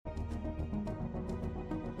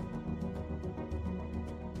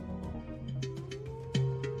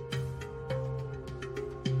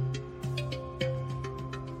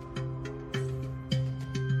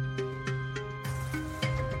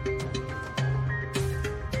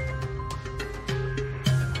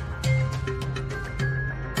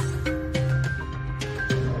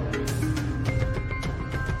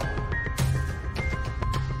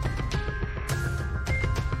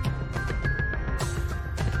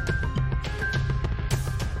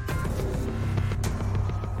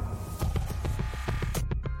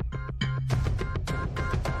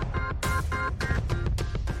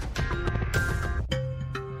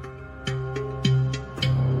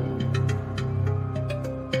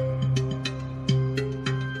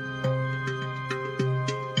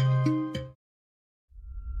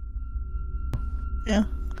Yeah.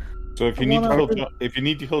 So if you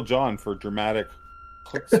need to kill John for dramatic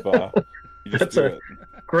chutzpah, you just That's do a it.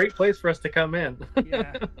 great place for us to come in.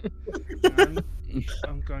 Yeah.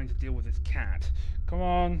 I'm going to deal with this cat. Come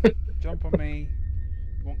on, jump on me.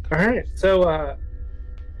 You won't come. All right. So,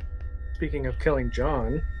 speaking of killing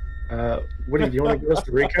John, Woody, do you want to give us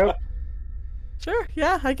the recap? Sure.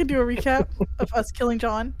 Yeah, I can do a recap of us killing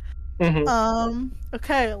John. Mm-hmm.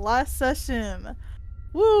 Okay, last session.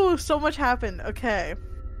 Woo, so much happened. Okay.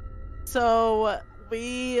 So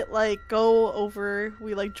we go over,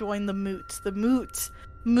 we join the moot.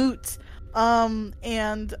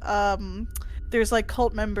 There's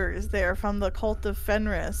cult members there from the cult of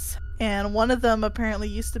Fenris, and one of them apparently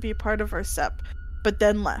used to be part of our SEP, but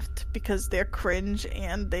then left because they're cringe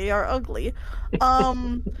and they are ugly.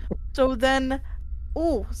 So then,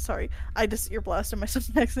 oh, sorry, I just ear blasted myself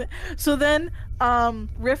in accident. So then,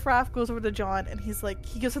 Riff Raff goes over to John and he's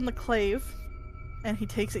he gives him the clave, and he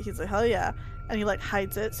takes it. He's like, hell yeah, and he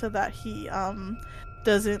hides it so that he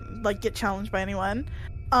doesn't get challenged by anyone.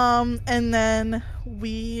 And then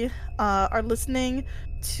we are listening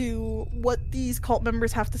to what these cult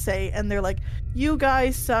members have to say, and they're like, you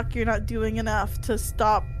guys suck, you're not doing enough to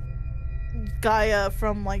stop Gaia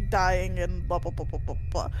from dying and blah blah blah blah blah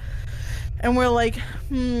blah. And we're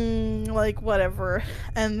whatever.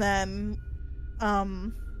 And then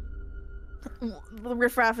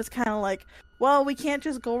Riff Raff is kind of well, we can't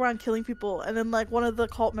just go around killing people. And then one of the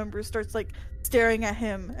cult members starts staring at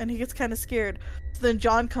him, and he gets kind of scared. So then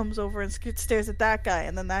John comes over and stares at that guy,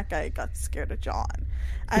 and then that guy got scared of John.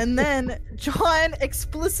 And then John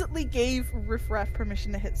explicitly gave Riff Raff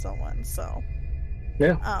permission to hit someone. So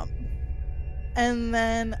yeah. And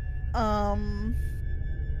then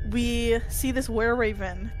we see this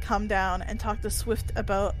were-raven come down and talk to Swift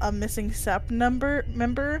about a missing SEP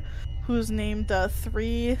member who's named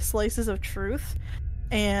 3 Slices of Truth.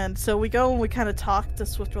 And so we go and we kind of talk to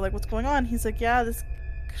Swift. We're like, what's going on? He's like, yeah, this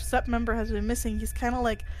SEP member has been missing. He's kind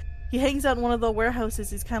of he hangs out in one of the warehouses.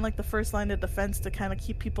 He's kind of the first line of defense to kind of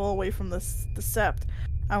keep people away from the Sept.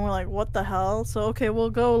 And we're like, what the hell? So okay, we'll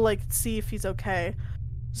go see if he's okay.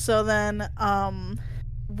 So then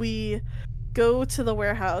we go to the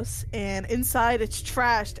warehouse, and inside it's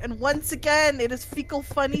trashed, and once again it is fecal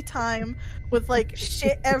funny time with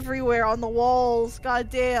shit everywhere on the walls.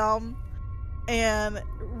 Goddamn. And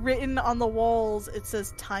written on the walls it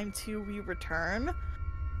says time to re-return,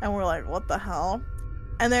 and we're like, what the hell?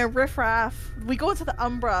 And then Riff Raff, we go into the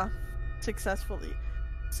Umbra successfully,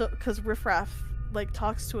 so because Riff Raff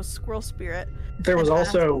talks to a squirrel spirit. There was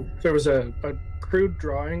a crude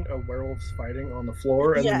drawing of werewolves fighting on the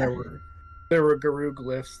floor, and then there were Garou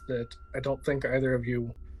glyphs that I don't think either of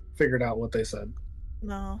you figured out what they said.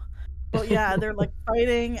 No. But yeah, they're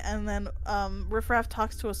fighting, and then Riff Raff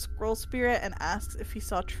talks to a squirrel spirit and asks if he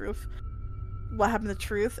saw Truth. What happened to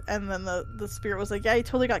Truth? And then the spirit was like, yeah, he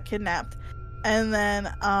totally got kidnapped. And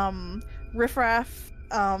then Riff Raff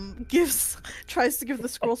tries to give the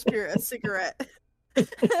squirrel spirit a cigarette.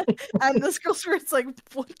 And the squirrel spirit's like,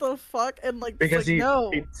 what the fuck? And because he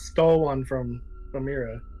no. He stole one from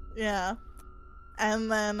Amira. Yeah.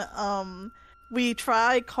 And then we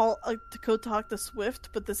try to go talk to Swift,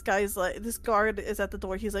 but this guard is at the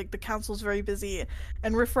door. He's like, the council's very busy.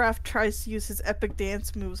 And Riff Raff tries to use his epic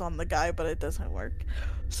dance moves on the guy, but it doesn't work.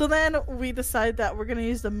 So then we decide that we're going to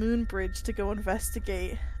use the moon bridge to go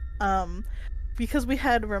investigate. Because we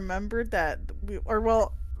had remembered that,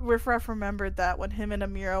 Riff Raff remembered that when him and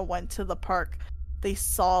Amira went to the park, they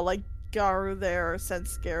saw Garu there, or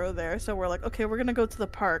sensed Garu there. So we're like, okay, we're going to go to the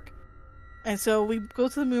park. And so we go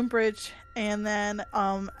to the moon bridge, and then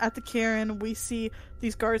at the cairn we see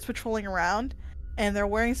these guards patrolling around, and they're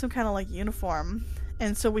wearing some kind of uniform.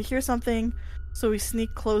 And so we hear something, so we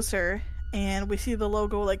sneak closer, and we see the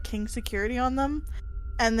logo King Security on them.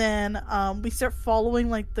 And then we start following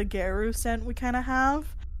the Garu scent we kind of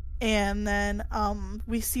have. And then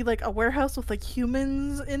we see a warehouse with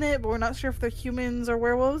humans in it, but we're not sure if they're humans or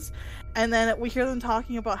werewolves. And then we hear them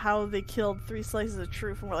talking about how they killed 3 Slices of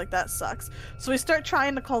Truth, and we're like, that sucks. So we start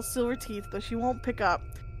trying to call Silverteeth, but she won't pick up.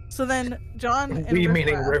 So then John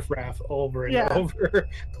and Riff Raff over and over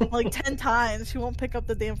 10 times. She won't pick up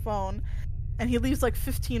the damn phone, and he leaves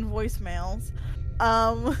 15 voicemails.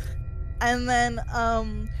 And then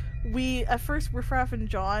we at first Riff Raff and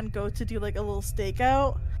John go to do a little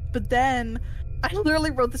stakeout. But then, I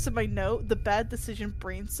literally wrote this in my note, the bad decision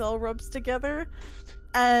brain cell rubs together.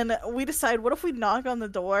 And we decide, what if we knock on the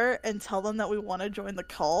door and tell them that we want to join the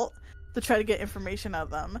cult to try to get information out of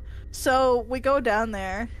them? So we go down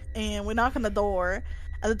there, and we knock on the door,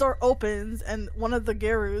 and the door opens, and one of the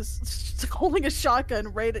Garus holding a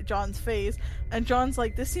shotgun right at John's face, and John's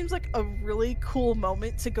like, "This seems like a really cool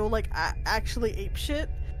moment to go like actually ape shit,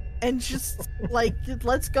 and just like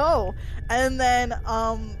let's go." And then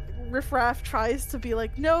Riff Raff tries to be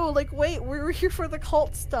like, "No, like wait, we're here for the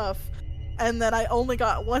cult stuff." And then I only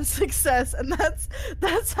got one success, and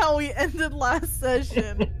that's how we ended last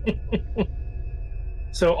session.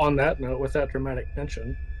 So on that note, with that dramatic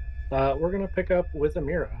tension, we're gonna pick up with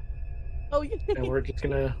Amira. Oh, yeah. And we're just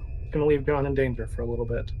gonna leave John in danger for a little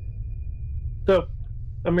bit. So,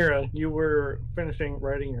 Amira, you were finishing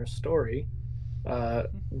writing your story.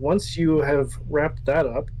 Once you have wrapped that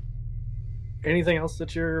up, anything else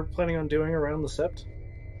that you're planning on doing around the sept?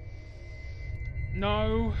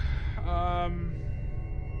 No,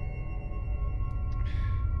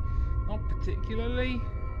 not particularly.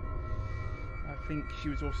 I think she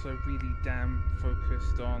was also really damn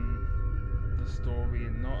focused on the story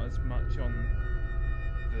and not as much on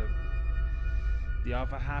the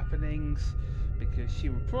other happenings, because she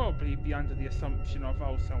would probably be under the assumption of,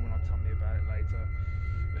 oh, someone will tell me about it later.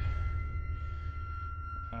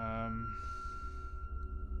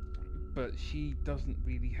 But she doesn't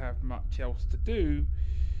really have much else to do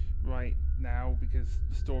right now because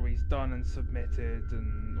the story's done and submitted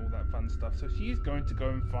and all that fun stuff. So she's going to go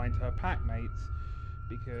and find her pack mates,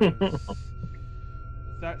 because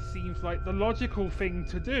that seems like the logical thing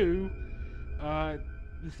to do,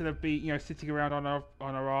 instead of sitting around on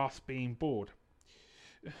her ass being bored.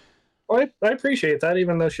 Well, I appreciate that,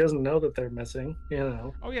 even though she doesn't know that they're missing.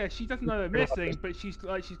 Oh yeah, she doesn't know they're missing, but she's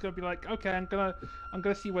gonna be like, okay, I'm gonna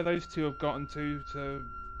see where those two have gotten to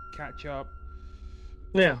catch up.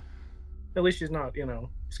 Yeah, at least she's not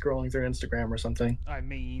scrolling through Instagram or something. I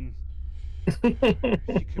mean,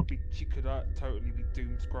 she could totally be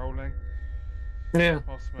doom scrolling. Yeah,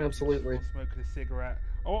 while absolutely. While smoking a cigarette,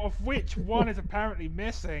 of which one is apparently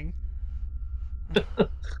missing.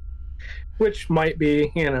 Which might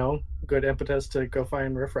be, good impetus to go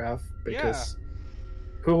find Riff Raff, because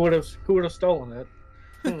who would have stolen it?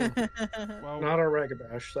 Well, not our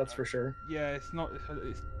Ragabash, that's for sure. Yeah, it's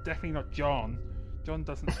definitely not John. John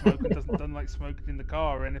doesn't smoke and doesn't like smoking in the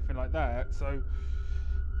car or anything like that. So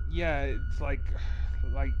yeah, it's like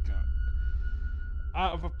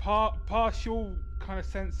out of a partial kind of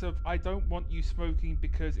sense of, I don't want you smoking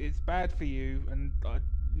because it's bad for you, and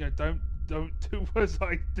don't do as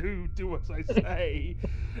I do as I say,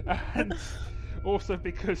 and also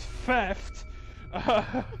because theft.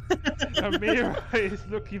 Amira is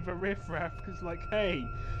looking for Riff Raff because, like, hey.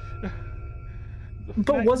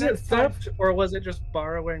 But was it theft or was it just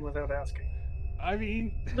borrowing without asking? I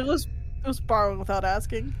mean, it was borrowing without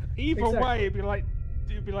asking. Either way, it'd be like,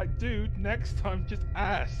 dude, next time just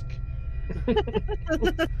ask.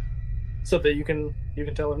 So that you can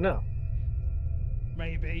tell him no.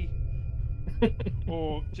 Maybe.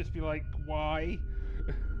 Or just be like, why?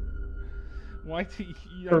 Why do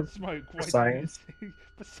you don't smoke? Why science.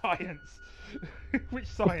 For science. Which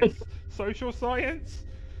science? Social science?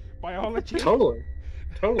 Biology? Totally.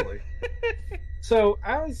 So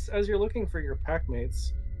as you're looking for your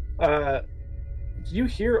packmates, you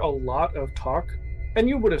hear a lot of talk, and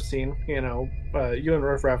you would have seen, you and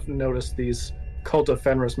Riff Raff noticed these Cult of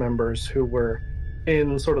Fenris members who were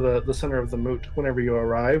in sort of the center of the moot whenever you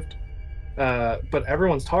arrived. But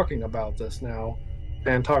everyone's talking about this now,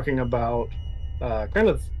 and talking about kind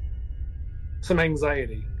of some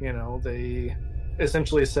anxiety. They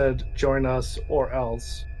essentially said, join us or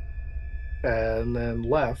else, and then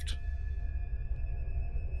left,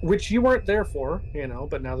 which you weren't there for,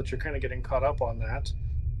 but now that you're kind of getting caught up on that,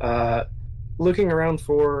 looking around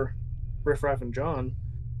for Riff Raff and John,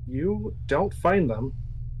 you don't find them,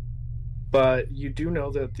 but you do know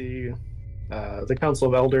that the Council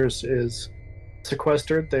of Elders is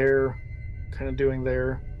sequestered. They're kind of doing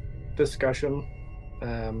their discussion.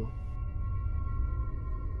 And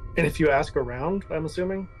if you ask around, I'm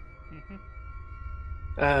assuming,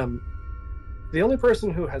 the only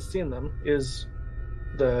person who has seen them is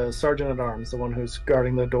the Sergeant-at-Arms, the one who's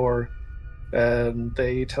guarding the door, and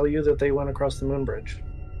they tell you that they went across the moon bridge.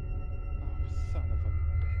 Oh, son of a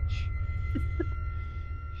bitch.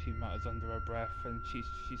 She mutters under her breath, and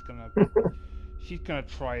she's gonna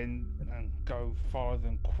try and go farther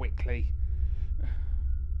than quickly.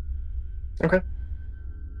 Okay.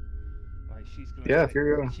 Like she's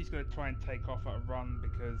gonna try and take off at a run,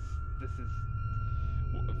 because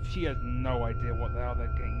she has no idea what the hell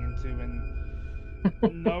they're getting into, and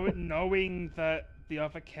knowing that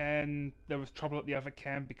there was trouble at the other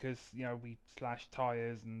camp because we slashed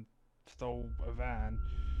tires and stole a van.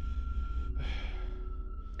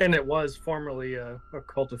 And it was formerly a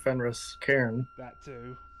cult of Fenris cairn. That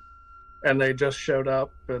too. And they just showed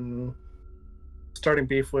up and starting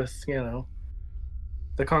beef with,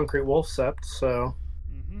 the Concrete Wolf Sept, so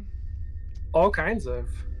all kinds of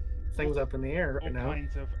things up in the air right now. All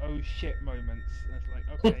kinds of oh shit moments. And it's like,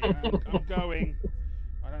 okay, I'm going.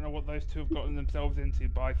 I don't know what those two have gotten themselves into,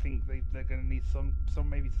 but I think they're going to need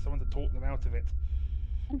maybe someone to talk them out of it.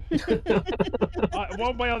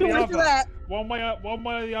 One way or the other. One way or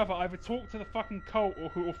the other. Either talk to the fucking cult or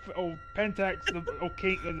Pentax or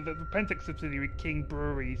King, the Pentax subsidiary King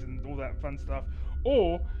Breweries and all that fun stuff,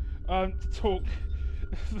 or to talk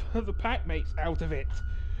the packmates out of it.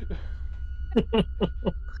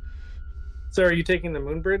 So, are you taking the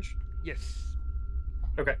moon bridge? Yes.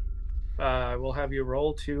 Okay. We'll have you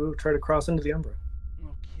roll to try to cross into the Umbra.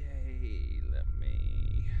 Okay, let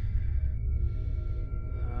me.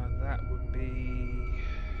 That would be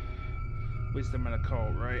wisdom and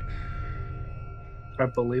occult, right? I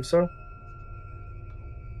believe so. Oh,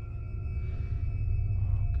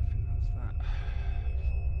 good thing that's that.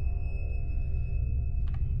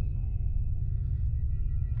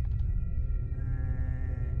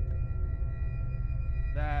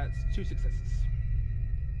 That's 2 successes.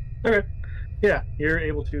 Okay. Yeah, you're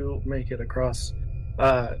able to make it across.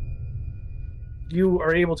 You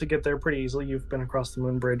are able to get there pretty easily. You've been across the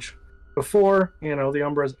moon bridge before. The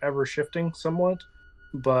Umbra is ever shifting somewhat,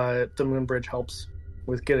 but the moon bridge helps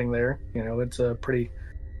with getting there. It's a pretty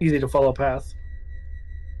easy to follow path.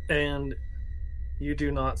 And you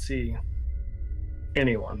do not see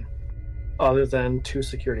anyone other than 2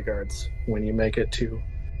 security guards when you make it to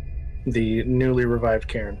the newly revived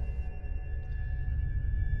cairn.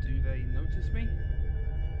 Do they notice me?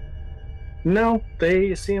 No,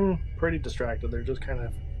 they seem pretty distracted. They're just kind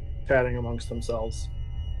of chatting amongst themselves.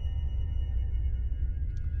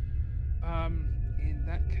 In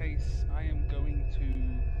that case, I am going to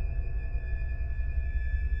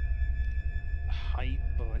hide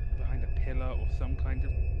behind a pillar or some kind of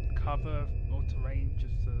cover or terrain,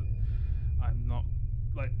 just so I'm not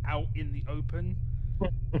out in the open.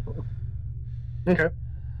 Okay.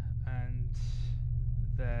 And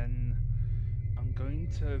then I'm going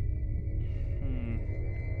to.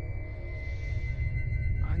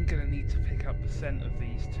 I'm gonna need to pick up the scent of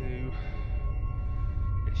these two,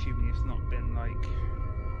 assuming it's not been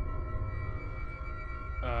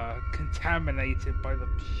contaminated by the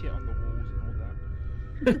shit on the walls and all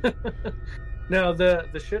that. No,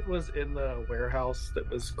 the shit was in the warehouse that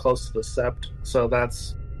was close to the sept, so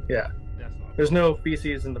that's not. There's no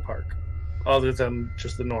feces in the park, other than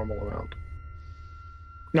just the normal amount.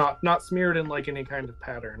 Not smeared in any kind of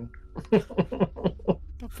pattern. What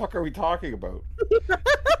the fuck are we talking about?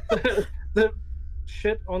 The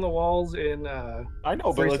shit on the walls in I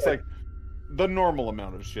know, but it's like the normal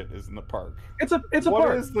amount of shit is in the park. It's a what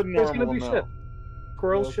park. Is the normal There's gonna be amount? shit.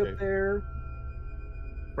 Squirrels Okay. shit there.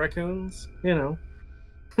 Raccoons, yeah,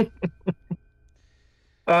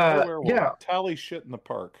 Tally shit in the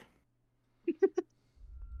park.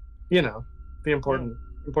 the important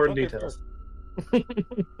Okay, details.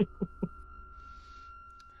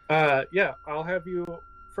 Yeah, I'll have you.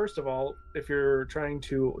 First of all, if you're trying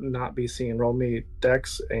to not be seen, roll me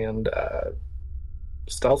Dex and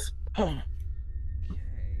Stealth. Okay, Dex.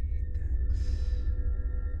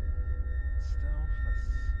 Stealth,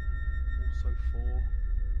 that's also 4.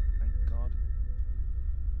 Thank God.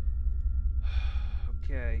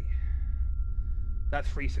 Okay. That's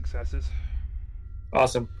 3 successes.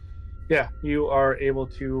 Awesome. Yeah, you are able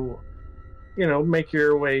to, make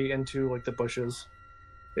your way into the bushes.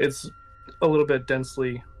 It's a little bit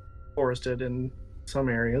densely forested in some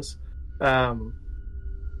areas. And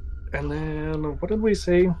then what did we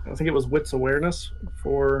say? I think it was wits awareness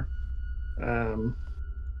for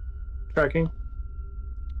tracking.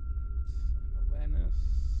 Awareness.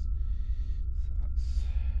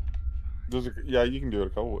 So that's. Yeah, you can do it a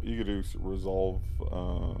couple. You could do resolve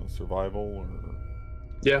survival or.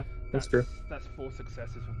 Yeah, that's true. That's 4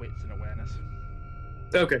 successes for wits and awareness.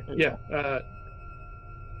 Okay, yeah.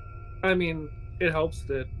 I mean, it helps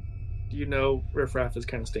that Riff Raff is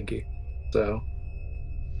kind of stinky, so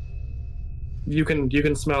you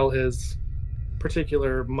can smell his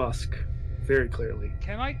particular musk very clearly.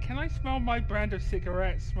 Can I smell my brand of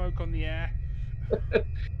cigarette smoke on the air?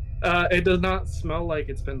 It does not smell like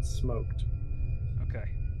it's been smoked. Okay.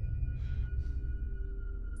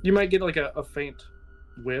 You might get a faint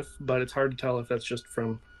whiff, but it's hard to tell if that's just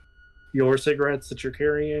from your cigarettes that you're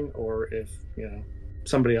carrying or if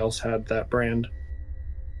somebody else had that brand.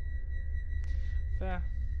 Fair.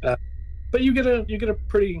 But you get a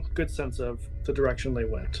pretty good sense of the direction they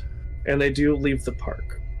went, and they do leave the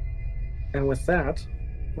park. And with that,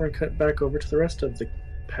 we're going to cut back over to the rest of the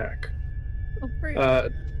pack. Oh, great.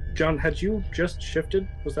 John, had you just shifted?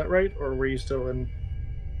 Was that right? Or were you still in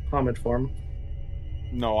Hamid form?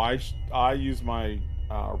 No, I use my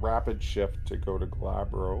rapid shift to go to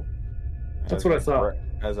Glabro. That's what I thought.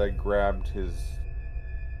 As I grabbed his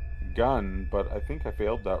gun, but I think I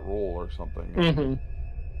failed that roll or something. Mm-hmm.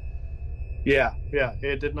 Yeah,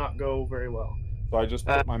 it did not go very well. So I just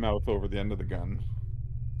put my mouth over the end of the gun.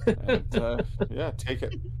 And, yeah, take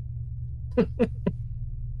it.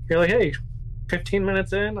 You're like, hey, 15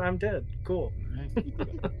 minutes in, I'm dead. Cool.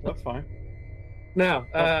 That's fine. Now,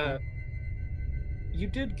 you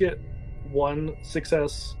did get one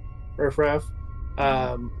success, Riffraff.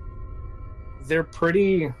 They're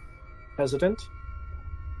pretty hesitant,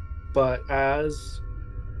 but as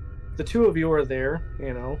the two of you are there,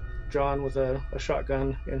 John with a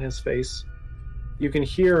shotgun in his face, you can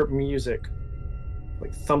hear music,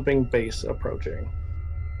 like thumping bass approaching.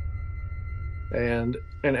 And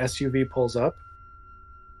an SUV pulls up,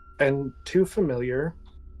 and two familiar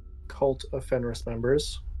Cult of Fenris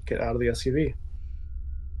members get out of the SUV.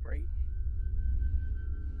 Right.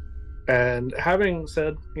 And having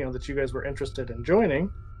said, that you guys were interested in joining,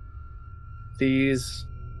 these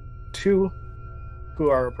two who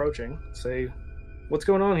are approaching say, "What's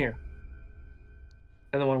going on here?"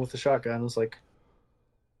 And the one with the shotgun is like,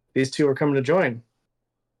 "These two are coming to join.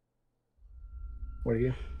 What are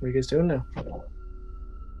you guys doing now?"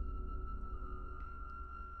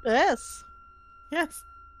 Yes.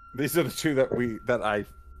 These are the two that I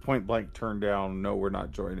point blank turned down. No, we're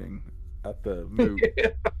not joining at the move.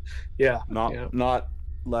 Yeah. Not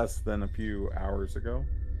less than a few hours ago.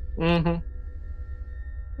 Mm-hmm.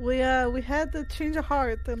 We had the change of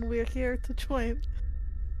heart, and we're here to join.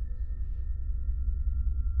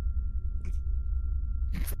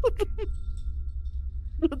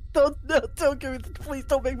 Don't give me. Please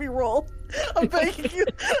don't make me roll. I'm begging you.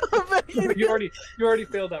 I'm begging you already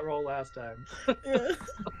failed that roll last time.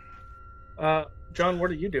 Yeah. John,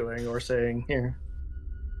 what are you doing or saying here?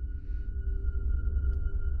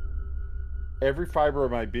 Every fiber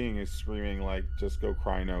of my being is screaming like, "Just go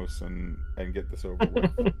Krynos and get this over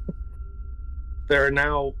with." There are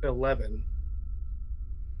now 11.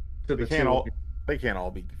 To the They can't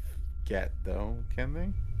all be get though, can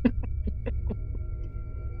they?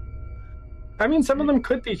 I mean, some of them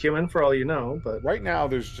could be human for all you know, but right now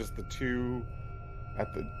there's just the two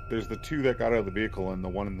there's the two that got out of the vehicle and the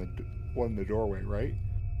one in the doorway, right?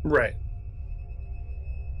 Right.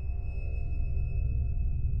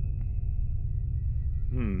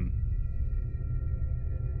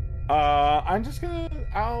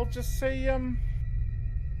 I'll just say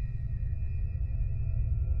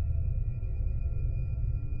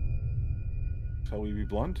shall we be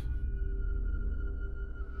blunt?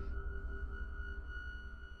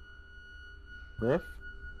 Griff?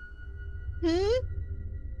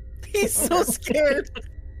 He's so scared.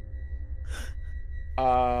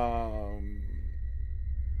 Well,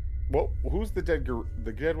 who's the dead?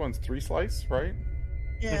 The dead one's 3 Slice, right?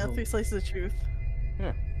 Yeah, 3 slices of truth.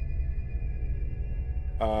 Yeah.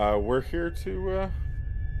 We're here to.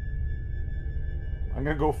 I'm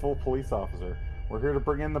gonna go full police officer. We're here to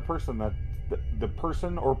bring in the person the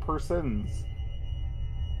person or persons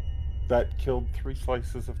that killed 3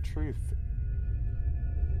 Slices of Truth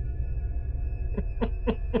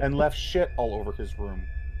and left shit all over his room.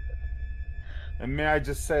 And may I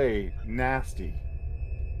just say, nasty.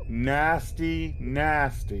 Nasty,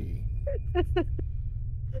 nasty.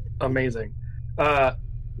 Amazing.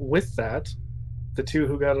 With that, the two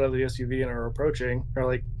who got out of the SUV and are approaching are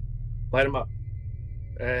like, light them up.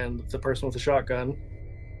 And the person with the shotgun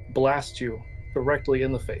blasts you directly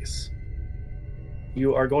in the face.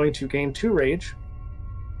 You are going to gain 2 rage,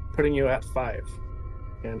 putting you at 5,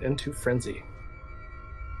 and into frenzy.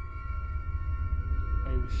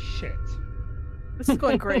 Oh shit. This is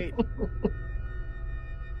going great.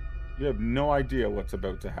 You have no idea what's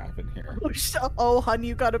about to happen here. Oh, honey,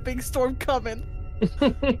 you got a big storm coming.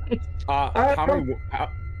 How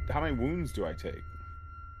many wounds do I take?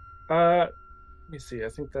 Let me see. I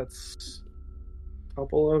think that's a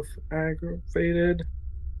couple of aggravated.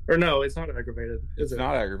 Or no, it's not aggravated. It's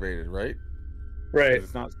not aggravated, right? Right.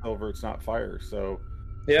 It's not silver. It's not fire. So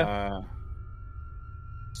yeah.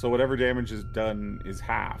 So whatever damage is done is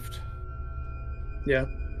halved. Yeah.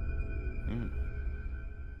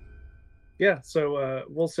 Yeah. So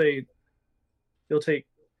we'll say you'll take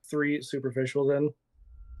 3 superficial then.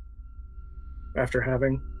 After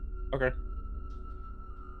having. Okay.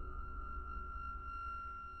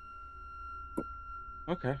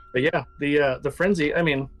 Okay. But yeah, the frenzy. I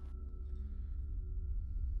mean,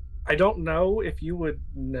 I don't know if you would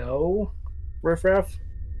know, Riffraff,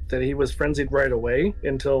 that he was frenzied right away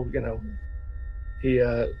until, he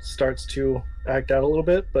starts to act out a little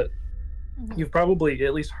bit, but you've probably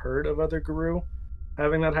at least heard of other Guru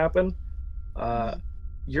having that happen.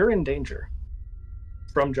 You're in danger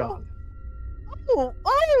from John. I'm in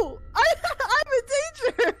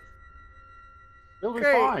danger. You'll be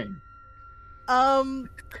Great. fine.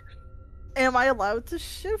 Am I allowed to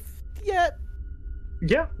shift yet?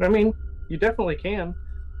 Yeah, I mean, you definitely can.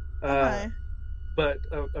 Okay. But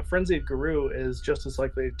a frenzied Guru is just as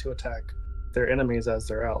likely to attack their enemies as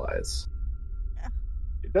their allies.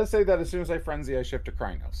 It does say that as soon as I frenzy, I shift to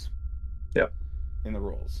Krynos. Yep. In the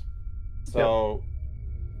rules. So,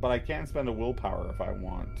 but I can spend a willpower if I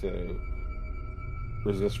want to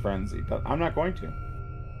resist frenzy, but I'm not going to.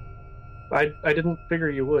 I didn't figure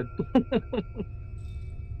you would.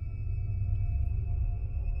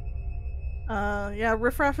 Yeah,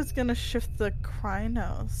 Riffraff is gonna shift the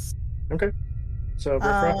Krynos. Okay. So,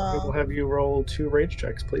 Riffraff, we will have you roll 2 rage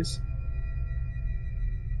checks, please.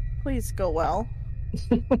 Please go well.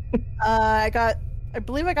 I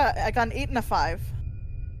believe I got an 8 and a 5.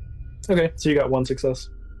 Okay, so you got 1 success.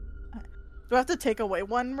 Do I have to take away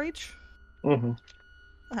 1 reach? Mm-hmm.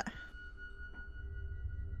 Okay.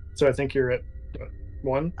 So I think you're at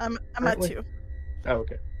 1? I'm currently? at 2. Oh,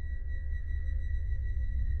 okay.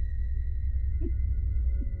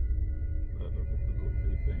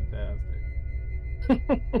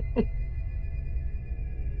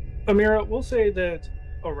 Amira, we'll say that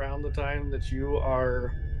around the time that you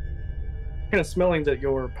are kind of smelling that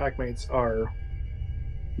your packmates are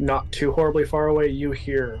not too horribly far away, you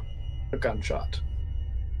hear a gunshot.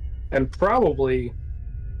 And probably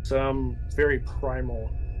some very primal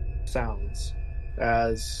sounds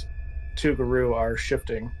as 2 Guru are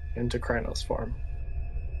shifting into Krynos form.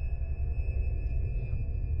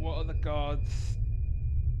 What are the guards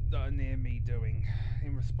that are near me doing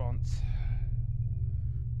in response?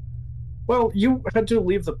 Well, you had to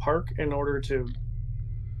leave the park in order to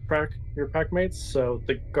track your packmates, so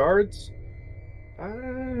the guards,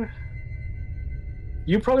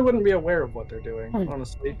 you probably wouldn't be aware of what they're doing,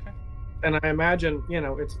 honestly. Okay. And I imagine,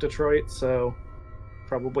 it's Detroit, so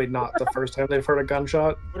probably not the first time they've heard a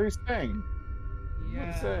gunshot. What are you saying? Yeah. What are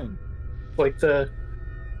you saying? Like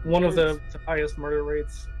one of the highest murder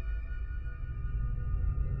rates.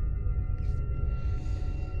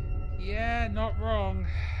 Yeah, not wrong.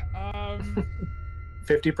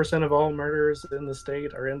 50% of all murders in the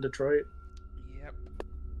state are in Detroit. Yep.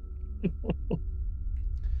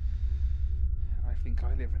 I think I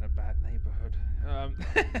live in a bad neighborhood.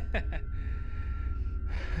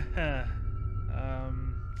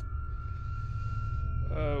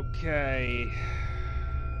 Okay.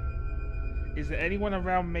 Is there anyone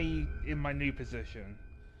around me in my new position?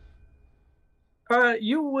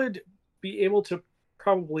 You would be able to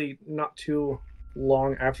probably not too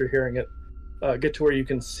long after hearing it get to where you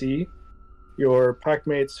can see your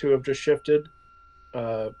packmates who have just shifted.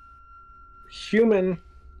 Human,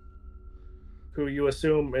 who you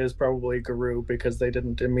assume is probably Guru because they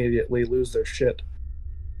didn't immediately lose their shit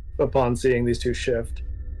upon seeing these 2 shift,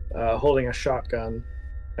 holding a shotgun,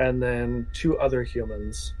 and then 2 other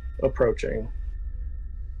humans approaching.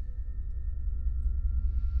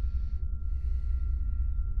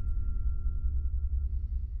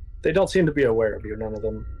 They don't seem to be aware of you. None of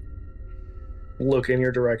them look in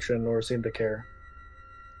your direction or seem to care.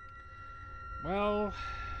 Well,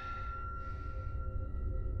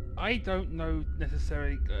 I don't know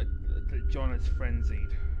necessarily that John is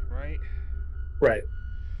frenzied, right? Right.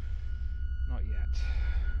 Not yet.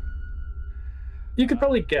 You could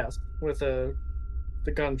probably guess with the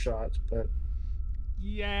gunshot, but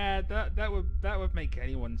yeah, that would make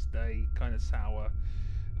anyone's day kind of sour.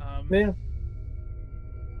 Yeah.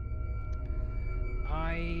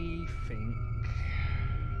 I think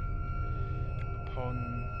upon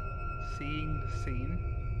seeing the scene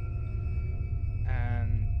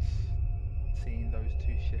and seeing those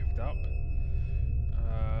 2 shift up,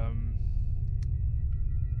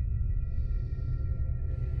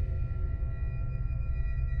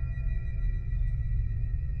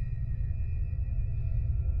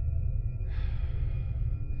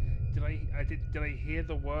 did I hear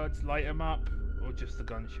the words "light 'em up" or just the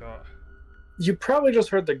gunshot? You probably just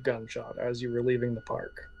heard the gunshot as you were leaving the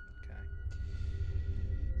park.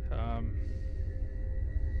 Okay.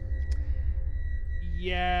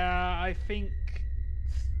 Yeah, I think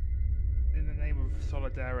in the name of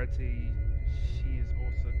solidarity, she is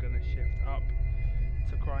also going to shift up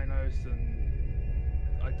to Krynos,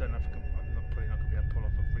 and I don't know if I'm probably not going to be able to pull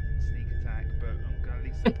off a freaking sneak attack, but I'm going to at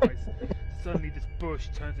least surprise. Suddenly, this bush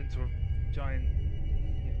turns into a giant,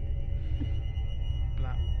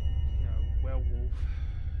 black, werewolf.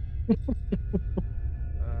 So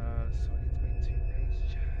I need to make 2 raise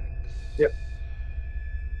checks. Yep.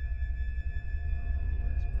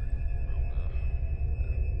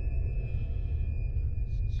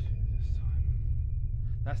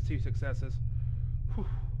 That's 2 successes. Whew.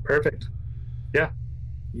 Perfect. Yeah.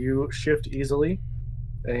 You shift easily,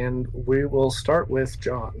 and we will start with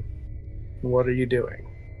John. What are you doing?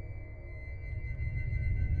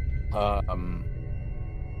 I'm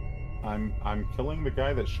killing the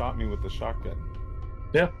guy that shot me with the shotgun.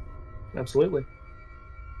 Yeah, absolutely.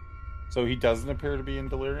 So he doesn't appear to be in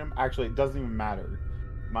delirium. Actually, it doesn't even matter.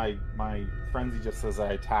 My frenzy just says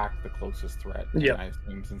I attack the closest threat. Yeah. And I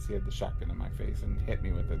assume since he had the shotgun in my face and hit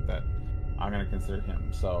me with it, that I'm going to consider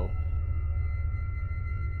him. So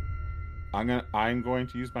I'm going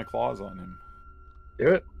to use my claws on him. Do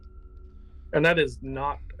it. And that is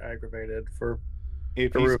not aggravated for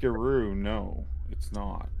If Garou. he's Garou, no, it's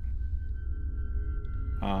not.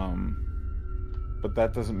 But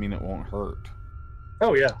that doesn't mean it won't hurt.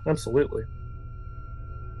 Oh yeah, absolutely.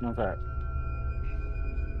 Okay.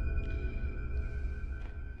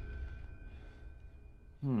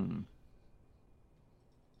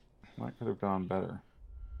 That could have gone better.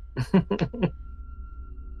 I feel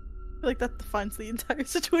like that defines the entire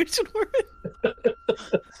situation we're in.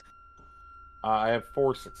 I have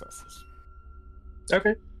 4 successes.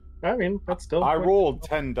 Okay. I mean, that's still I rolled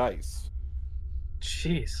 10 dice,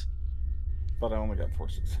 Jeez. but I only got 4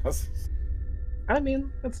 successes. I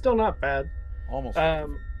mean, that's still not bad. Almost.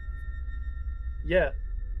 Yeah.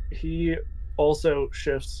 He also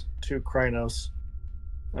shifts to Krynos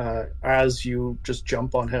as you just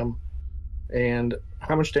jump on him. And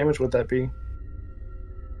how much damage would that be?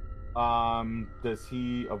 Does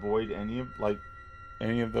he avoid any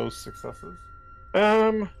of those successes?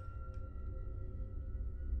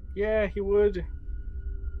 Yeah, he would.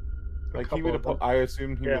 Like he would. I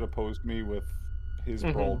assumed he would oppose me with his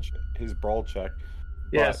Mhm. brawl check.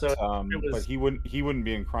 Yeah, But, so it was... but he wouldn't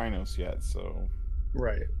be in Krynos yet. So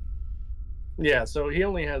Right. Yeah, so he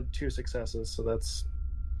only had 2 successes, so that's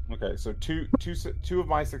okay. So two of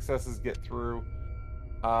my successes get through.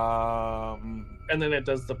 and then it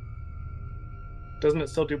does the... Doesn't it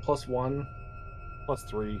still do +1?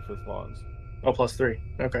 +3 for claws. Oh, +3.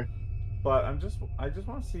 Okay. But I just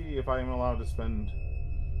want to see if I am allowed to spend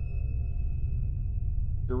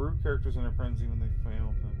Garou characters in their frenzy when they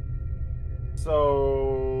fail.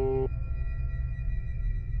 So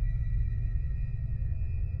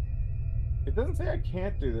it doesn't say I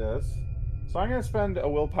can't do this. So I'm going to spend a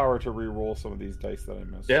willpower to re-roll some of these dice that I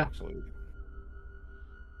missed. Yeah. Actually,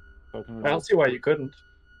 so I don't see why you couldn't.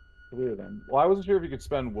 3 of them. Well, I wasn't sure if you could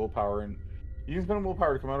spend willpower, and you can spend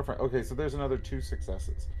willpower to come out of front. Okay, so there's another 2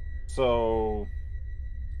 successes. So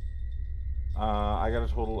I got a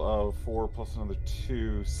total of 4 plus another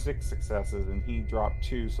 2, 6 successes, and he dropped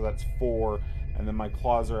 2, so that's 4. And then my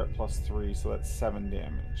claws are at +3, so that's 7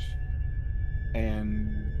 damage.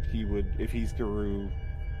 And he would, if he's Garou,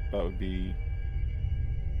 that would be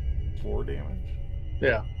 4 damage.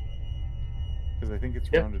 Yeah. Because I think it's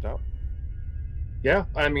rounded up. Yeah,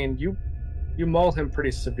 I mean, you maul him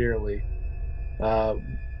pretty severely. I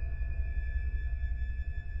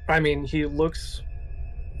mean, he looks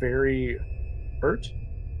very hurt,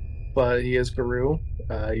 but he is Garou.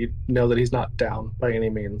 You know that he's not down by any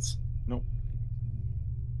means. Nope.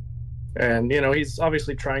 And, he's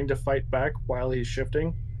obviously trying to fight back while he's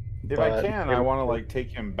shifting. If I can, I want to,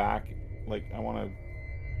 take him back. I want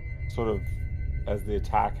to sort of, as the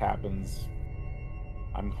attack happens,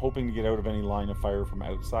 I'm hoping to get out of any line of fire from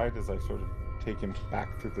outside as I sort of take him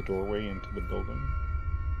back through the doorway into the building.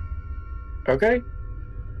 Okay.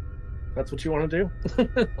 That's what you want to do?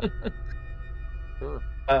 Sure.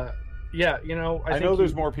 Yeah, I know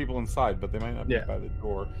there's more people inside, but they might not be Yeah. by the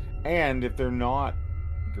door. And if they're not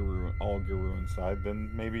all Garou inside,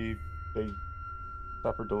 then maybe they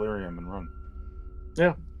suffer delirium and run.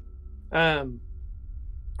 Yeah.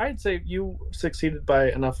 I'd say you succeeded by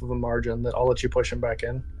enough of a margin that I'll let you push him back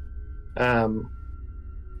in.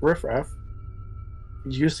 Riffraff,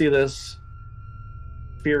 you see this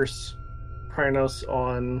fierce Krynos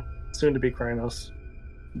on soon-to-be Krynos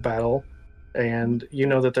battle, and you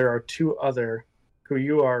know that there are 2 other who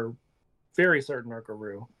you are very certain are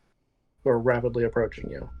Garou, who are rapidly approaching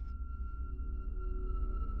you.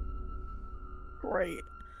 Great.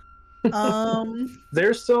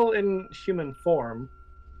 They're still in human form,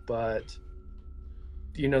 but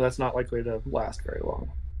that's not likely to last very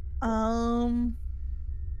long.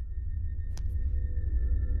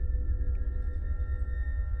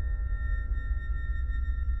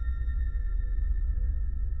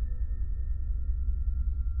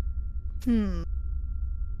 Hmm.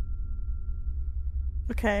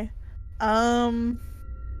 Okay.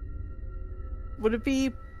 Would it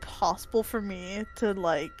be possible for me to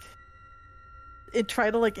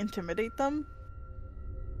try to intimidate them?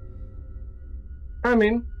 I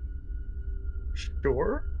mean,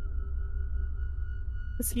 sure.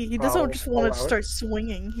 'Cause he doesn't I'll just want to allow it. start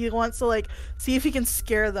swinging. He wants to see if he can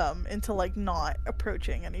scare them into not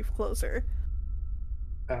approaching any closer.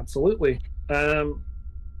 Absolutely.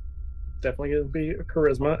 Definitely gonna be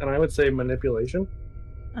charisma, and I would say manipulation.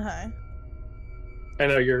 Okay. I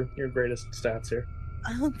know your greatest stats here.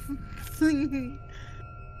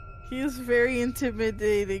 He is very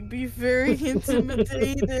intimidating. Be very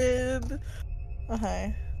intimidated.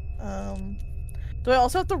 Okay. Do I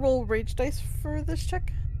also have to roll rage dice for this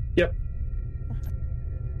check? Yep.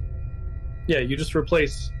 Yeah, you just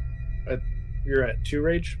replace. You're at 2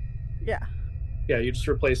 rage. Yeah. Yeah, you just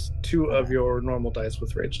replace 2 of Okay. your normal dice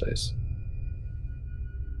with rage dice.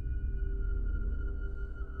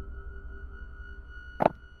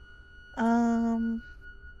 Oh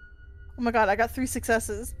my god, I got 3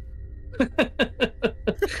 successes.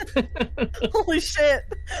 Holy shit!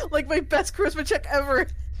 My best charisma check ever.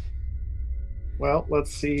 Well,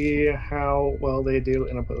 let's see how well they do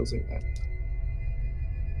in opposing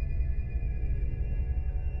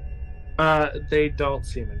that. They don't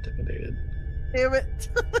seem intimidated. Damn it.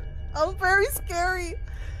 I'm very scary.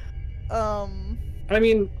 I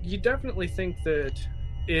mean, you definitely think that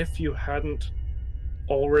if you hadn't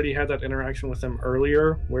already had that interaction with them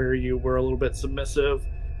earlier, where you were a little bit submissive,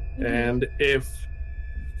 and if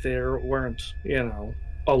there weren't,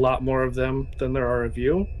 a lot more of them than there are of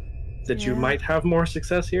you, that you might have more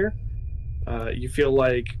success here. You feel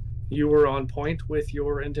like you were on point with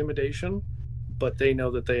your intimidation, but they know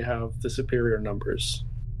that they have the superior numbers.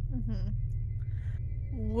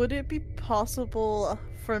 Would it be possible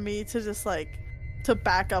for me to just to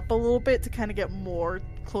back up a little bit to kind of get more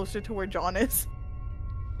closer to where John is?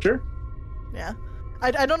 Sure. Yeah.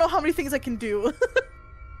 I don't know how many things I can do.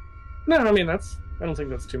 No, I mean, I don't think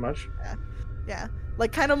that's too much. Yeah.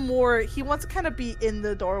 Kind of more, he wants to kind of be in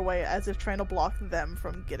the doorway as if trying to block them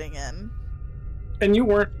from getting in. And you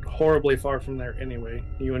weren't horribly far from there anyway.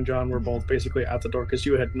 You and John were both basically at the door because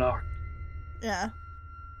you had knocked. Yeah.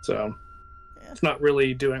 So it's not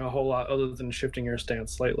really doing a whole lot other than shifting your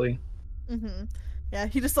stance slightly. Yeah,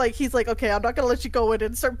 he's like, okay, I'm not gonna let you go in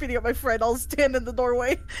and start beating up my friend. I'll stand in the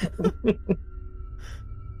doorway.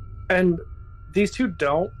 And these two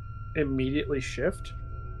don't immediately shift.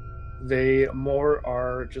 They more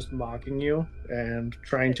are just mocking you and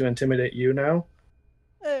trying to intimidate you now.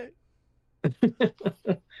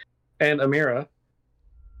 And Amira,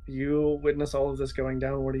 you witness all of this going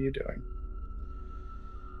down. What are you doing?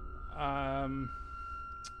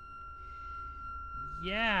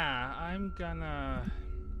 Yeah, I'm gonna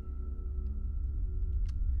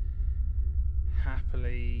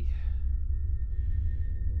happily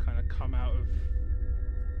kind of come out of.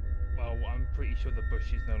 Well, I'm pretty sure the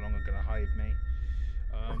bush is no longer gonna hide me.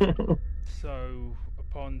 So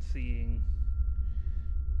upon seeing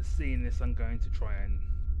this, I'm going to try and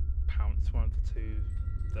pounce one of the two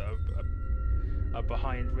that are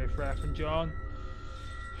behind Riffraff and John,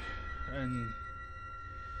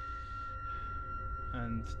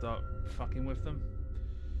 and start fucking with them.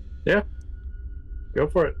 Yeah, go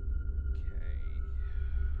for it.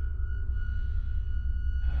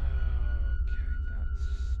 Okay, that's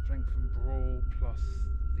strength and brawl plus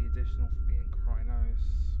the additional for being Krynos.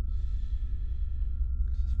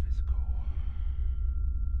 This is physical.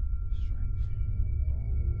 Strength, brawl.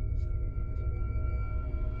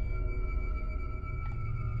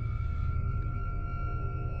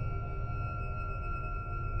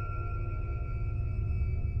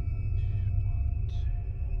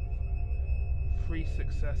 3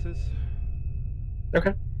 successes.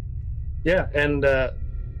 Okay. Yeah, and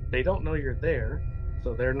they don't know you're there,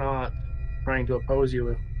 so they're not trying to oppose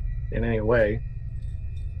you in any way.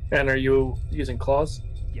 And are you using claws?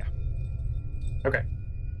 Yeah. Okay.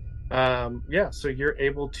 Yeah, so you're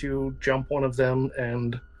able to jump one of them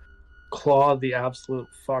and claw the absolute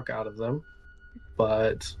fuck out of them.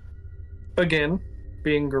 But again,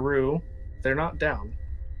 being Guru, they're not down.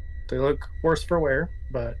 They look worse for wear,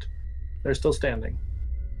 but they're still standing.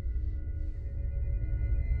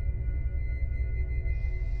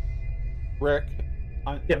 Rick,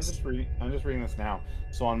 I'm Yes. just reading this now.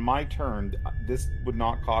 So on my turn, this would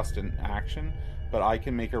not cost an action, but I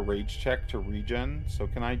can make a rage check to regen. So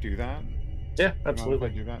can I do that? Yeah, If absolutely.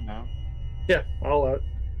 I do that now? Yeah, I'll allow it.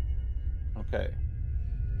 Okay.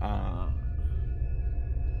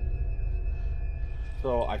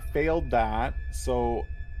 So I failed that. So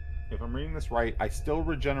if I'm reading this right, I still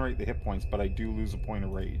regenerate the hit points, but I do lose a point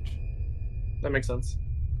of rage. That makes sense.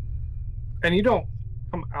 And you don't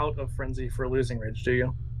come out of frenzy for losing rage, do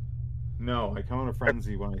you? No, I come out of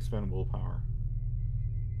frenzy when I spend willpower.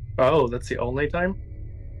 Oh, that's the only time?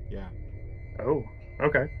 Yeah. Oh,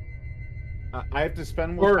 okay. I have to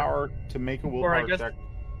spend willpower to make a willpower check.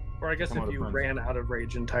 Or I to guess come out if of you frenzy. ran out of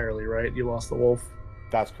rage entirely, right? You lost the wolf.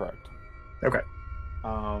 That's correct. Okay.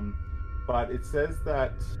 But it says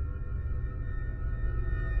that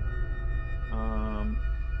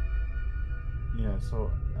yeah,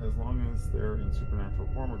 so as long as they're in supernatural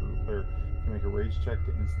form, a group player can make a rage check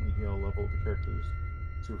to instantly heal a level of the character's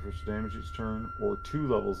superficial damage each turn, or 2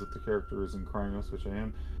 levels if the character is in Krynos, which I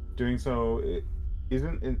am. Doing so it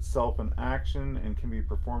isn't itself an action and can be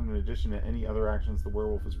performed in addition to any other actions the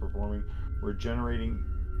werewolf is performing. Regenerating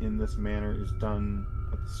in this manner is done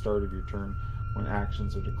at the start of your turn when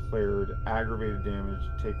actions are declared. Aggravated damage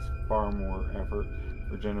takes far more effort.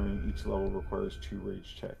 Regenerating each level requires 2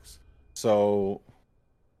 rage checks. So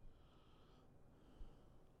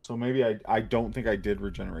maybe I don't think I did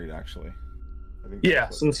regenerate actually. I think Yeah,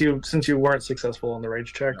 since you weren't successful on the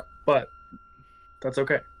rage check, yeah. But that's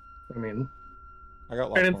okay. I mean, I got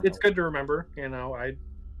lots and more it's help. good to remember. I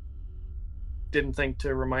didn't think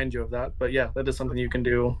to remind you of that, but yeah, that is something you can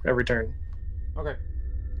do every turn. Okay.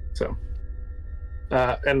 So,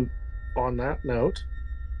 and on that note,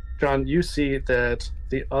 John, you see that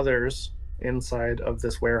the others inside of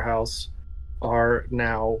this warehouse are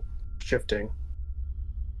now shifting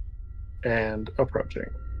and approaching.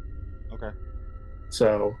 Okay.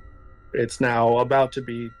 So it's now about to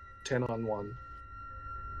be 10 on 1.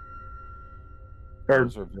 Or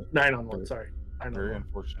Those are 9 on 1, sorry. 9 very on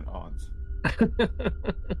unfortunate odds. 1.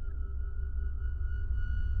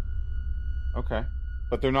 Okay.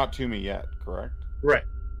 But they're not to me yet, correct? Right.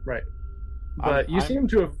 But you I'm- seem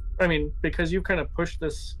to have, I mean, because you kind of pushed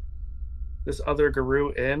this other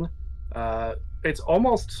Guru in, it's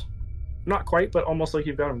almost, not quite, but almost like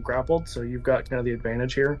you've got him grappled, so you've got kind of the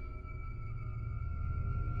advantage here.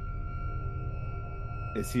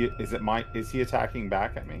 Is he attacking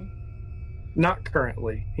back at me? Not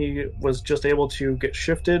currently. He was just able to get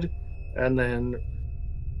shifted, and then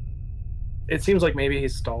it seems like maybe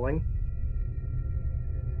he's stalling.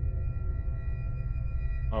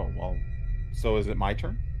 Oh, well. So is it my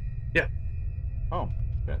turn? Yeah. Oh,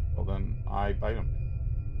 okay. Well then I bite him.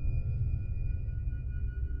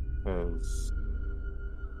 Because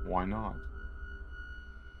why not?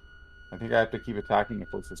 I think I have to keep attacking if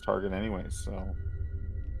it's his target anyways, so.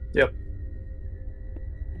 Yep.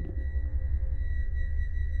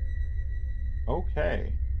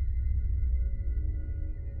 Okay.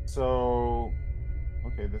 So,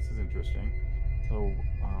 okay, this is interesting. So,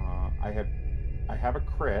 I have a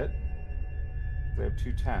crit. I have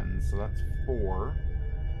 2 10s, so that's 4.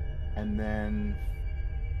 And then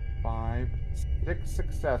 5, 6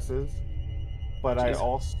 successes. But I Jeez.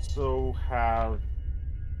 also have,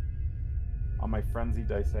 on my frenzy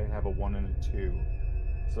dice, I have a 1 and a 2.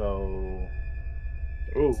 So,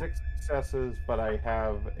 Ooh. 6 successes, but I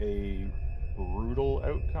have a brutal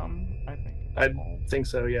outcome, I think. I think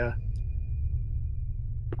so, yeah.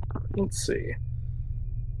 Let's see.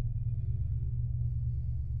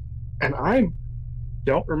 And I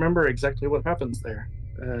don't remember exactly what happens there.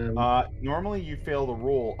 Normally you fail the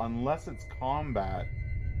roll unless it's combat.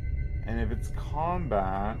 And if it's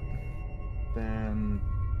combat, then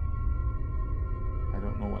I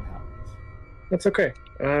don't know what happens. That's okay.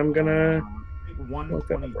 I'm gonna look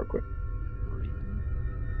that up 120. real quick.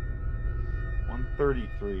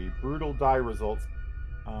 133. Brutal die results.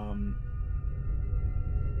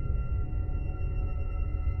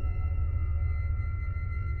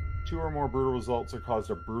 Two or more brutal results are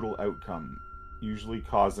caused a brutal outcome, usually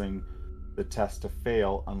causing the test to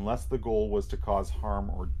fail unless the goal was to cause harm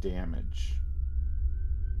or damage.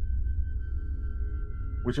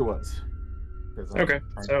 Which it was. Okay,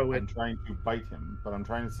 I'm trying to bite him, but I'm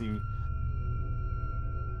trying to see.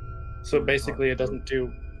 So basically, it doesn't do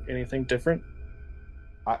anything different?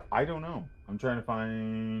 I don't know. I'm trying to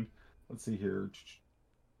find. Let's see here.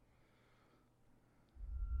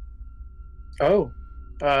 Oh.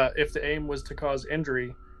 If the aim was to cause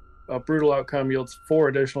injury, a brutal outcome yields 4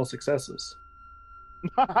 additional successes.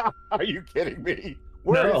 Are you kidding me?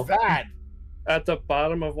 Where is that? At the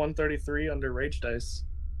bottom of 133 under rage dice.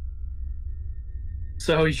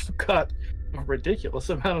 So you've got a ridiculous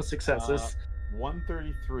amount of successes.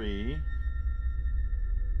 133.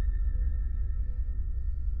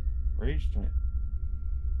 Rage dice.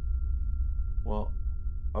 Well,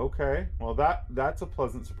 okay. Well, that's a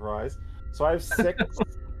pleasant surprise. So I have 6.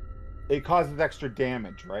 It causes extra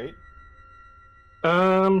damage, right?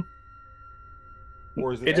 Or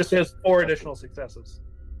is It just has 4 additional successes.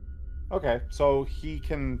 Okay, so he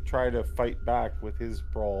can try to fight back with his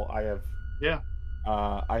brawl. I have Yeah.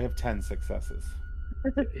 I have 10 successes.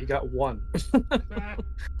 He got 1.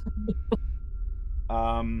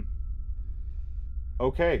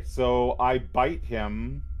 Okay, so I bite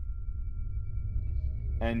him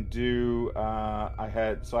and do I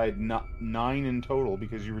had 9 in total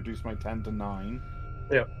because you reduced my 10 to 9.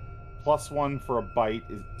 Yep. Plus 1 for a bite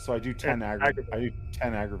is so I do 10 I do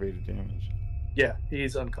 10 aggravated damage. Yeah,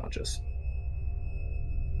 he's unconscious.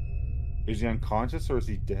 Is he unconscious or is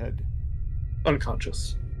he dead?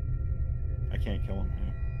 Unconscious. I can't kill him.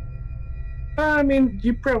 I mean,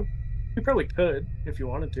 you probably could if you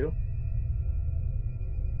wanted to.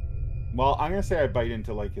 Well, I'm gonna say I bite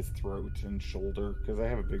into like his throat and shoulder because I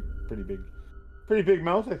have a pretty big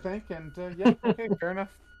mouth, I think. And yeah, okay, fair enough.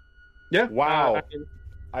 Yeah. Wow.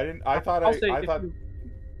 I thought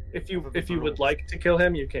if you would like to kill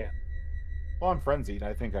him, you can. Well, I'm frenzied.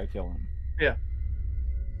 I think I kill him. Yeah.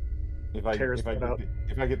 If I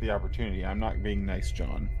get the opportunity, I'm not being nice,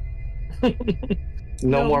 John.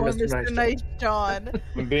 No more Mr. Nice John.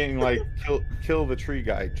 I'm being like kill the tree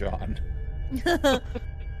guy, John.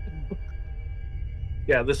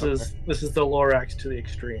 Yeah, this is the Lorax to the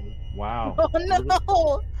extreme. Wow. Oh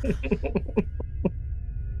no!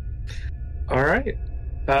 All right.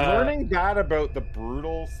 Learning that about the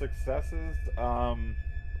brutal successes, a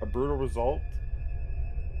brutal result.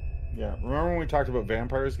 Yeah, remember when we talked about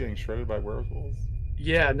vampires getting shredded by werewolves?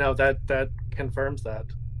 Yeah, no, that confirms that.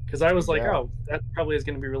 Because I was like, oh, that probably is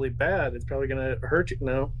going to be really bad. It's probably going to hurt you.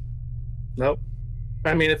 No, nope.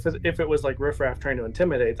 I mean, if it was like Riffraff trying to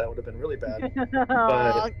intimidate, that would have been really bad.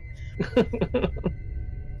 But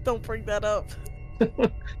don't bring that up.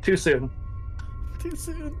 Too soon. Too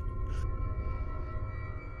soon.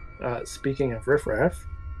 Speaking of Riffraff,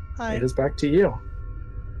 Hi. it is back to you.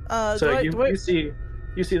 So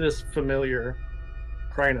you see this familiar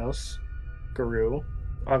Krynos guru,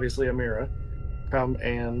 obviously Amira, come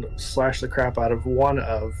and slash the crap out of one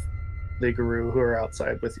of the guru who are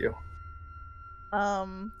outside with you.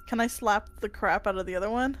 Can I slap the crap out of the other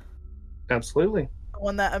one? Absolutely. The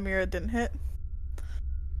one that Amira didn't hit.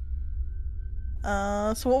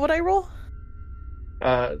 So what would I roll?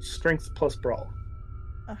 Strength plus brawl.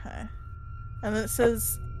 Okay. And then it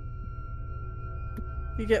says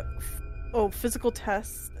you get physical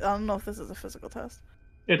tests. I don't know if this is a physical test.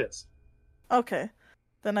 It is. Okay.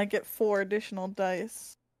 Then I get 4 additional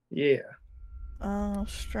dice. Yeah.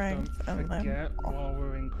 Strength don't and then forget, while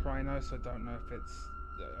we're in Krynos, I don't know if it's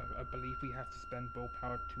I believe we have to spend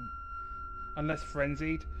willpower to, unless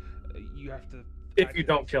frenzied, you have to. If you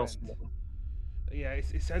don't kill someone. Yeah, it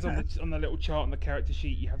says on the little chart on the character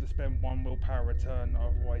sheet you have to spend 1 willpower return,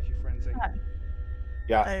 otherwise you frenzy.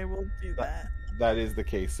 Yeah, I will do that. That is the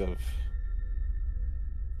case of.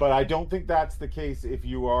 But I don't think that's the case if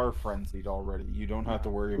you are frenzied already. You don't have to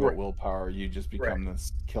worry about willpower. You just become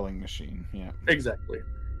this killing machine. Yeah. Exactly.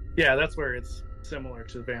 Yeah, that's where it's similar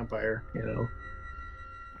to vampire,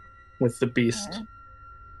 with the beast.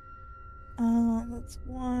 Okay. That's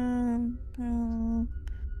 1. 2.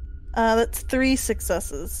 That's 3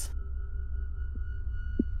 successes.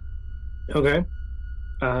 Okay.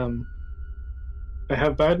 I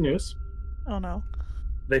have bad news. Oh no.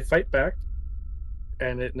 They fight back,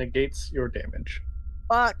 and it negates your damage.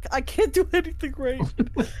 Fuck, I can't do anything right.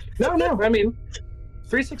 No, I mean,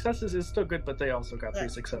 3 successes is still good, but they also got 3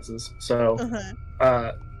 successes. So,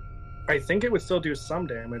 I think it would still do some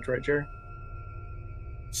damage, right, Jerry?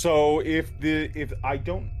 So if I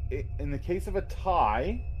don't, in the case of a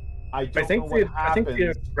tie, I think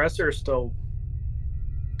the aggressor still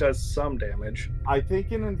does some damage. I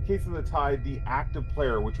think in the case of the tie, the active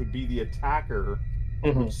player, which would be the attacker,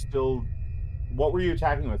 would still. What were you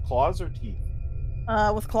attacking with? Claws or teeth?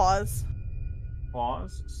 With claws.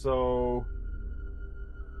 Claws. So,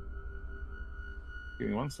 give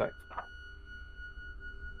me 1 sec.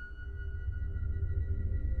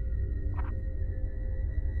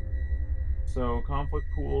 So conflict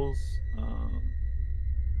pools.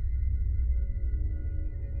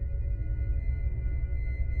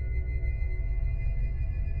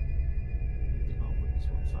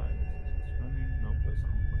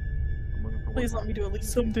 Please let me do at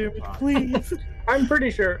least some damage, please. I'm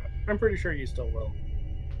pretty sure you still will.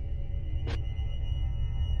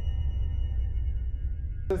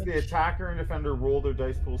 The attacker and defender roll their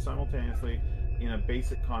dice pool simultaneously in a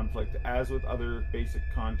basic conflict. As with other basic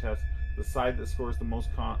contests, the side that scores the most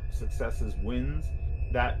successes wins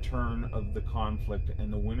that turn of the conflict,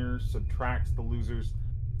 and the winner subtracts the loser's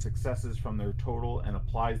successes from their total and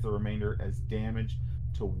applies the remainder as damage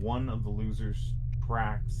to one of the loser's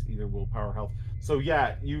tracks, either willpower, health. So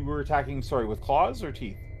yeah, you were attacking. Sorry, with claws or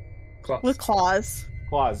teeth? Claws. With claws.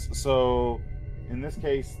 Claws. So in this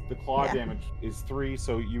case, the claw Yeah. damage is 3.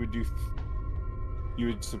 So you would do. You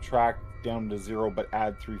would subtract down to 0, but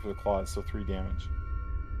add 3 for the claws, so 3 damage.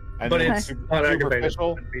 And But then it's not aggravated.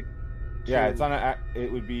 superficial. It'd be Yeah, 2. it's on a.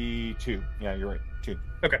 It would be 2. Yeah, you're right. 2.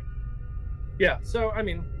 Yeah, so I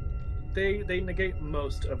mean, they negate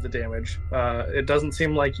most of the damage. It doesn't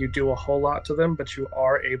seem like you do a whole lot to them, but you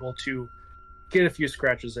are able to get a few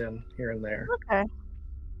scratches in here and there. Okay.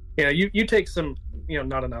 You know, you take some,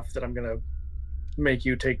 not enough that I'm gonna make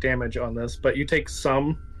you take damage on this, but you take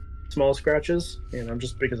some small scratches,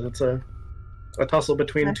 just because it's a tussle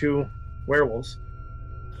between Okay. 2 werewolves.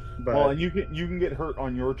 But Well, and you can get hurt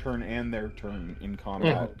on your turn and their turn in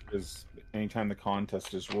combat, because anytime the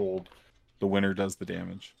contest is rolled, the winner does the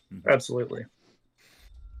damage. absolutely.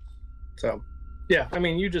 So, yeah, I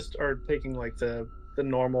mean, you just are taking like the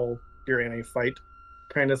normal you're in a fight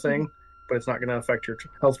kind of thing, but it's not going to affect your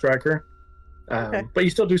health tracker. Okay. But you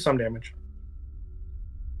still do some damage.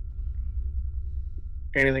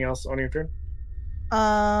 Anything else on your turn?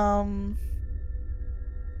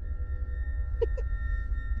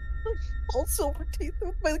 All silver teeth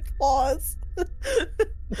with my claws.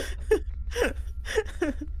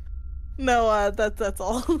 No, that's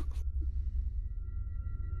all.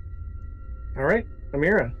 All right,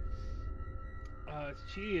 Amira.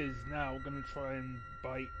 She is now going to try and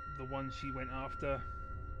bite the one she went after.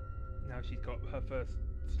 Now she's got her first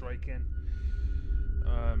strike in.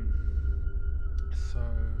 So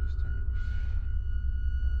strength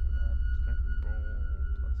and ball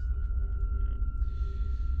plus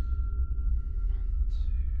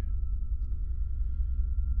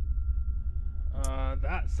the 4.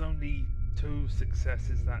 That's only 2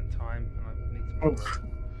 successes that time, and I need to Oof.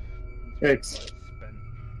 Yikes. spent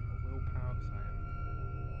a willpower because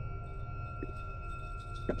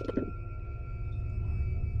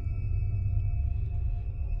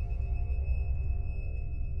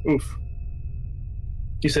Oof.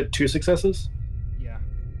 You said 2 successes? yeah.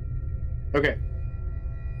 Okay.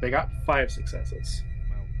 They got 5 successes.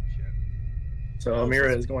 Well, shit. So Oh,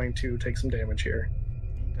 Amira so- is going to take some damage here.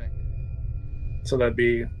 Okay. So that'd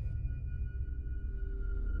be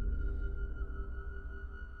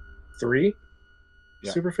 3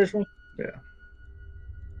 Yeah. superficial.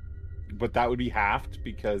 But that would be halved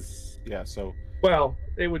because So Well,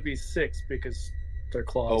 it would be 6 because they're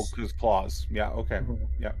claws. because claws. Yeah. Okay. Mhm.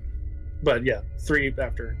 Yeah. But yeah, 3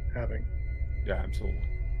 after having. Yeah. Absolutely.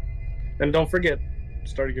 And don't forget,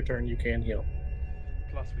 starting your turn, you can heal.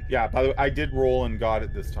 Plus we Yeah. By the way, I did roll and got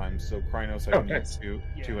it this time. So Krynos, I Oh, can get nice. 2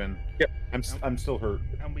 Yeah. in. Yep. I'm still hurt.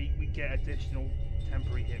 and we get additional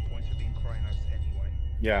temporary hit points for being Krynos anyway.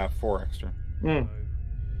 Yeah. 4 extra. Mm,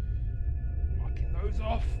 So marking those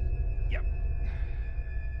off. Yep.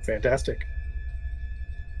 fantastic.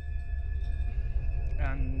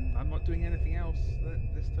 And I'm not doing anything else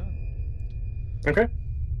this turn. Okay.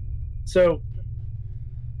 So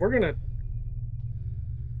we're gonna.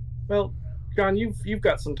 Well, John, you've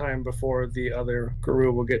got some time before the other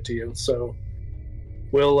guru will get to you, so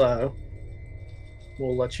we'll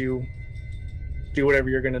let you do whatever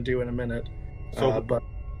you're gonna do in a minute. So But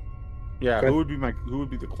yeah, Okay. who would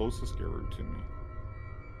be the closest guru to me?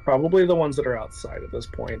 probably the ones that are outside at this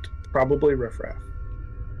point. Probably Riffraff,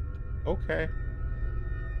 Okay.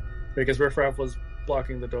 because Riffraff was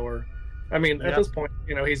blocking the door. I mean, at Yeah. this point,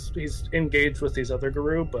 he's engaged with these other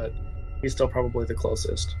guru, but he's still probably the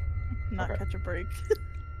closest. Not Okay. catch a break.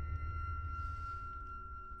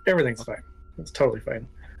 Everything's fine. It's totally fine.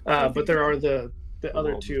 But there are the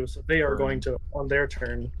other world two, so they are going burning. to, on their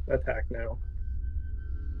turn, attack now.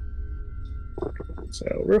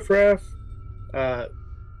 So Riffraff,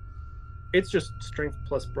 it's just strength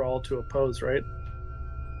plus brawl to oppose, right?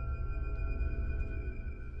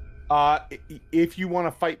 If you want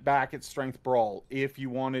to fight back, it's strength brawl. If you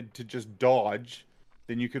wanted to just dodge,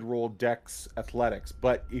 then you could roll Dex Athletics.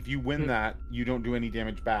 But if you win that, you don't do any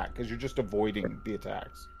damage back because you're just avoiding the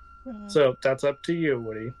attacks. So that's up to you,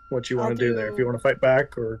 Woody. What you want I'll to do there? If you do- want to fight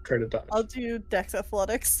back or try to dodge. I'll do Dex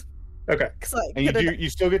Athletics. Okay. Cause I And get you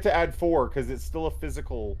still get to add 4 because it's still a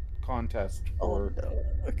physical contest Oh for no.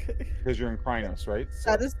 Okay. because you're in Krynos, right?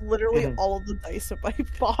 So, That is literally Mhm. all of the dice in my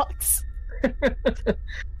box.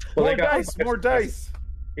 Well, more dice, more dice.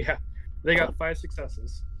 Yeah, they got 5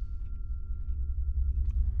 successes.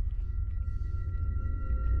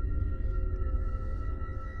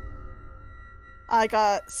 I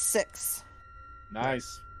got 6.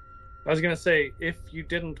 Nice. I was gonna say, if you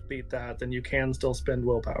didn't beat that, then you can still spend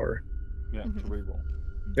willpower. Yeah, to reroll.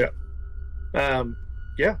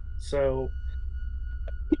 Yeah. So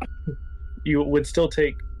you would still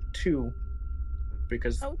take 2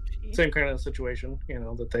 because Ouchie. same kind of situation,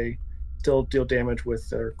 that they still deal damage with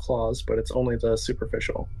their claws, but it's only the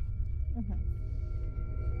superficial.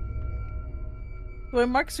 Do I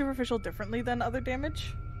mark superficial differently than other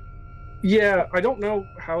damage? Yeah, I don't know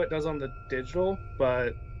how it does on the digital,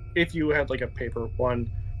 but if you had like a paper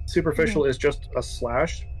one, superficial is just a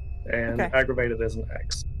slash, and aggravated is an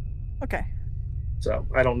X. Okay. So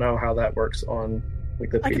I don't know how that works on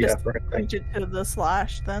like the I can PDF just or anything. change it to the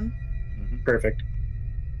slash then. Perfect.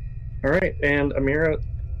 All right, and Amira,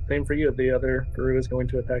 same for you. The other guru is going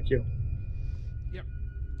to attack you. Yep.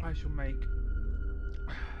 I shall make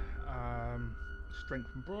strength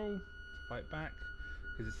and brawl to fight back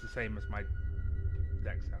because it's the same as my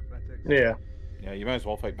dex athletics. Yeah. Yeah, you might as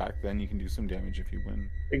well fight back then. You can do some damage if you win.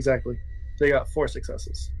 Exactly. They got 4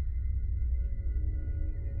 successes.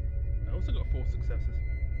 I also got 4 successes.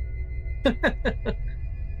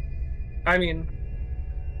 I mean,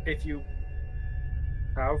 if you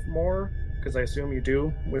have more, because I assume you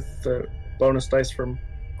do with the bonus dice from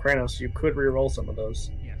Kranos, you could re-roll some of those.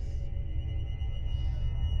 Yes.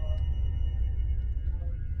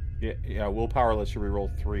 Yeah, willpower lets you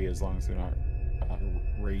reroll 3 as long as they're not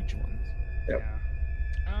rage ones. Yep.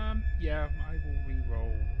 Yeah, I will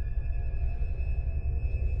re-roll.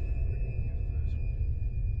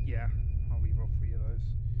 Yeah, I'll re-roll 3 of those.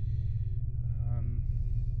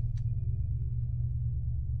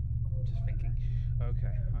 Just thinking.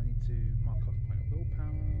 Okay, I need to mark off point of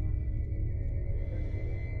willpower.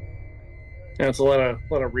 Yeah, it's a lot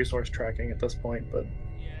of resource tracking at this point, but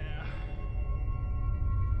Yeah.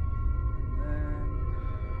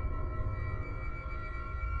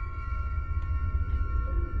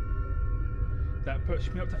 And then that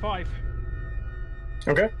puts me up to 5.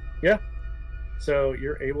 okay, yeah. So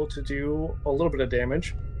you're able to do a little bit of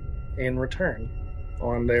damage in return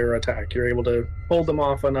on their attack. You're able to hold them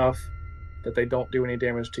off enough that they don't do any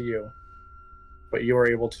damage to you, but you are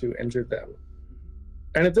able to injure them.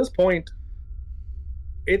 And at this point,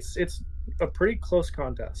 it's a pretty close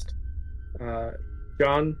contest.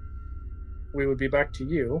 John, we would be back to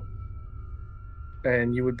you,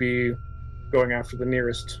 and you would be going after the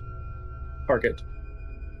nearest target.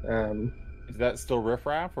 Is that still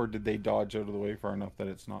riffraff, or did they dodge out of the way far enough that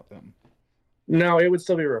it's not them? No, it would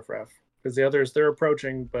still be riffraff, because the others, they're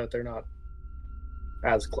approaching, but they're not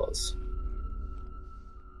as close.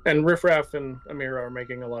 And riffraff and Amira are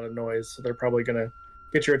making a lot of noise, so they're probably going to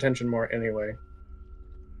get your attention more anyway.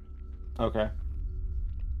 Okay.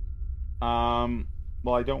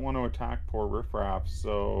 Well, I don't want to attack poor riffraff,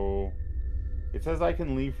 so it says I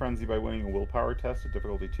can leave frenzy by winning a willpower test at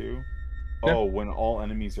difficulty 2. Yeah. Oh, when all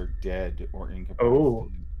enemies are dead or incapacitated. Oh.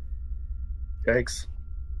 Yikes.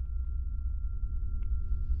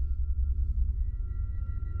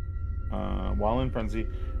 While in frenzy,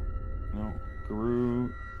 no, Guru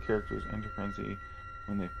characters enter frenzy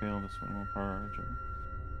when they fail to spend willpower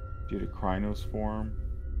due to Krynos form.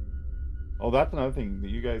 Oh, that's another thing that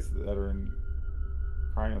you guys that are in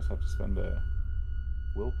Krynos have to spend a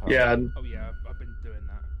willpower. Yeah. Oh yeah, I've been doing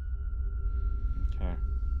that. Okay.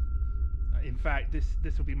 In fact, this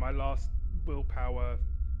will be my last willpower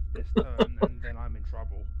this turn, and then I'm in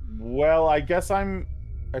trouble. Well, I guess I'm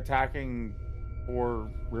attacking for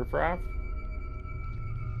riffraff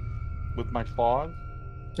with my claws.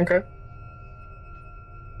 Okay.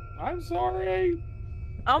 I'm sorry.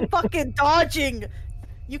 I'm fucking dodging.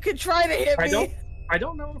 You can try to hit me. I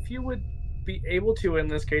don't know if you would be able to in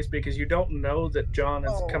this case because you don't know that John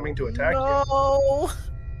is coming to attack you. No.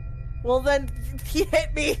 Well then, he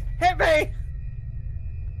hit me. Hit me.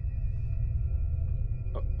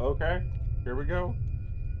 Okay, here we go.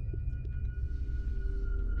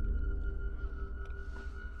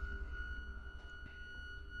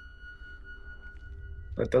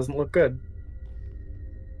 That doesn't look good.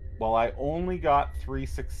 Well, I only got 3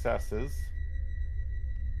 successes,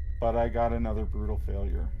 but I got another brutal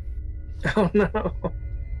failure. Oh no.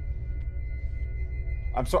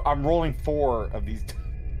 I'm rolling 4 of these.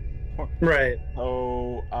 Right.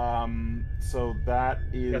 So, so that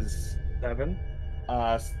is 7.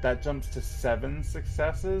 That jumps to 7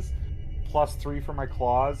 successes, plus 3 for my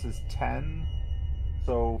claws is 10.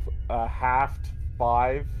 So, halved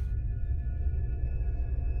 5.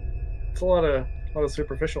 It's a lot of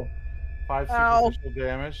superficial. 5 Ow. superficial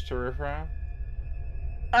damage to riffraff.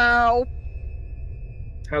 Ow.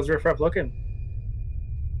 How's riffraff looking?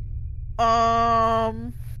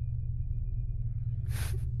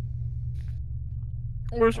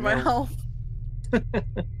 Where's my Remember- health?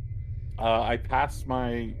 I passed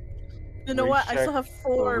my. You know Rage what? I still check have for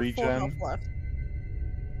 4 full regen. health left.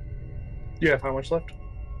 You have how much left?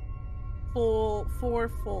 4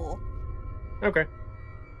 full. Okay.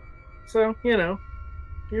 So,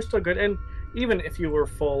 you're still good. And even if you were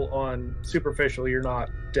full on superficial, you're not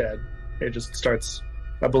dead. It just starts,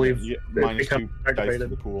 I believe, Yeah, it minus becomes 2 dice to activated.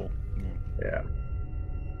 the pool. Yeah.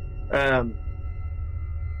 Yeah.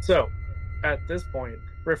 So, at this point,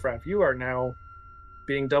 Riffraff, you are now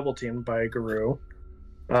being double teamed by Guru.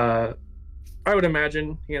 I would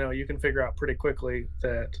imagine, you can figure out pretty quickly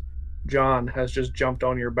that John has just jumped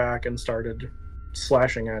on your back and started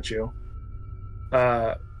slashing at you.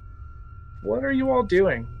 What are you all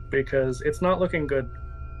doing? Because it's not looking good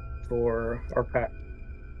for our pack.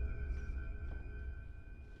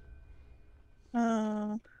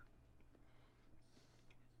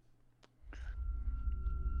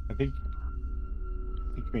 I think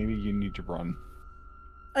maybe you need to run.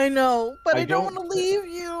 I know, but I I don't don't- want to leave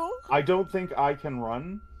you. I don't think I can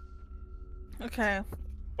run, Okay.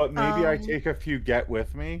 but maybe I Um, take a few get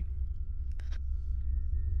with me,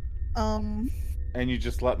 Um. and you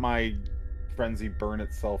just let my frenzy burn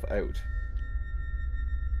itself out.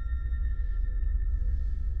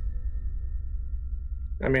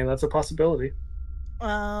 I mean, that's a possibility.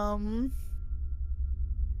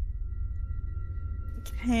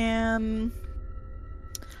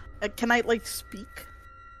 Can I speak?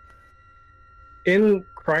 In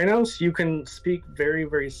Krynos, you can speak very,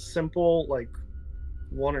 very simple,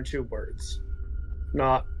 1 or 2 words,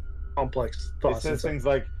 not complex It thoughts. says things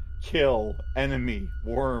like kill, enemy,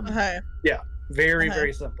 worm. Okay. Very, Okay.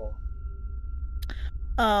 very simple.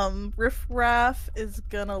 Riff Raff is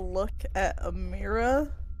gonna look at Amira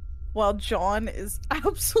while John is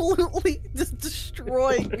absolutely just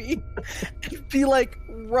destroying me and be like,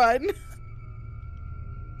 run.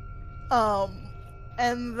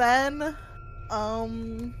 And then,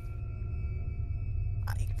 I'm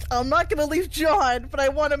not gonna leave John, but I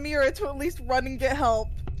want Amira to at least run and get help.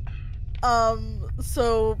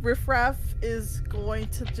 So Riff Raff is going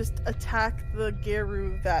to just attack the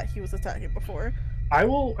Geru that he was attacking before. I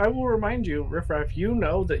will remind you, Riffraff, you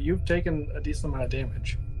know that you've taken a decent amount of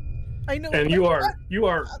damage. I know, And but you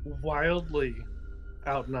are wildly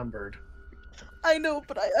outnumbered. I know,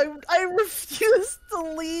 but I refuse to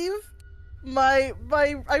leave I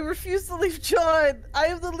refuse to leave John. I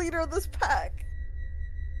am the leader of this pack.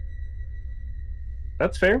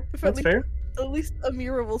 That's fair. If That's at fair. At least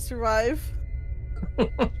Amira will survive.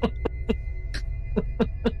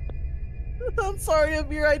 I'm sorry,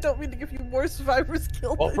 Amira. I don't mean to give you more survivors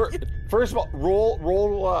killed. Well, than you. first of all,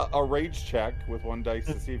 roll a rage check with 1 dice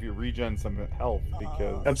to see if you regen some health,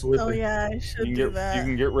 because Absolutely. Oh yeah, I should you do can that. you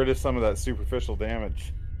can get rid of some of that superficial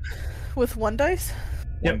damage. With 1 dice?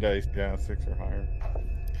 1 dice, yeah, 6 or higher.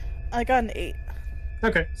 I got an 8.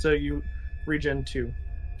 Okay, so you regen 2.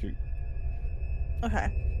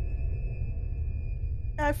 Okay.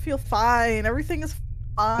 I feel fine. Everything is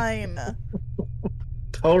fine.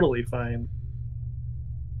 Totally fine.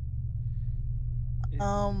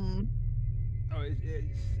 Oh,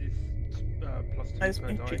 it's plus 2 I just per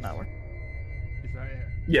make dice. cheat not work. Is that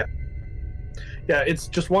it? Yeah, it's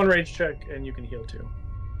just 1 rage check and you can heal 2. Okay,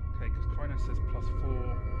 because Krynos says plus 4 per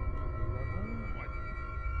level.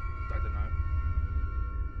 I don't know.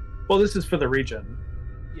 Well, this is for the regen.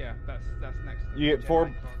 Yeah, that's next. To the You get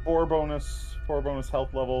regen four icon. bonus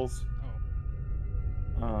health levels.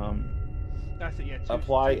 Oh, that's it. Yeah.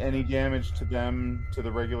 Apply two any steps. damage to them to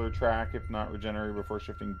the regular track if not regenerated before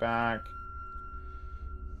shifting back.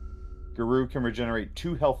 Guru can regenerate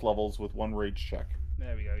 2 health levels with 1 rage check.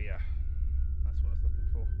 There we go. Yeah, that's what I was looking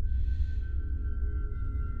for.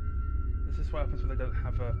 This is what happens when they don't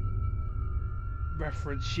have a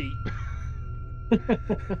reference sheet.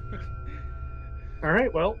 All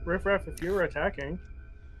right, well, Riffraff, if you were attacking,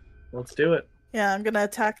 let's do it. Yeah, I'm gonna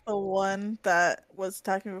attack the one that was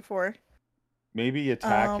attacking before. Maybe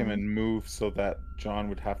attack him Um, and move so that John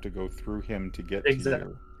would have to go through him to get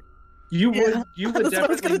Exactly. to You Yeah, would that's what I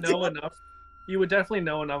was definitely gonna know do. enough. You would definitely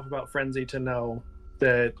know enough about Frenzy to know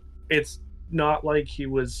that it's not like he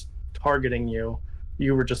was targeting you.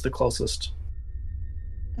 You were just the closest.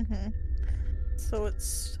 Mm-hmm. So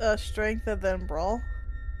it's strength and then brawl.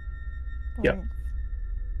 Yep.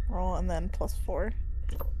 Brawl and then plus 4.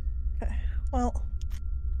 Okay. Well.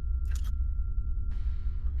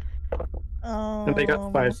 And they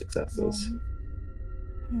got 5 successes.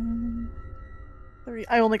 3.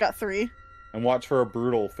 I only got 3. and watch for a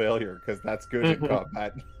brutal failure because that's good in Mhm.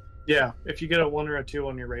 combat. Yeah, if you get a 1 or a 2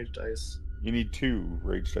 on your rage dice. You need 2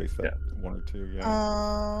 rage dice. That 1 or 2.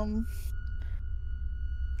 Yeah.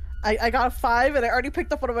 I got a 5, and I already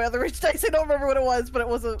picked up one of my other rich dice. I don't remember what it was, but it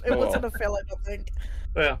wasn't Oh. a fail, I don't think.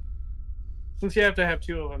 Yeah. Since you have to have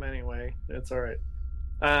 2 of them anyway, it's all right.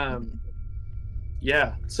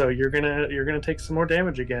 Yeah. So you're gonna take some more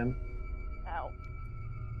damage again. Ow.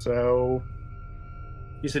 So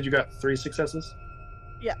you said you got 3 successes?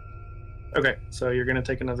 Yeah. Okay, so you're gonna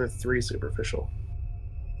take another 3 superficial.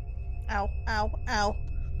 Ow, ow, ow.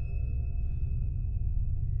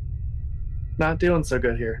 Not doing so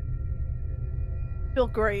good here. I feel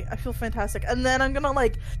great. I feel fantastic. And then I'm gonna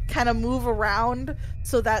like kind of move around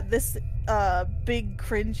so that this big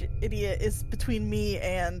cringe idiot is between me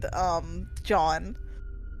and John.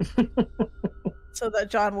 So that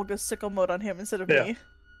John will go sickle mode on him instead of me.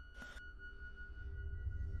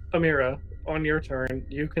 Amira, on your turn,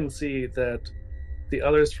 you can see that the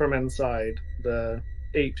others from inside, the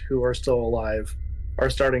 8 who are still alive, are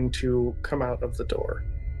starting to come out of the door.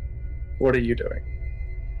 What are you doing?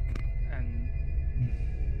 And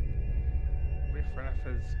Riffraff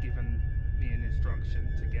has given me an instruction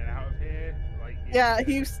to get out of here. Like, Yeah,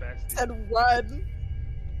 he said run.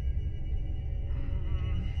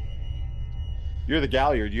 You're the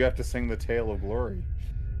Galliard. You have to sing the tale of glory.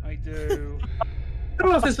 I do. I don't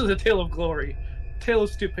know if this is a tale of glory, tale of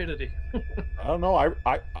stupidity. I don't know. I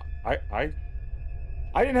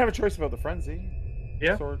didn't have a choice about the frenzy.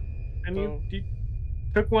 Yeah. Sword. And you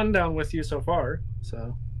took one down with you so far,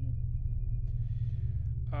 so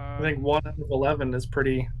I think 1 out of 11 is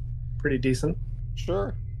pretty decent.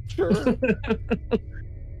 Sure.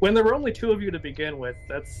 When there were only 2 of you to begin with,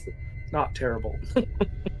 that's not terrible. Okay.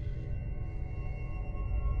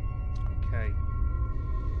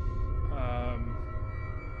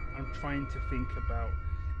 I'm trying to think about.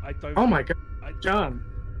 I don't. Oh my god, John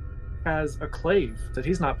has a clave that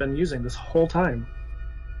he's not been using this whole time.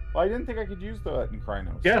 Well, I didn't think I could use that in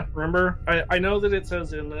Krynos. Yeah, remember? I know that it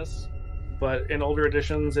says in this, but in older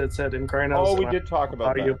editions it said in Krynos. Oh, we did talk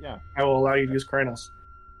about that. Yeah. I will allow you to use Krynos.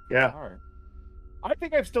 Yeah. All right. I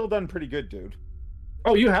think I've still done pretty good, dude.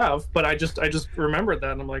 Oh, you have, but I just remembered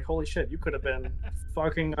that, and I'm like, holy shit, you could have been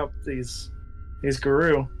fucking up these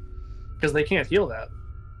Guru, because they can't heal that.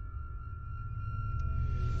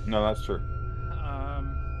 No, that's true.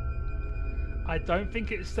 I don't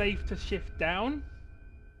think it's safe to shift down.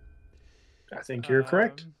 I think you're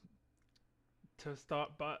correct. To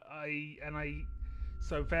start,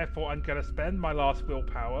 so therefore I'm gonna spend my last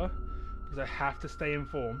willpower because I have to stay in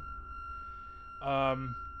form.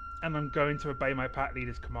 And I'm going to obey my pack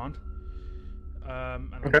leader's command.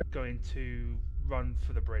 And I'm going to run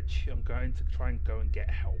for the bridge. I'm going to try and go and get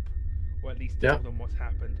help, or at least tell them what's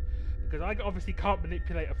happened, because I obviously can't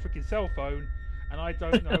manipulate a freaking cell phone, and I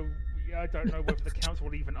don't know. I don't know whether the council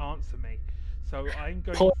will even answer me. So I'm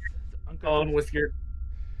going. I'm going with your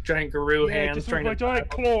giant Guru hands, just trying with to my giant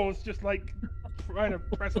claws, just like trying to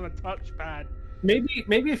press on a touchpad. Maybe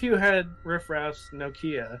if you had Riffraff's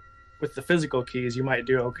Nokia with the physical keys, you might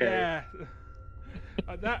do okay. Yeah.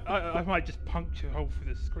 I might just puncture a hole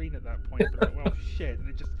through the screen at that point. But like, well, shit, and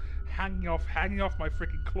it just hanging off my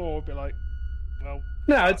freaking claw. Be like, well.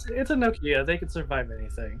 No, it's a Nokia. They can survive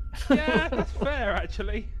anything. Yeah, that's fair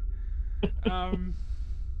actually.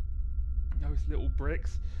 Those little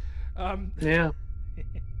bricks. Yeah.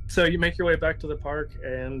 So you make your way back to the park,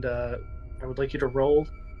 and I would like you to roll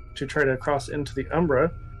to try to cross into the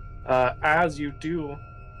Umbra. As you do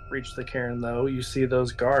reach the cairn, though, you see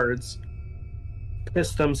those guards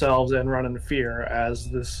piss themselves and run in fear as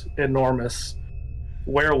this enormous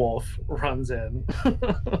werewolf runs in. Okay.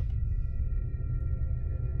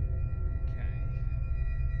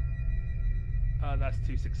 That's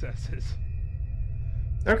 2 successes.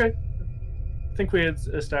 Okay. I think we had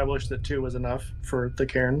established that 2 was enough for the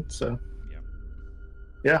cairn, so. Yep.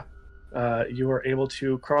 Yeah. You are able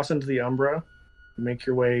to cross into the Umbra, make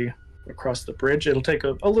your way across the bridge. It'll take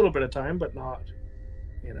a little bit of time, but not,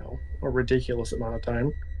 a ridiculous amount of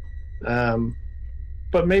time.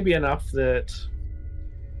 But maybe enough that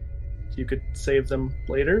you could save them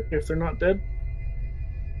later if they're not dead.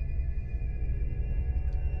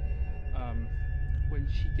 When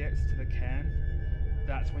she gets to the cairn,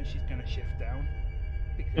 that's when she's going to shift down,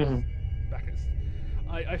 because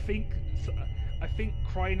I think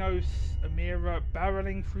Krynos Amira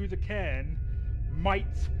barreling through the cairn might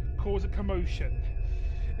cause a commotion.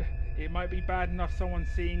 It might be bad enough someone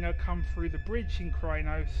seeing her come through the bridge in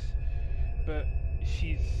Krynos, but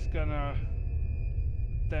she's gonna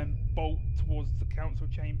then bolt towards the council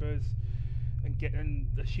chambers and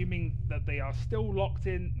assuming that they are still blocked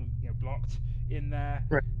in there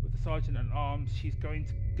with the sergeant at arms, she's going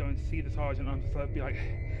to go and see the sergeant and be like,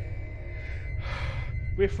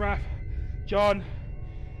 Riffraff, John,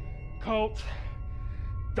 Cult.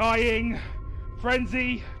 Dying.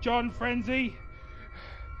 Frenzy. John Frenzy.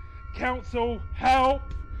 Council, help!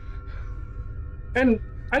 And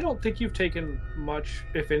I don't think you've taken much,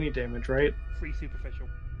 if any, damage, right? 3 superficial.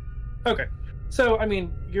 Okay. So, I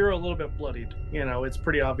mean, you're a little bit bloodied. You know, it's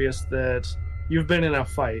pretty obvious that you've been in a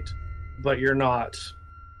fight, but you're not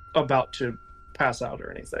about to pass out or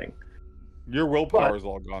anything. Your willpower is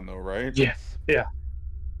all gone, though, right? Yes. Yeah.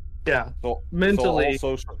 Yeah. So, Mentally,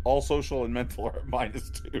 so all social and mental are at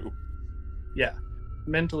 -2. yeah.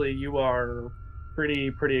 Mentally, you are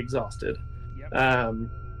pretty exhausted. Yep.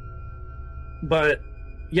 But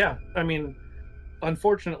yeah, I mean,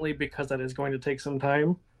 unfortunately, because that is going to take some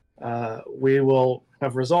time, we will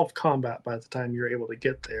have resolved combat by the time you're able to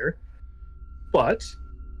get there. But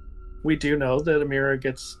we do know that Amira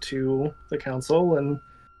gets to the council and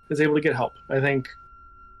is able to get help. I think,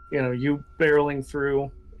 you know, you barreling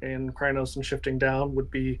through in Krynos and shifting down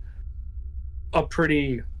would be a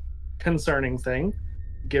pretty concerning thing,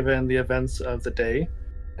 given the events of the day,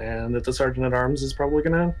 and that the Sergeant at Arms is probably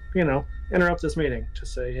gonna, you know, interrupt this meeting to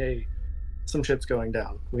say, hey, some shit's going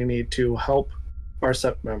down. We need to help our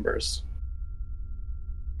SEP members.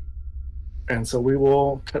 And so we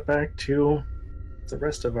will cut back to the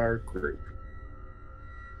rest of our group.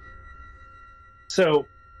 So,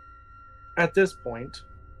 at this point,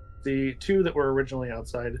 the two that were originally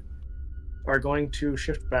outside are going to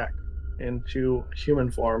shift back into human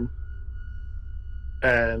form.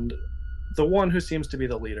 And the one who seems to be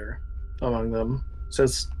the leader among them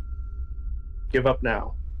says, give up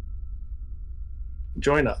now.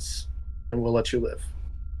 Join us, and we'll let you live.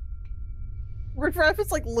 Riffraff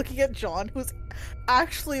is like looking at John, who's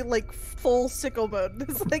actually like full sicko mode.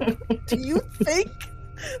 It's like, do you think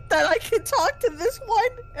that I can talk to this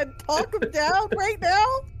one and talk him down right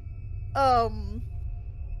now?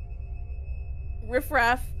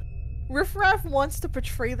 Riffraff wants to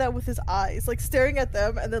portray that with his eyes, like staring at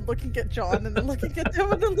them and then looking at John and then looking at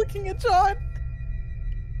them and then looking at John.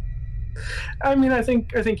 I mean, I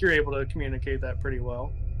think you're able to communicate that pretty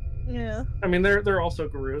well. Yeah. I mean, they're also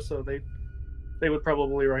Guru, so they would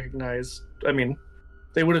probably recognize. I mean,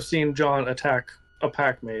 they would have seen John attack a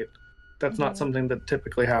packmate. That's not something that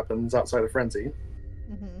typically happens outside of Frenzy.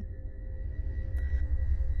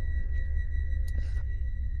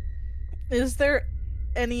 Is there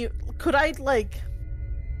any? Could I like?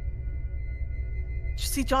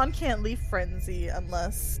 See, John can't leave Frenzy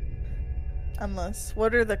unless.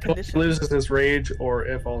 What are the conditions? He loses his rage, or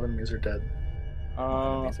if all enemies are dead.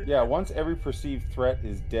 Yeah, once every perceived threat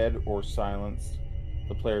is dead or silenced,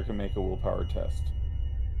 the player can make a willpower test.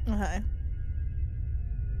 Okay.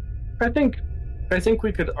 I think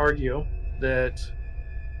we could argue that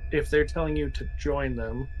if they're telling you to join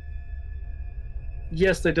them,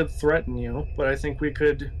 yes, they did threaten you, but I think we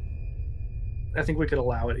could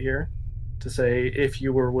allow it here to say if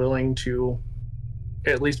you were willing to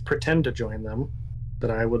at least pretend to join them, that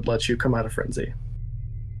I would let you come out of Frenzy.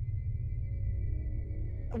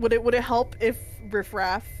 Would it help if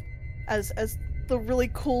Riffraff, as the really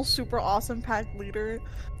cool, super awesome pack leader,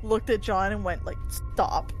 looked at John and went like,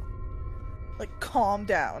 "Stop, like calm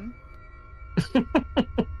down,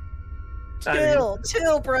 chill,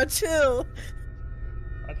 bro, chill."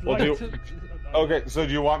 I'd Well, like do- Okay, so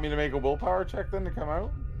do you want me to make a willpower check then to come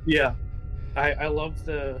out? Yeah, I love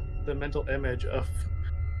the mental image of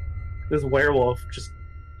this werewolf just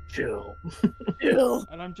chill. Chill.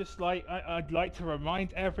 And I'm just like, I'd like to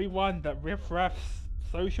remind everyone that Riffraff's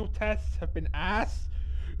social tests have been ass.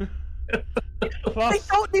 They Plus,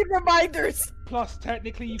 don't need reminders.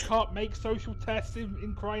 technically, you can't make social tests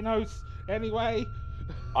in Krynos anyway.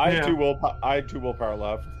 I had Yeah. 2 willpower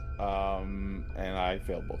left, and I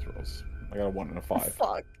failed both rolls. I got a 1 and a 5.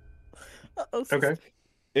 Fuck. Uh-oh. Okay.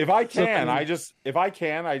 If I So can, then- I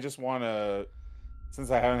just want to. Since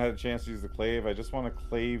I haven't had a chance to use the clave, I just want to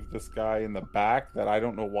clave this guy in the back. That I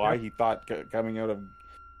don't know why he thought coming out of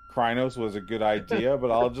Krynos was a good idea, but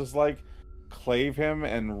I'll just like clave him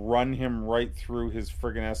and run him right through his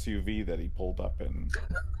friggin' SUV that he pulled up in.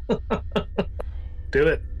 Do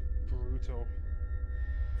it. Brutal.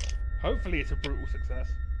 Hopefully, it's a brutal success.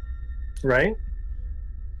 Right?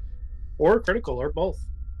 Or critical, or both.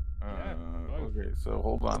 Yeah, both. Okay, so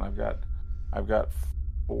hold on. I've got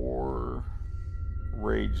 4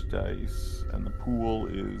 rage dice, and the pool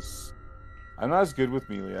is. I'm not as good with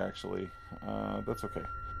melee actually. That's okay.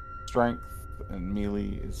 Strength and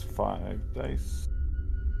melee is 5 dice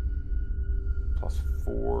plus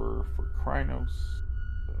 4 for Krynos.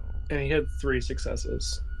 So And he had 3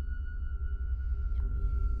 successes. 3,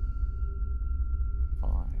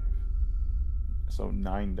 5. So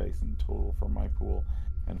 9 dice in total for my pool.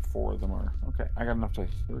 And 4 of them are... Okay, I got enough dice.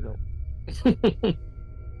 Here we go.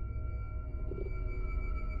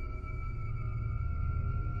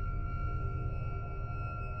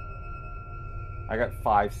 I got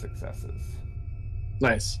 5 successes.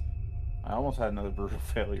 Nice. I almost had another brutal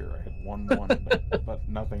failure. I had 1, but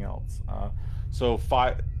nothing else. So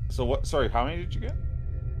 5... So what... Sorry, how many did you get?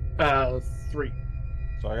 3.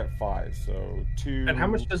 So I got 5. So 2... And how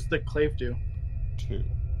much does the clave do? 2.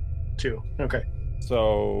 2. Okay.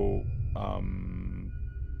 So...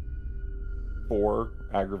 4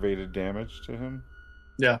 aggravated damage to him.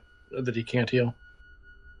 Yeah, that he can't heal.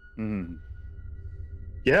 Mm-hmm.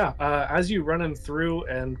 Yeah, as you run him through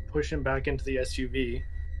and push him back into the SUV,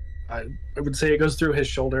 I would say it goes through his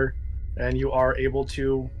shoulder, and you are able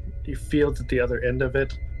to... You feel that the other end of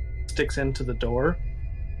it sticks into the door,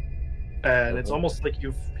 and it's almost like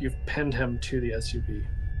you've pinned him to the SUV.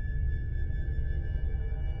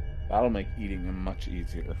 That'll make eating him much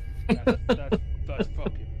easier. That's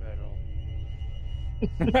fucking metal.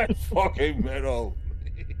 That's fucking metal.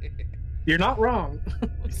 You're not wrong.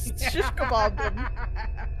 Shish kebab him.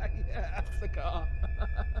 Yeah, cigar.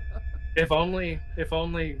 If only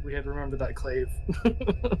we had remembered that clave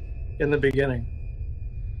in the beginning.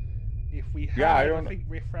 If we had, Yeah, I think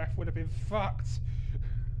Riffraff would have been fucked.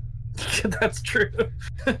 That's true.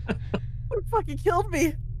 Would have fucking killed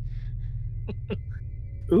me.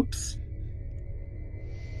 Oops.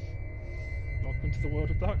 Welcome to the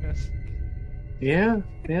world of darkness. Yeah.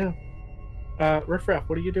 Riffraff,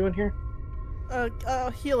 what are you doing here?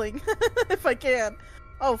 Healing, if I can.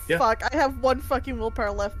 Oh, Yeah. fuck. I have 1 fucking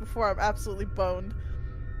willpower left before I'm absolutely boned.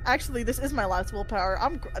 Actually, this is my last willpower.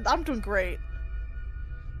 I'm doing great.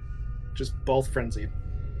 Just both frenzied.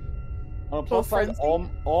 On a plus side,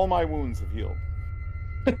 all my wounds have healed.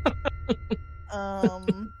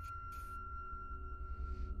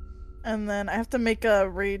 And then I have to make a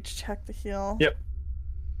rage check to heal. Yep.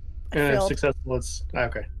 I And if failed. successful, it's...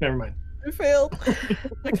 Okay, never mind. I failed.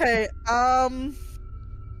 Okay,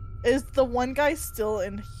 is the one guy still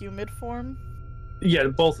in humid form? Yeah,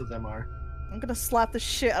 both of them are. I'm gonna slap the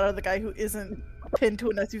shit out of the guy who isn't pinned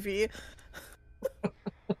to an SUV. I'm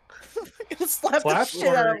gonna slap the shit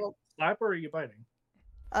out of him. Slap or are you biting?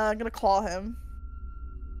 I'm gonna claw him.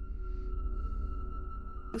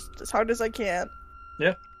 Just as hard as I can.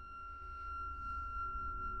 Yeah.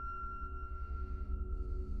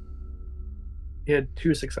 He had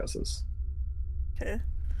 2 successes. Okay.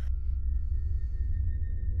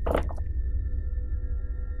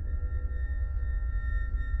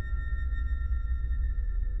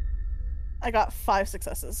 I got 5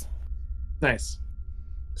 successes. Nice.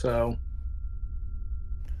 So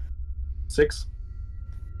 6.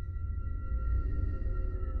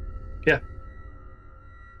 Yeah.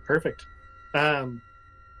 Perfect.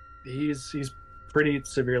 He's pretty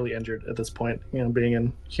severely injured at this point, being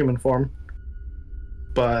in human form.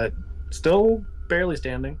 But still barely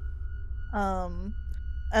standing. And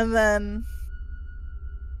then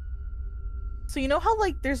so you know how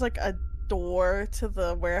there's a door to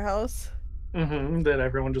the warehouse? Mm-hmm. That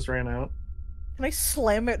everyone just ran out. Can I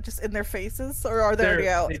slam it just in their faces, or are they already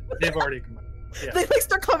out? They've already come out. Yeah. They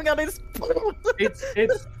start coming out. I just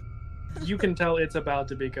It's you can tell it's about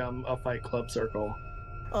to become a Fight Club circle.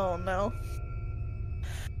 Oh no.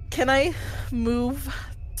 Can I move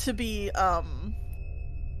to be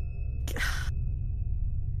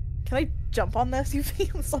Can I jump on the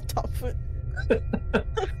SUV and on top of it?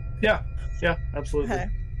 Yeah, absolutely. Okay.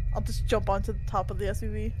 I'll just jump onto the top of the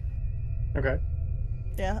SUV. Okay.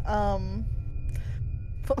 Yeah, I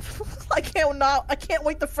can't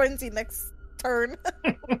wait to frenzy next turn.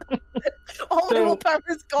 All my willpower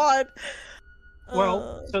is gone.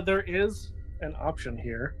 Well, so there is an option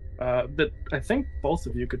here that I think both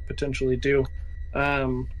of you could potentially do.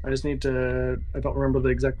 I just need to... I don't remember the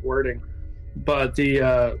exact wording. But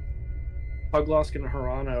the Puglosk and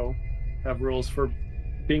Hirano have rules for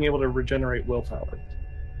being able to regenerate willpower.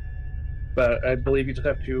 But I believe you just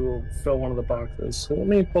have to fill one of the boxes. So let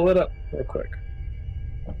me pull it up real quick.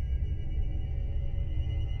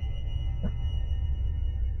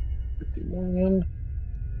 $51.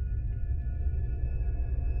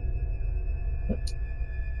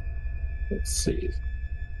 Let's see.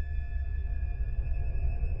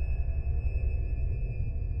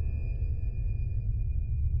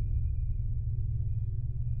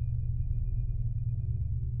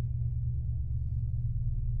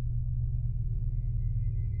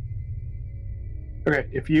 Okay,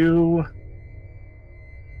 if you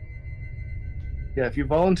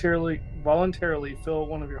voluntarily fill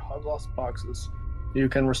one of your Hogloss boxes, you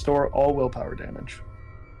can restore all willpower damage.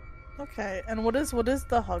 Okay, and what is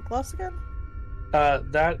the hug loss again?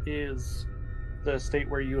 That is the state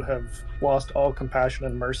where you have lost all compassion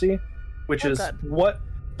and mercy, which is good. what.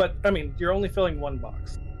 But I mean, you're only filling one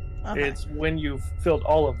box. Okay. It's when you've filled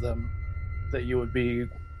all of them that you would be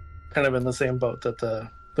kind of in the same boat that the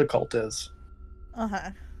cult is. Okay.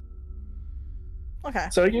 Okay.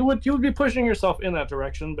 So you would be pushing yourself in that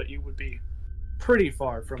direction, but you would be pretty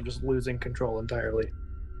far from just losing control entirely.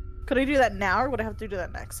 Could I do that now, or would I have to do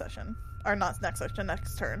that next session? Or not next session,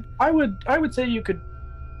 next turn? I would say you could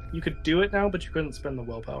do it now, but you couldn't spend the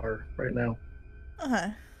willpower right now.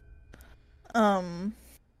 Okay.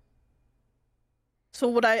 So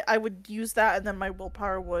would I would use that, and then my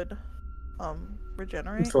willpower would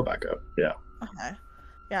regenerate? Fill back up. Yeah. Okay.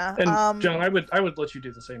 Yeah. And John, I would let you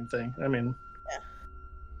do the same thing. I mean,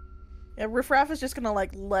 yeah, Riffraff is just gonna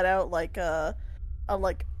like let out like a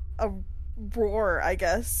roar, I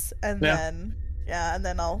guess, and then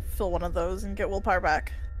I'll fill one of those and get willpower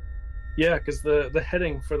back. yeah, because the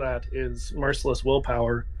heading for that is merciless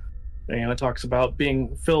willpower, and it talks about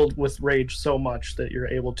being filled with rage so much that you're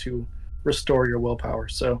able to restore your willpower.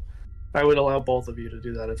 So I would allow both of you to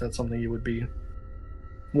do that if that's something you would be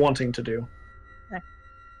wanting to do.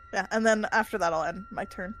 Yeah, and then after that I'll end my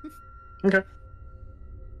turn. Okay.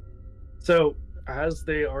 So as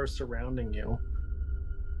they are surrounding you,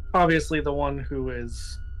 obviously the one who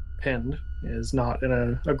is pinned is not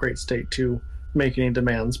in a great state to make any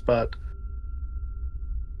demands, but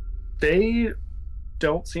they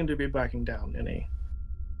don't seem to be backing down any.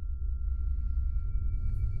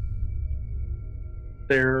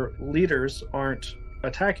 Their leaders aren't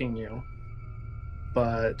attacking you,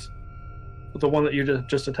 but the one that you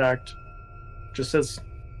just attacked just says,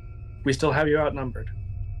 "We still have you outnumbered.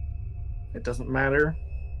 It doesn't matter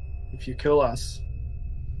if you kill us.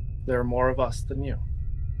 There are more of us than you."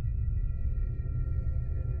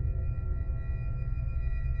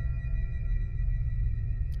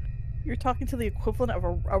 You're talking to the equivalent of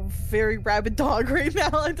a very rabid dog right now.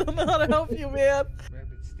 I don't know how to help you, man.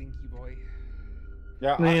 Rabbit stinky boy.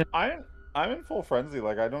 Yeah, Man. I'm in full frenzy.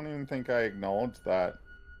 Like, I don't even think I acknowledged that.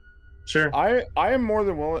 Sure. I am more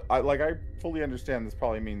than willing. I fully understand this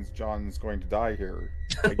probably means John's going to die here.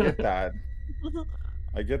 I get that.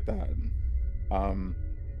 I get that.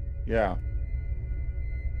 Yeah.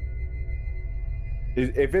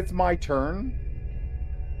 If it's my turn,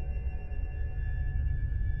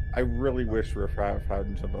 I really wish Riffraff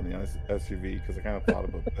hadn't jumped on the SUV, because I kind of thought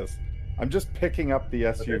about this. I'm just picking up the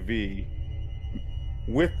SUV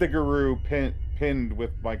with the Guru pinned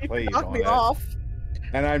with my clave Knock on me it. off.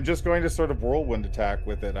 And I'm just going to sort of whirlwind attack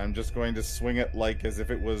with it. I'm just going to swing it like as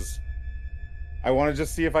if it was... I want to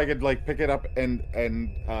just see if I could like pick it up and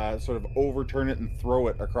sort of overturn it and throw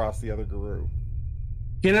it across the other Guru.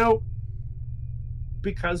 You know,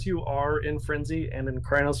 because you are in frenzy and in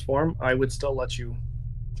Krynos form, I would still let you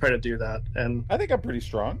try to do that. And I think I'm pretty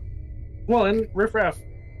strong. well, and Riffraff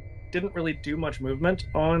didn't really do much movement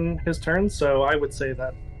on his turn, so I would say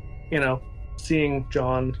that, you know, seeing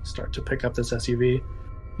John start to pick up this SUV,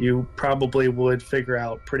 you probably would figure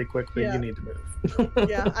out pretty quickly Yeah. you need to move.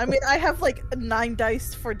 Yeah, I mean, I have like 9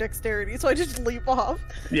 dice for dexterity, so I just leap off.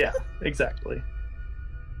 Yeah, exactly.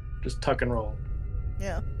 Just tuck and roll.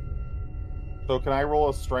 Yeah. So can I roll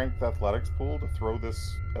a strength athletics pool to throw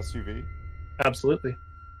this SUV? Absolutely.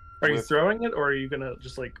 Are you With- throwing it, or are you gonna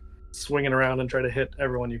just like swing it around and try to hit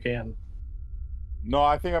everyone you can? No,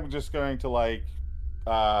 I think I'm just going to like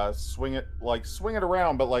swing it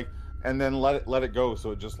around, but like, and then let it go,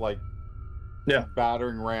 so it just like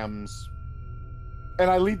battering rams. And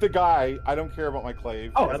I leave the guy. I don't care about my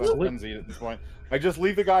clave. Oh, because I'm absolutely. frenzied at this point. I just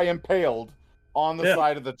leave the guy impaled on the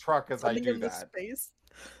side of the truck as I Something do in the that. space.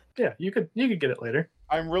 Yeah, you could get it later.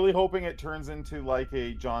 I'm really hoping it turns into like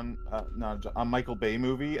a a Michael Bay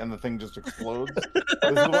movie, and the thing just explodes. This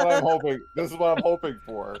is what I'm hoping. This is what I'm hoping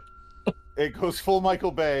for. It goes full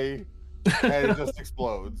Michael Bay, and it just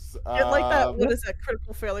explodes. Get like that, what is that,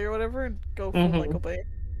 critical failure or whatever, and go full Mhm. Michael Bay.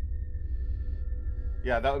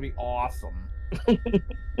 Yeah, that would be awesome.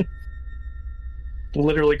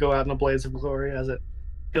 Literally go out in a blaze of glory as it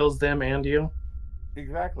kills them and you.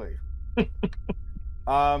 Exactly.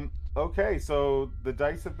 Okay, so the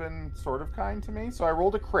dice have been sort of kind to me. So I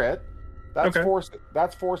rolled a crit. That's Okay.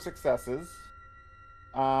 That's 4 successes.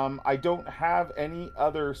 I don't have any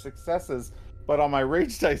other successes, but on my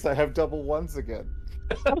rage dice I have double ones again.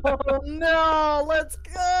 Oh no, let's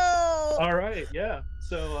go! All right, yeah.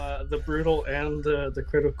 So the brutal and the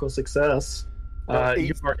critical success, you are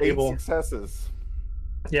eight able. successes.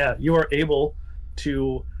 Yeah, you are able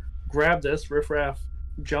to grab this. Riffraff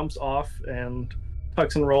jumps off and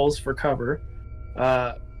tucks and rolls for cover.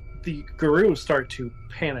 the Guru start to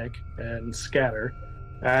panic and scatter.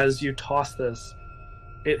 As you toss this,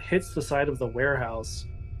 it hits the side of the warehouse,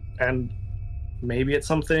 and maybe it's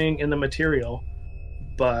something in the material,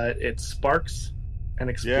 but it sparks and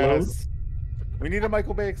explodes. Yes. We need a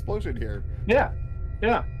Michael Bay explosion here. Yeah.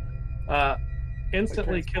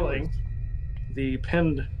 Instantly Like killing Transformers. the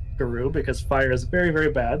pinned Guru, because fire is very,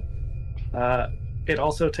 very bad. It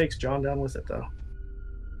also takes John down with it, though.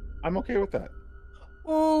 I'm okay with that.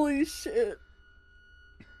 Holy shit.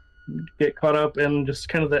 Get caught up in just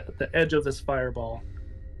kind of the edge of this fireball.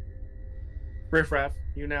 Riffraff,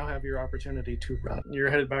 you now have your opportunity to run. You're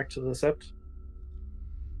headed back to the Sept.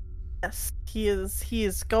 Yes, he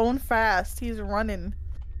is going fast. He's running.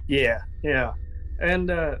 Yeah.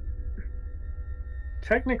 And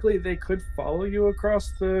technically they could follow you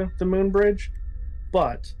across the moon bridge,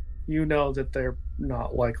 but you know that they're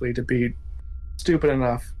not likely to be stupid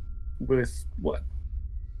enough with,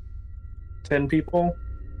 10 people?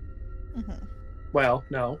 Mm-hmm. Well,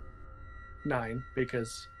 no. 9,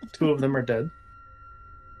 because 2 of them are dead.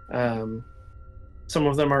 Some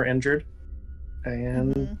of them are injured.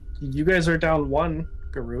 And Mm-hmm. you guys are down 1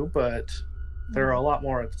 Guru, but there are a lot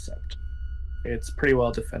more at the Sept. It's pretty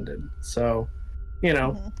well defended. So,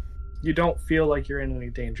 Mm-hmm. you don't feel like you're in any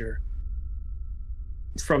danger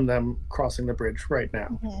from them crossing the bridge right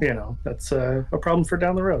now. Mhm. That's a problem for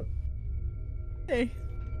down the road. Hey.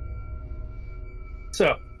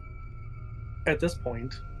 So, at this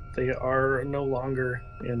point, they are no longer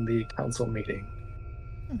in the council meeting.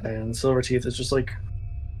 Mhm. And Silverteeth is just like,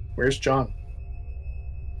 where's John?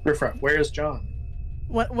 Riffraff, where's John?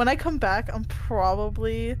 When I come back, I'm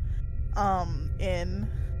probably in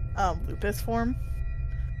lupus form.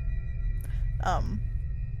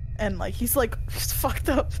 And like he's fucked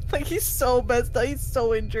up. Like he's so messed up. He's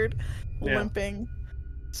so injured, Yeah. limping,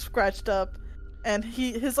 scratched up, and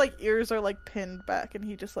his like ears are like pinned back, and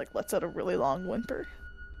he just like lets out a really long whimper.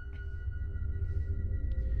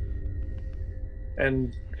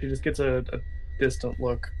 And he just gets a distant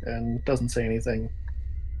look and doesn't say anything.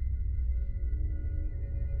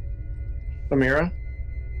 Amira?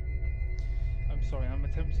 I'm sorry, I'm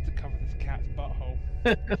attempting to cover this cat's butthole.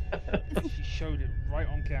 She showed it right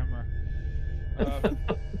on camera.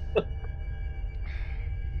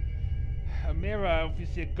 Amira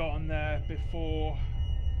obviously had gotten there before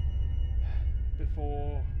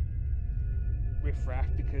Riffraff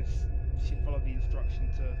because she followed the instruction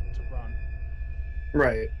to run.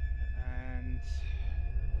 Right. And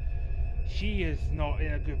she is not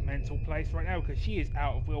in a good mental place right now because she is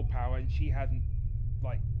out of willpower and she hadn't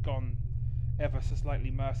gone ever so slightly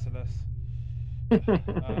merciless.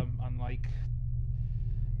 Unlike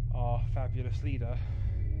our fabulous leader.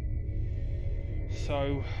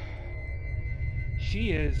 So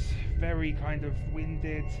she is very kind of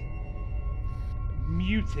winded,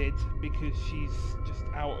 muted because she's just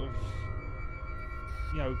out of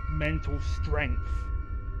mental strength.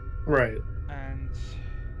 Right. And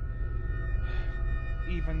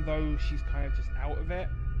even though she's kind of just out of it,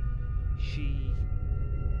 she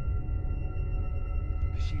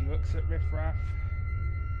looks at Riffraff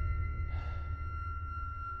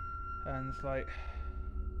and it's like,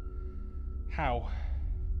 how?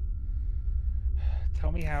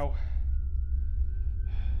 Tell me how.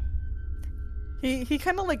 He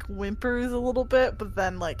kind of whimpers a little bit, but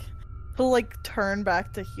then he'll turn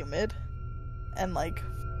back to humid, and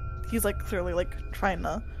he's clearly trying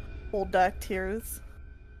to hold back tears,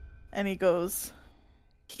 and he goes,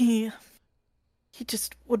 he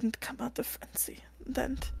just wouldn't come out the frenzy.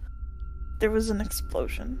 Then there was an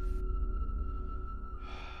explosion.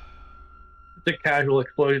 It's a casual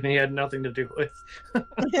explosion he had nothing to do with.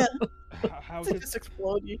 Yeah, How it's did just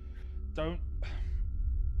exploding.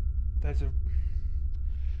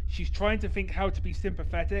 She's trying to think how to be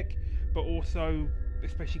sympathetic, but also,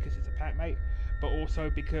 especially because it's a packmate, but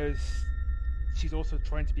also because she's also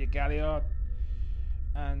trying to be a Galliard,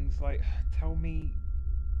 and tell me,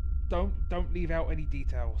 don't leave out any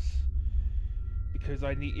details, because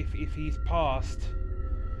I need, if he's passed,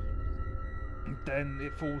 then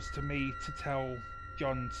it falls to me to tell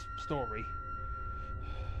John's story,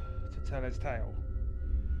 to tell his tale.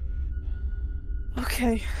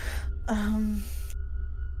 Okay.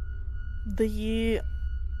 The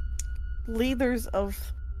leaders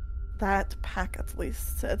of that pack at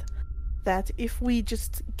least said that if we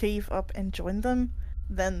just gave up and joined them,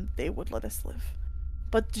 then they would let us live.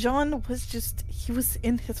 But John he was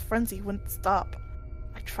in his frenzy, he wouldn't stop.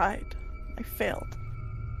 I tried. I failed.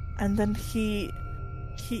 And then he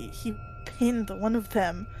pinned one of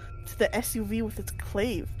them to the SUV with its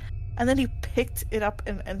clave. And then he picked it up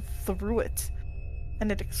and threw it.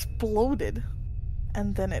 and it exploded,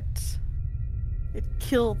 and then it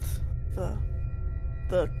killed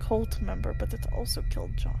the cult member, but it also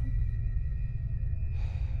killed John.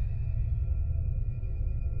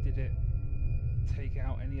 Did it take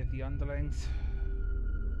out any of the underlings?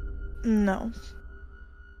 No.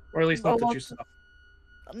 Or at least not that you saw.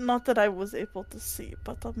 Not that I was able to see,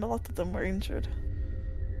 but a lot of them were injured.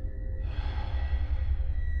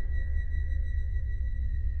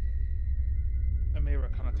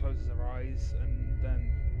 Amira kind of closes her eyes and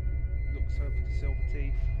then looks over to Silver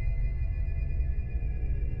Teeth.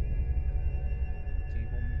 Do you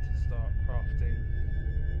want me to start crafting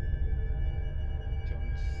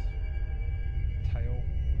John's tail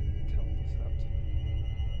and tell the sept?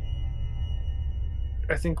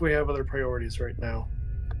 I think we have other priorities right now.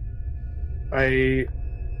 I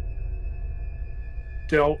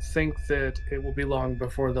don't think that it will be long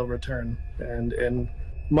before they'll return, and in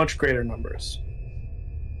much greater numbers.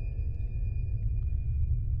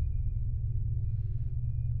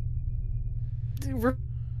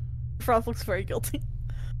 Froth looks very guilty.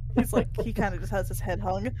 He's like, he kind of just has his head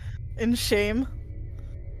hung in shame.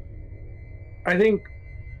 I think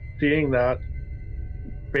seeing that,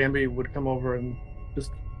 Bambi would come over and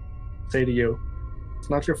just say to you, it's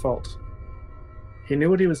not your fault. He knew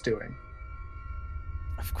what he was doing.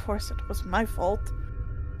 Of course it was my fault.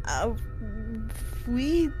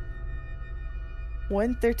 We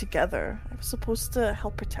went there together. I was supposed to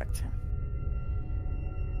help protect him.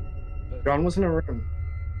 John was in a room.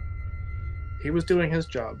 He was doing his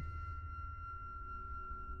job.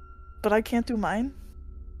 But I can't do mine?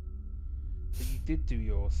 But you did do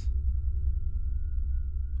yours.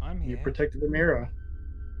 I'm here. You protected Amira.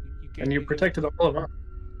 gave And you me protected all of us.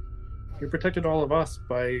 You protected all of us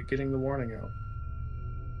by getting the warning out.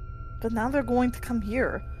 But now they're going to come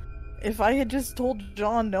here. If I had just told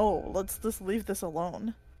John, no, let's just leave this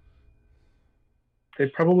alone. They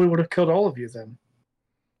probably would have killed all of you then.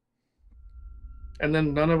 And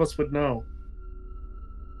then none of us would know.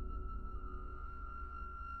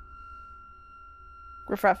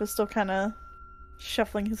 Riffraff is still kind of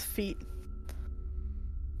shuffling his feet.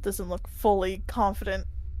 Doesn't look fully confident.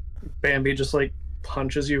 Bambi just like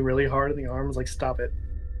punches you really hard in the arms, like, stop it.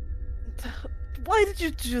 Why did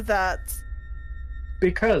you do that?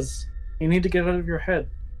 Because you need to get out of your head.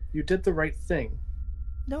 You did the right thing.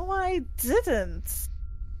 No, I didn't.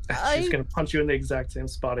 She's gonna punch you in the exact same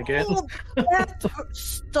spot again. Oh, that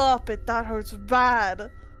stop it. That hurts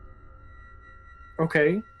bad.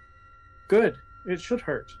 Okay. Good. It should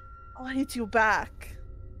hurt. I'll hit you back.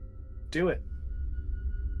 Do it.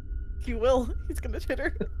 He will. He's gonna hit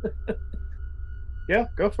her. Yeah,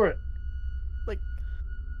 go for it. Like,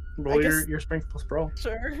 roll guess... your strength plus brawl.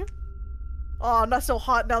 Sure. Oh, I'm not so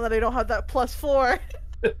hot now that I don't have that +4.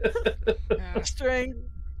 Strength.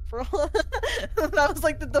 Bro. That was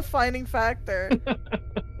like the defining factor.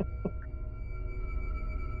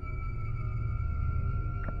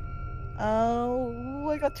 Oh,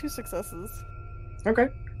 I got 2 successes. Okay.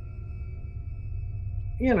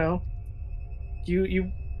 You know,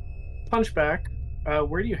 you punch back.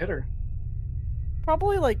 Where do you hit her?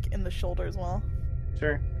 Probably like in the shoulder as well.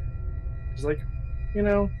 Sure. Just like, you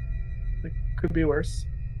know, like, could be worse.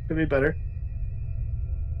 Could be better.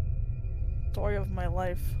 Story of my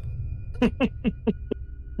life.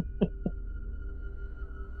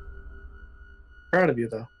 Proud of you,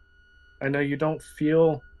 though. I know you don't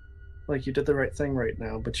feel like you did the right thing right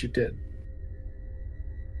now, but you did.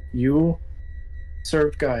 You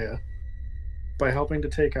served Gaia by helping to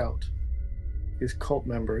take out these cult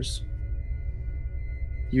members.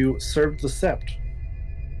 You served the Sept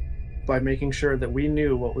by making sure that we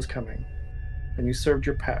knew what was coming. And you served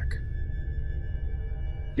your pack.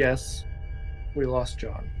 Yes, we lost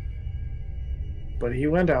John. But he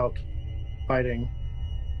went out fighting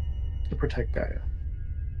to protect Gaia.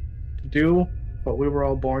 To do what we were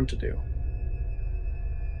all born to do.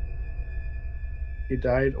 He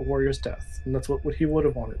died a warrior's death, and that's what he would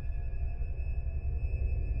have wanted.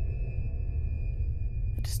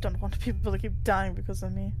 I just don't want people to keep dying because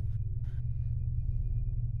of me.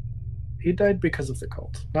 He died because of the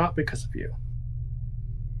cult, not because of you.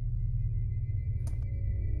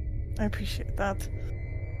 I appreciate that.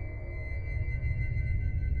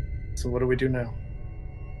 So what do we do now?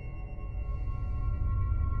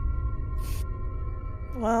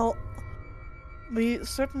 Well, we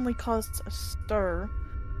certainly caused a stir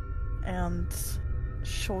and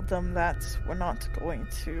showed them that we're not going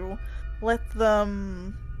to let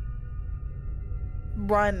them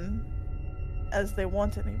run as they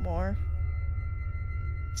want anymore.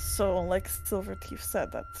 So, like Silverteeth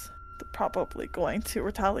said, that they're probably going to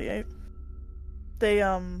retaliate. They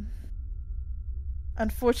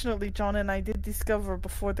unfortunately, John and I did discover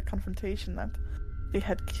before the confrontation that they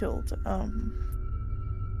had killed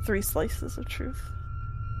 3 slices of truth.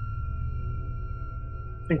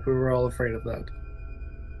 I think we were all afraid of that.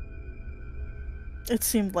 It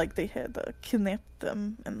seemed like they had kidnapped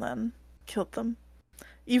them and then killed them,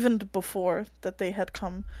 even before that they had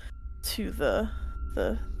come to the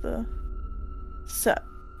set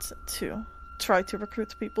to try to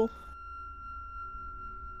recruit people.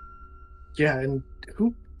 Yeah, and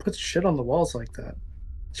who puts shit on the walls like that?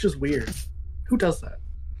 It's just weird. Who does that?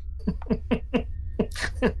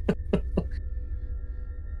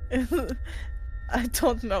 I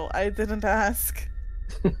don't know. I didn't ask.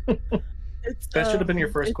 That should have been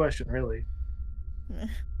your first question, really.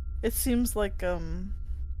 It seems like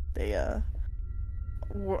they are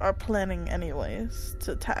planning anyways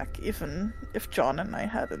to attack, even if John and I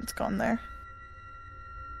hadn't gone there.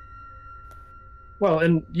 Well,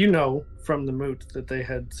 and you know from the moot that they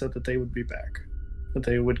had said that they would be back, that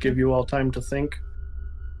they would give you all time to think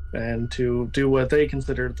and to do what they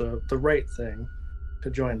considered the right thing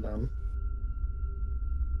to join them.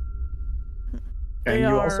 And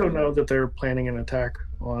you also know that they're planning an attack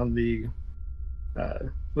on the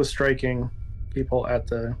striking people at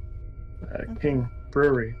the King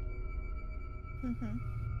Brewery. Mm-hmm.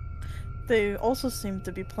 They also seem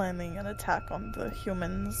to be planning an attack on the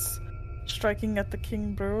humans striking at the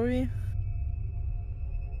King Brewery.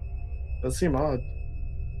 That seems odd.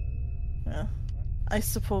 Yeah. I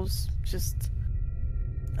suppose just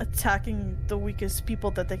attacking the weakest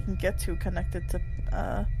people that they can get to connected to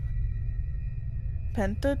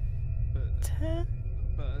Penta.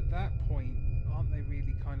 But at that point, aren't they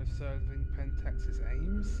really kind of serving Pentex's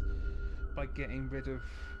aims by getting rid of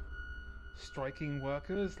striking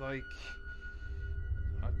workers? Like,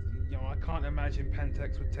 I can't imagine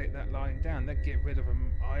Pentex would take that line down. They'd get rid of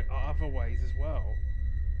them other ways as well.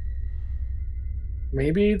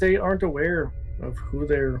 Maybe they aren't aware of who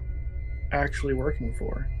they're actually working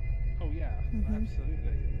for. Oh yeah,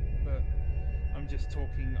 absolutely. But I'm just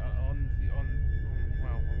talking on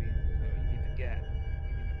well, I mean, you mean the get,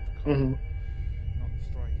 you mean the not the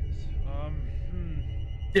strikers.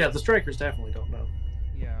 Yeah, the strikers definitely don't know.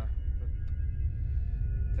 Yeah, but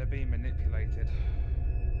they're being manipulated.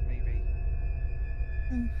 Maybe.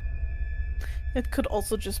 It could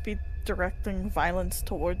also just be directing violence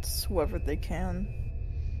towards whoever they can.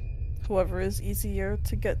 Whoever is easier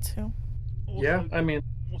to get to. Also, yeah, I mean,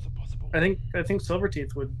 also possible. I think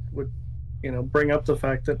Silverteeth would bring up the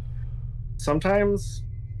fact that sometimes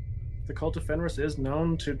the cult of Fenris is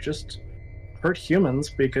known to just hurt humans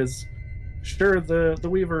because sure the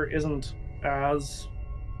Weaver isn't as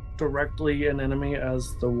directly an enemy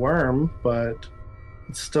as the Worm, but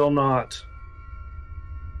it's still not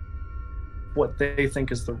what they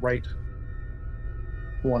think is the right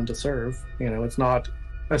one to serve. It's not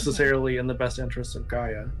necessarily in the best interests of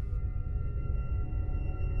Gaia.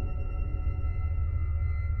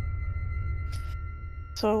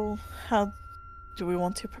 So, how do we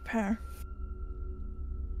want to prepare?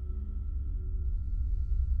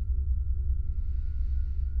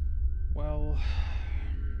 Well,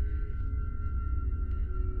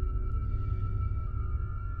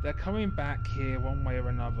 they're coming back here one way or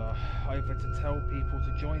another, either to tell people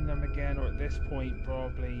to join them again, or at this point,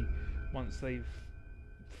 probably once they've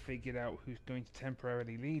figured out who's going to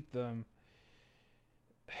temporarily lead them,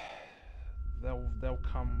 they'll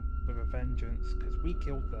come with a vengeance, because we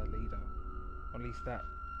killed their leader, or at least that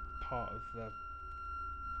part of the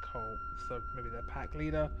cult. So maybe their pack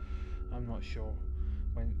leader, I'm not sure,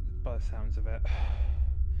 by the sounds of it.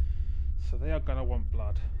 So they are gonna want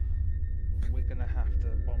blood. We're gonna have to,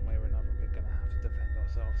 one way or another, we're gonna have to defend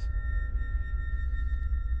ourselves.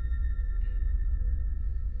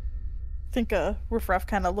 I think Riffraff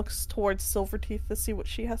kind of looks towards Silverteeth to see what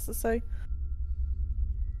she has to say.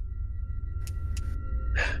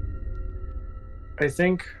 I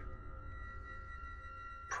think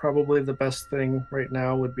probably the best thing right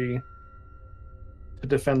now would be to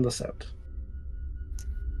defend the set.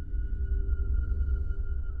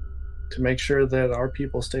 To make sure that our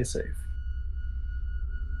people stay safe.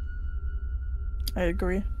 I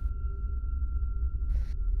agree.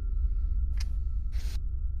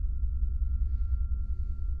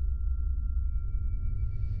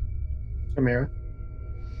 Amira?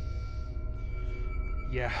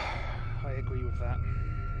 Yeah, I agree with that.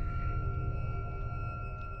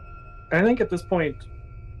 I think at this point,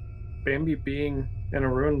 Bambi being in a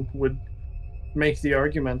ruin would make the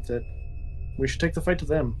argument that we should take the fight to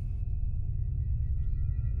them.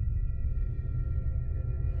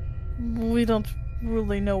 We don't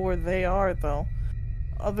really know where they are, though.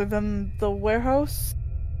 other than the warehouse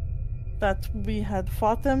that we had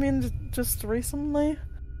fought them in just recently.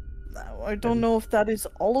 I don't know if that is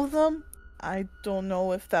all of them. I don't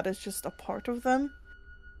know if that is just a part of them.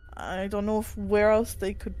 I don't know where else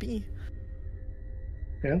they could be.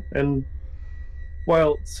 Yeah, and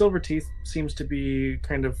while Silverteeth seems to be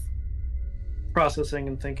kind of processing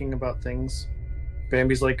and thinking about things,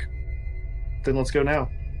 Bambi's like, then let's go now.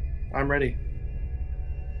 I'm ready.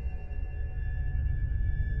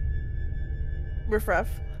 Riffraff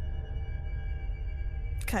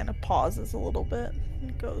kind of pauses a little bit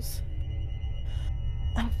and goes,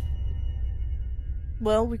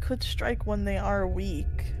 well, we could strike when they are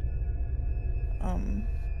weak.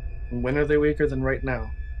 When are they weaker than right now?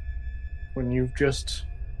 When you've just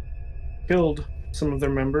killed some of their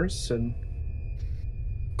members and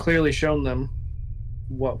clearly shown them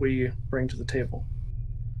what we bring to the table.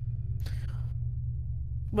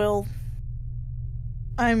 Well,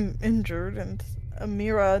 I'm injured and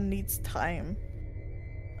Amira needs time.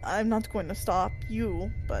 I'm not going to stop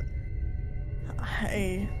you, but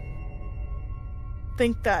I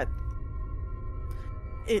think that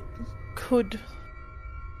it could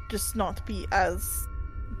just not be as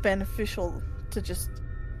beneficial to just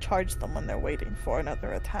charge them when they're waiting for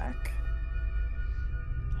another attack.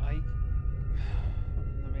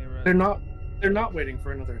 They're not waiting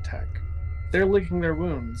for another attack. They're licking their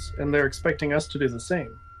wounds, and they're expecting us to do the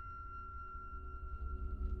same.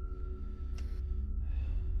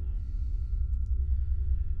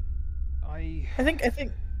 I think Go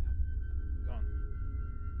on.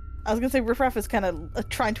 I was gonna say Riffraff is kind of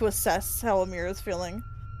trying to assess how Amira's feeling.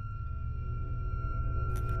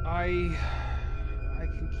 I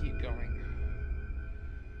can keep going.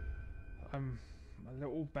 I'm a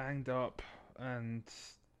little banged up, and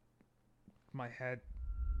my head,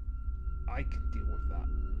 I can deal with that.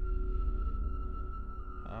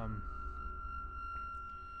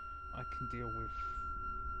 I can deal with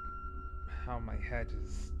how my head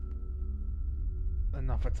is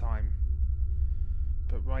another time.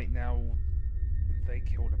 But right now, they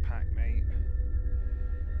killed a pack mate.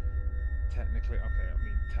 Technically,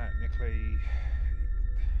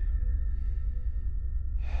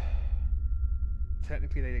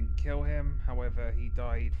 technically they didn't kill him, however he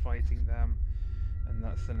died fighting them, and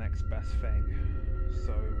that's the next best thing.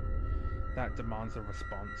 So that demands a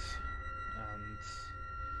response, and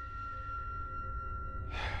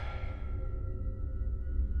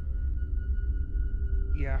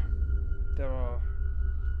yeah, there are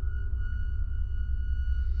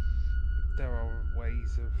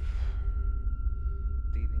ways of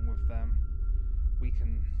dealing with them. We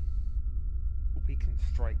can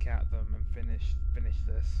strike at them and finish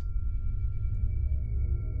this.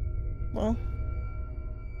 Well,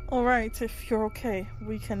 alright, if you're okay,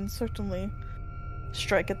 we can certainly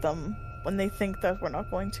strike at them when they think that we're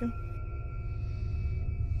not going to.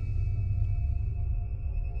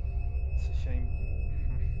 It's a shame.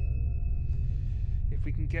 If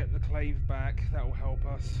we can get the clave back, that will help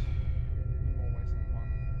us in more ways than one.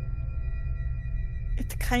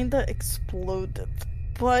 It kinda exploded,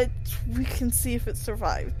 but we can see if it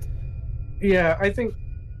survived. Yeah, I think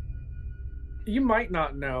you might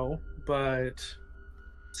not know, but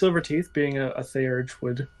Silverteeth, being a Theurge,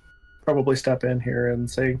 would probably step in here and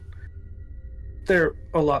say they're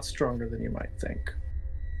a lot stronger than you might think.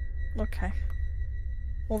 Okay.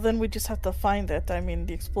 Well, then we just have to find it. I mean,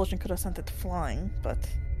 the explosion could have sent it flying, but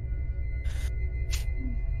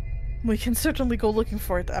we can certainly go looking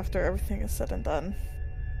for it after everything is said and done.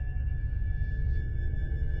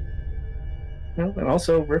 Well, and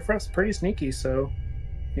also Riffraff's pretty sneaky, so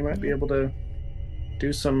he might be able to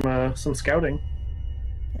do some scouting.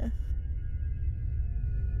 Yeah.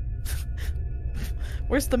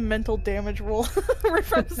 Where's the mental damage roll?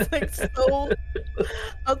 Riffraff's like so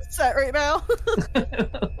upset right now.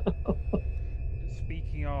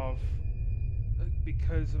 Speaking of,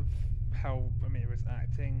 because of how Amira's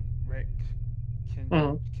acting, Rick,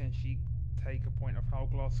 can she take a point of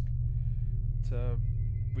Halglosk to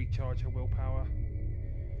recharge her willpower?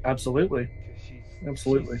 Absolutely. 'Cause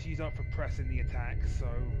Absolutely. She's up for pressing the attack, so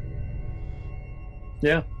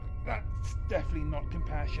Yeah. that's definitely not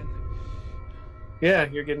compassion. Yeah,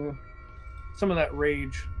 you're getting some of that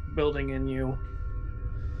rage building in you.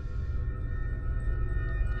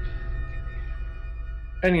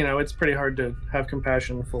 And it's pretty hard to have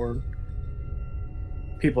compassion for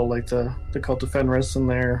people like the Cult of Fenris and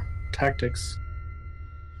their tactics.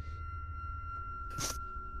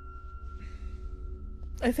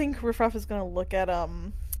 I think Riffraff is gonna look at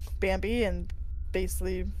Bambi and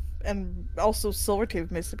basically, and also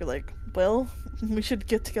Silverteeth basically be like, well, we should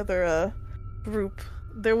get together a group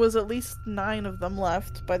there was at least 9 of them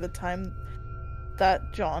left by the time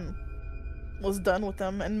that John was done with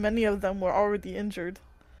them, and many of them were already injured.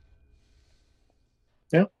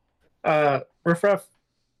 Yeah. Riffraff,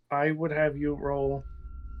 I would have you roll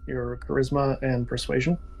your charisma and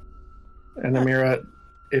persuasion. And Amira,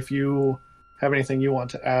 if you have anything you want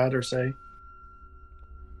to add or say.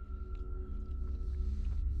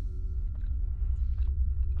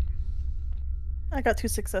 I got 2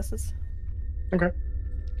 successes. Okay.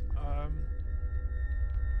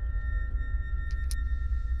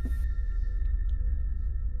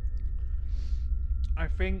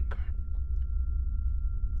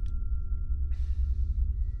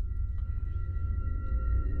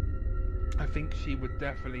 I think she would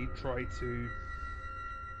definitely try to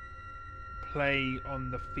play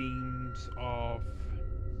on the themes of,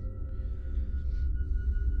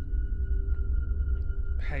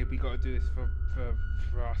 hey, we got to do this for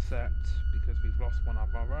our set because we've lost one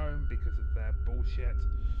of our own because of their bullshit.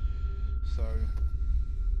 So,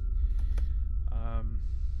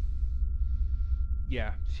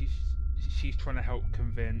 yeah, she's trying to help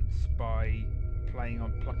convince by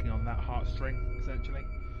plucking on that heartstring, essentially.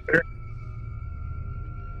 Sure.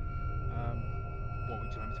 What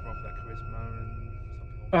would you like me to roll for that charisma and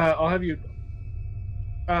something? I'll have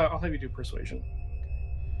you do persuasion.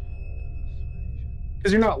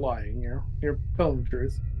 Because you're not lying, you're telling the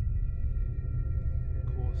truth.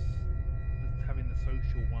 Of course, having the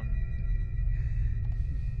social one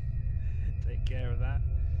take care of that.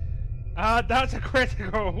 That's a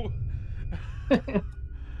critical.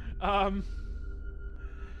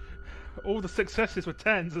 All the successes were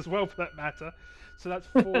 10s as well, for that matter. So that's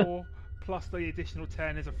 4 plus the additional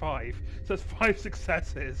 10 is a 5. So that's 5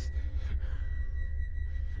 successes.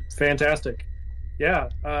 Fantastic. Yeah.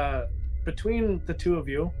 Between the two of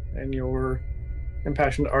you and your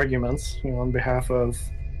impassioned arguments, on behalf of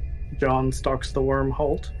John Stalks the Worm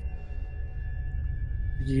Holt,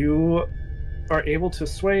 you are able to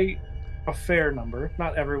sway a fair number.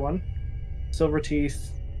 Not everyone.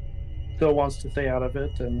 Silverteeth still wants to stay out of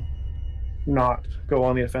it and not go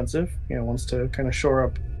on the offensive. Wants to kind of shore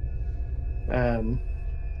up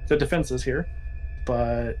the defenses here.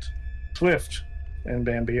 But Swift and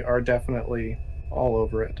Bambi are definitely all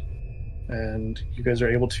over it. And you guys are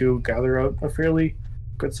able to gather a fairly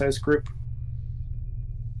good-sized group.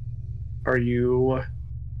 Are you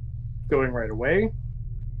going right away?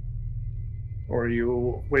 Or are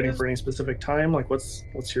you waiting for any specific time? Like, what's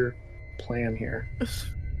your plan here? Is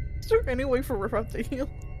there any way for Riffraff to heal?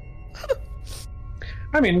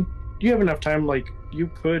 I mean, you have enough time. Like, you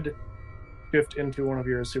could shift into one of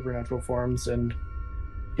your supernatural forms and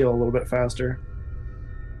heal a little bit faster.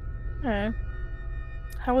 Okay.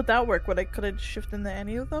 How would that work? Could I shift into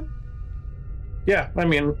any of them? Yeah, I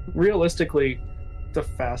mean, realistically, the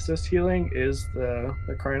fastest healing is the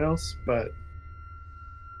Krynos, but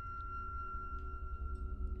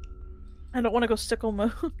I don't want to go sickle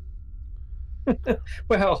mode.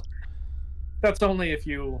 well, that's only if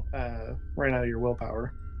you ran out of your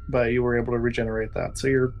willpower, but you were able to regenerate that, so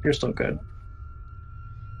you're still good.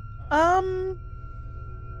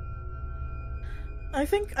 I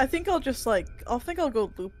think I'll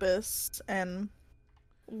go Lupus, and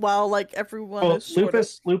while everyone is sort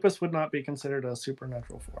Lupus would not be considered a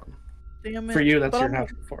supernatural form. Damn it. For you, that's But your I'm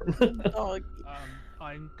natural form. dog.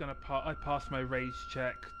 I'm gonna I pass my rage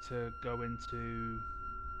check to go into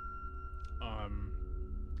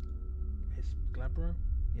his Glabro?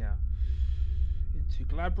 Yeah. Into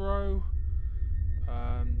Glabro.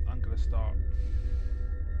 I'm gonna start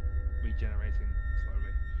regenerating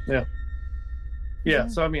slowly. Yeah,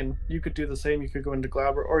 so I mean, you could do the same. You could go into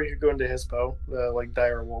Glabro, or you could go into Hispo, the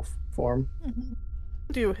dire wolf form. Mm-hmm.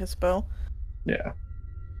 Do Hispo. Yeah.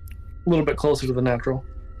 A little bit closer to the natural.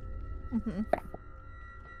 Mm-hmm.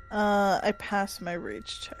 I pass my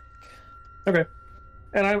rage check. Okay.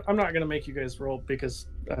 And I'm not going to make you guys roll because,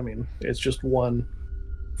 I mean, it's just one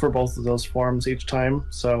for both of those forms each time.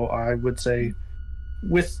 So I would say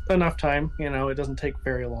with enough time, it doesn't take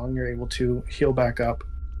very long. You're able to heal back up.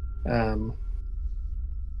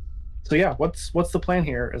 So yeah, what's the plan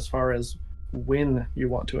here as far as when you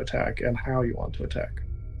want to attack and how you want to attack?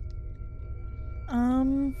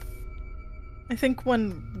 I think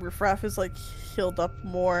when Riffraff is healed up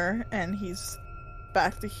more and he's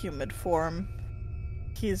back to human form,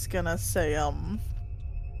 he's gonna say,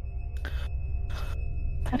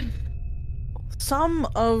 some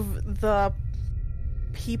of the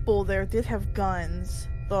people there did have guns,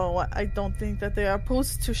 though I don't think that they are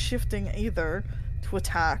opposed to shifting either to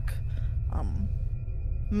attack.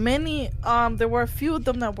 There were a few of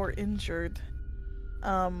them that were injured.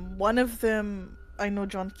 One of them I know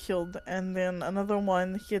John killed, and then another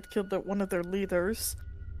one, he had killed one of their leaders.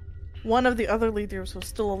 One of the other leaders was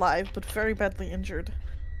still alive, but very badly injured.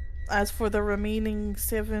 As for the remaining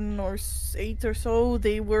 7 or 8 or so,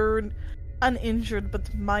 they were uninjured,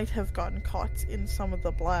 but might have gotten caught in some of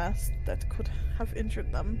the blasts that could have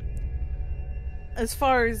injured them. As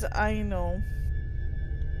far as I know,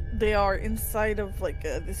 they are inside of like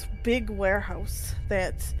this big warehouse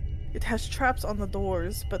that it has traps on the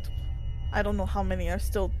doors, but I don't know how many are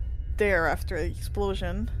still there after the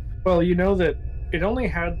explosion. Well, you know that it only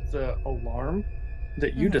had the alarm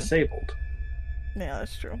that you disabled. Yeah,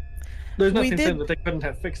 that's true. There's nothing saying that they couldn't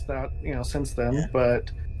have fixed that, since then,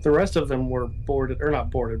 but the rest of them were boarded, or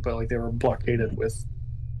not boarded, but like they were blockaded with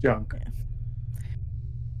junk. Yeah.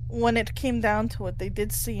 When it came down to it, they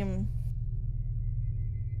did seem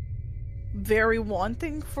very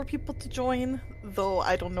wanting for people to join, though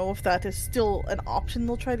I don't know if that is still an option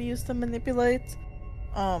they'll try to use to manipulate.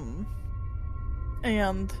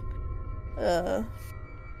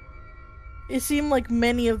 It seemed like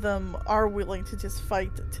many of them are willing to just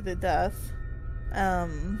fight to the death.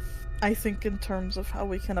 I think in terms of how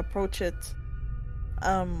we can approach it,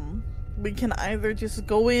 we can either just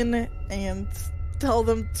go in and tell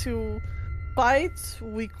them to fight.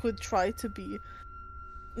 We could try to be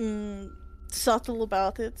subtle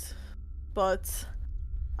about it, but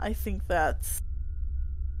I think that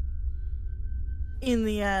in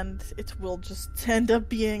the end it will just end up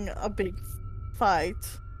being a big fight.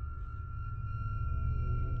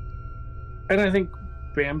 And I think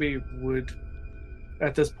Bambi would,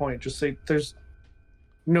 at this point, just say there's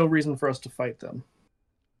no reason for us to fight them.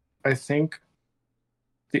 I think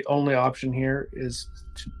the only option here is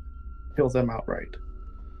to kill them outright.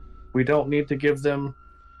 We don't need to give them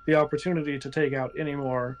the opportunity to take out any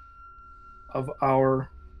more of our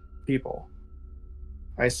people.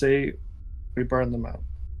 I say we burn them out.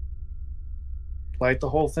 Light the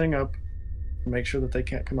whole thing up and make sure that they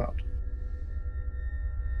can't come out.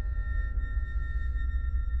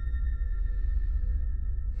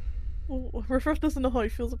 Riff doesn't know how he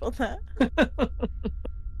feels about that.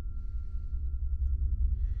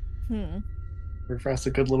 Riffraff's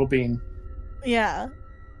a good little bean. Yeah.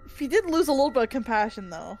 He did lose a little bit of compassion,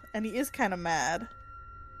 though, and he is kind of mad.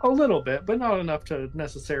 A little bit, but not enough to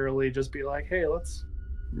necessarily just be like, hey, let's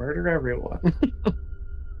murder everyone.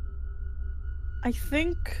 I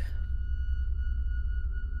think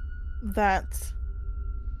that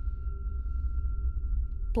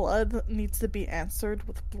blood needs to be answered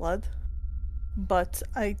with blood, but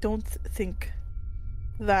I don't think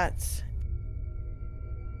that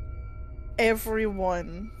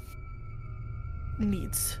everyone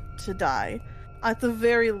needs to die. At the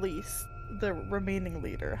very least, the remaining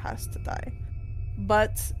leader has to die.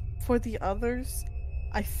 But for the others,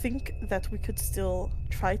 I think that we could still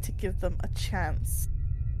try to give them a chance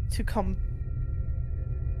to come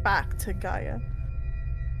back to Gaia.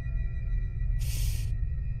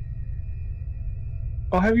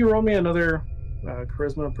 I'll have you roll me another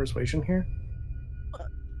charisma persuasion here.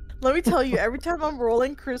 Let me tell you, every time I'm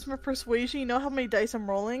rolling charisma persuasion, you know how many dice I'm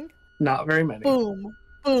rolling? Not very many. Boom.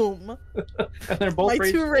 Boom. And they're both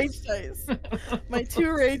my two rage dice. My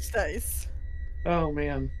 2 rage dice. Oh,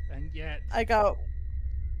 man. And yet... I got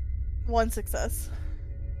 1 success.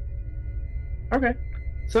 Okay.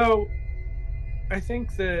 So, I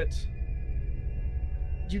think that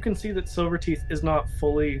you can see that Silverteeth is not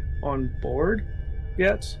fully on board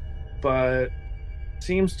yet, but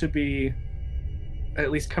seems to be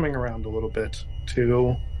at least coming around a little bit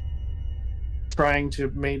to trying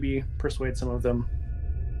to maybe persuade some of them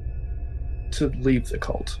to leave the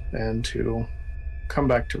cult and to come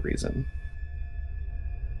back to reason.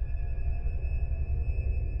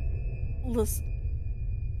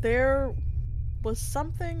 Listen, there was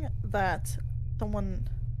something that someone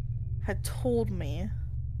had told me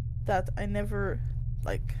that I never,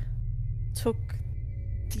 took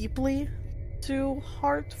deeply to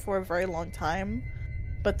heart for a very long time,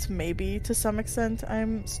 but maybe to some extent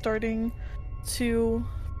I'm starting to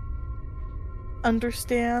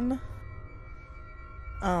understand.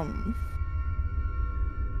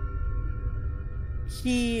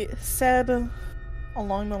 He said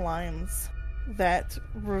along the lines that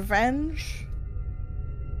revenge,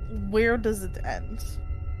 where does it end?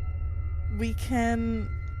 We can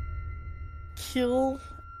kill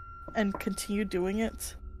and continue doing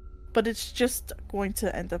it, but it's just going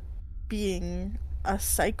to end up being a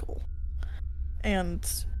cycle. And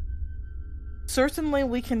certainly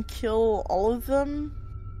we can kill all of them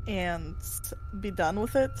and be done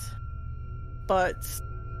with it, but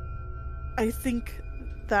I think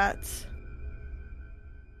that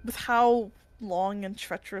with how long and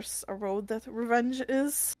treacherous a road that revenge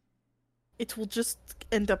is, it will just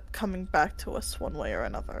end up coming back to us one way or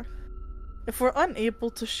another. If we're unable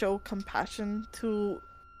to show compassion to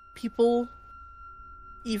people,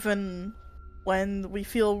 even when we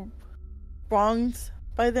feel wronged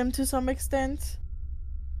by them to some extent,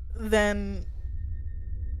 then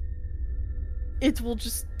it will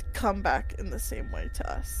just come back in the same way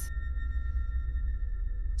to us.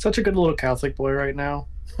 Such a good little Catholic boy right now.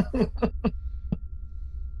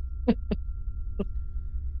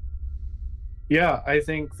 Yeah, I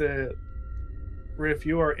think that if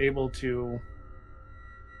you are able to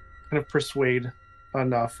kind of persuade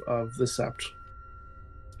enough of the Sept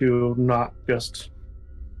to not just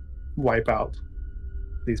wipe out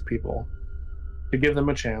these people, to give them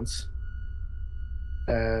a chance,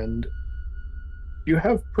 and you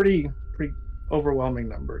have pretty overwhelming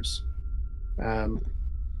numbers.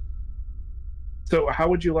 So how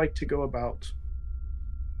would you like to go about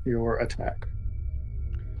your attack?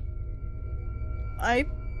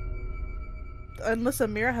 Unless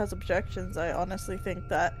Amira has objections, I honestly think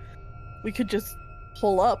that we could just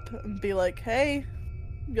pull up and be like, hey,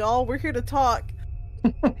 y'all, we're here to talk.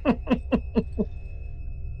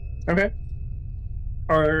 Okay.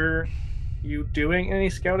 Are you doing any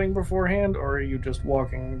scouting beforehand, or are you just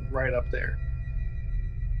walking right up there?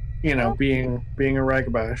 You know, being a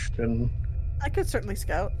ragabash and... I could certainly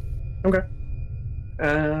scout. Okay.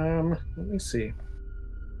 Let me see.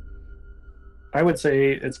 I would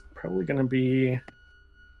say it's probably going to be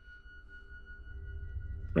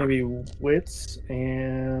maybe wits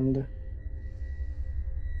and...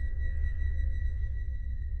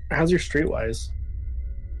 How's your streetwise?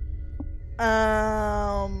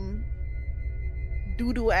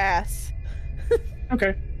 Doo-doo ass.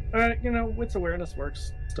 Okay. Wits awareness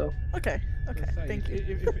works still. Okay, Say, thank you.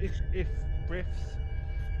 If Riff's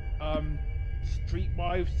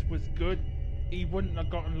streetwise was good, he wouldn't have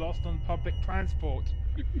gotten lost on public transport.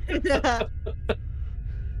 Yeah.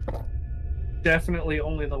 Definitely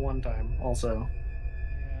only the one time, also.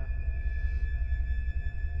 Yeah.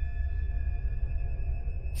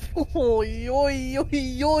 Oi, oi,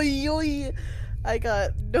 oi, oi, oi. I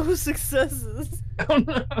got no successes. Oh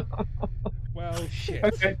no. Well, shit.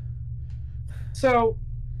 Okay. So,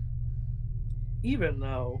 even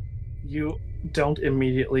though you don't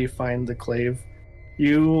immediately find the clave,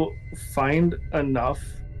 you find enough.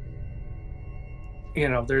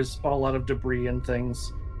 There's a lot of debris and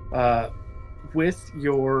things. With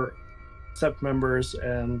your Sept members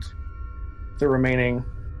and the remaining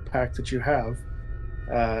pack that you have,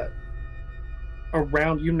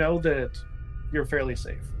 around, that you're fairly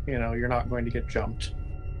safe. You're not going to get jumped.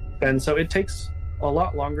 And so it takes a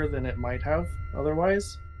lot longer than it might have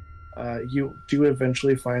otherwise. You do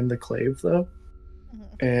eventually find the clave, though,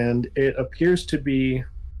 and it appears to be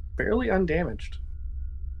fairly undamaged.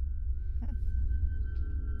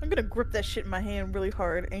 I'm gonna grip that shit in my hand really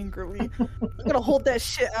hard, angrily. I'm gonna hold that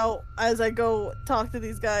shit out as I go talk to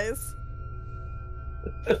these guys.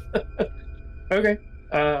 Okay.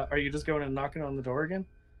 Are you just going and knocking on the door again?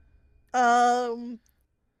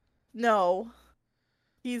 No.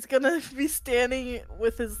 He's gonna be standing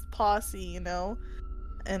with his posse,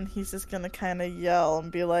 and he's just gonna kind of yell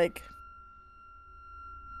and be like,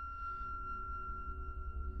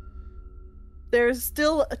 there's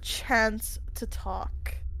still a chance to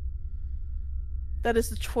talk. That is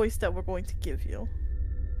the choice that we're going to give you.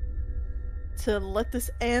 To let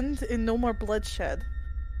this end in no more bloodshed,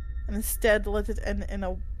 and instead let it end in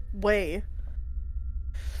a way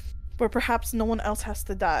where perhaps no one else has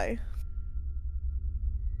to die.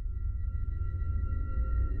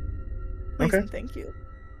 Please Okay. and thank you.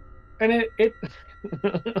 And it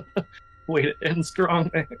wait, it ends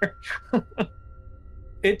strong there.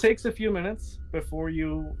 It takes a few minutes before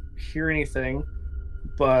you hear anything,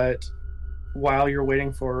 but while you're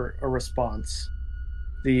waiting for a response,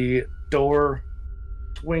 the door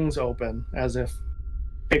swings open as if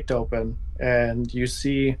kicked open, and you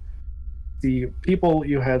see the people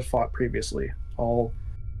you had fought previously all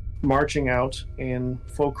marching out in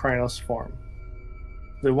full Krynos form.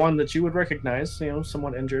 The one that you would recognize,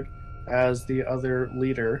 somewhat injured, as the other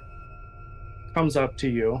leader, comes up to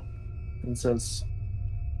you and says,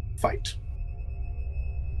 "Fight."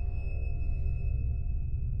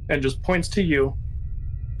 And just points to you,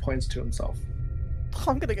 points to himself.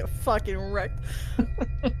 I'm gonna get fucking wrecked.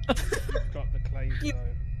 Got the clave You-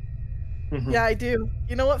 though. Mhm. Yeah, I do.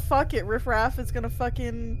 You know what? Fuck it. Riff Raff is gonna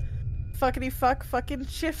fucking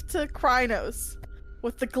shift to Krynos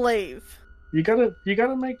with the glaive. You gotta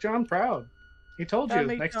make John proud. He told Gotta you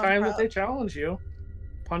make next John time that proud. they challenge you,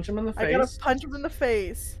 punch him in the I gotta face. punch him in the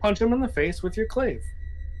face. Punch him in the face with your clave.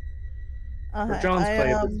 Or John's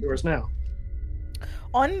clave, it's yours now.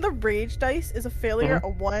 On the rage dice, is a failure a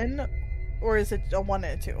 1, or is it a 1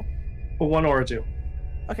 and a 2? A 1 or a 2.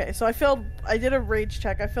 Okay, so I did a rage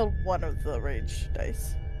check. I failed one of the rage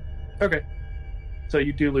dice. Okay. So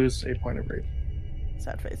you do lose a point of rage.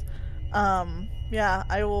 Sad face. Yeah,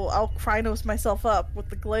 I'll Krynos myself up with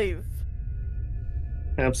the glaive.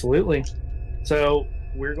 Absolutely. So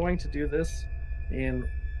we're going to do this in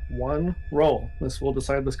one roll. This will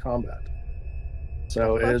decide this combat.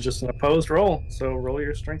 So it is just an opposed roll. So roll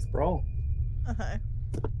your strength brawl. Okay.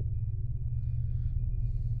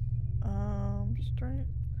 Strength.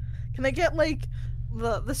 Can I get like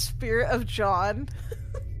the spirit of John?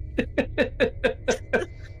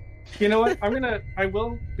 You know what? I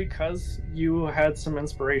will, because you had some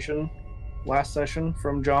inspiration last session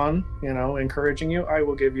from John, encouraging you, I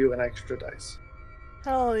will give you an extra dice.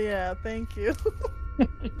 Hell yeah, thank you.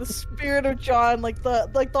 The spirit of John, like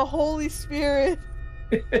the Holy Spirit.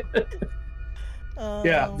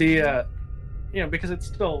 Yeah, because it's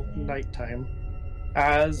still nighttime,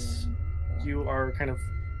 as you are kind of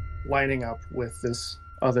lining up with this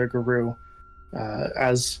other guru,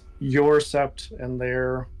 as your sept and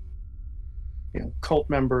their cult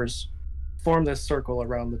members form this circle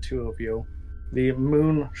around the two of you. The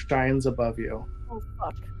moon shines above you. Oh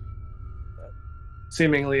fuck.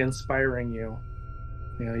 Seemingly inspiring you.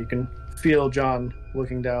 You can feel John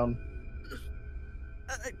looking down.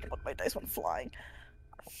 My dice went flying.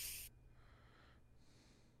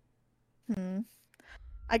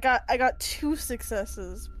 I got 2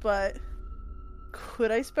 successes, but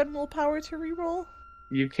could I spend willpower to reroll?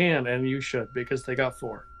 You can, and you should, because they got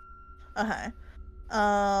 4. Okay.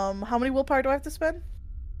 How many willpower do I have to spend?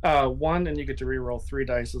 1, and you get to reroll 3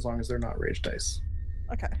 dice as long as they're not rage dice.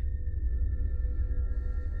 Okay.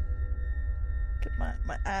 Get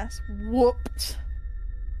my ass whooped.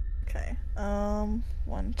 Okay. 1,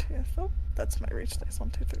 2. Oh, that's my rage dice. 1,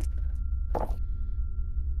 2, 3.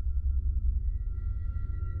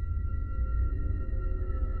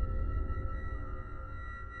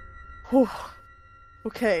 Whew.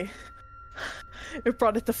 Okay. It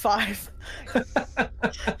brought it to 5.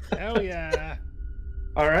 Hell yeah.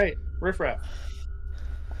 All right, Riffraff.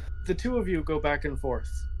 The two of you go back and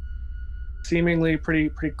forth, seemingly pretty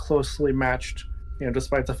closely matched,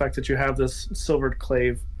 despite the fact that you have this silvered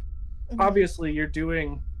clave. Mm-hmm. Obviously, you're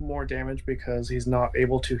doing more damage because he's not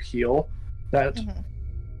able to heal that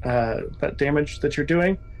that damage that you're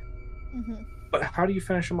doing. Mm-hmm. But how do you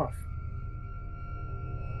finish him off?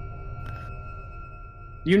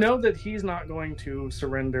 You know that he's not going to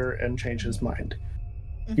surrender and change his mind.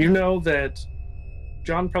 Mm-hmm. You know that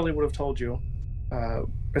John probably would have told you,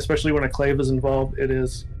 especially when a clave is involved, it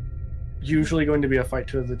is usually going to be a fight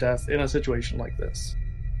to the death in a situation like this.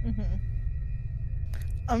 Mm-hmm.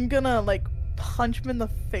 I'm gonna punch him in the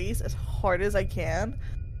face as hard as I can,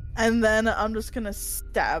 and then I'm just gonna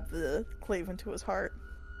stab the clave into his heart.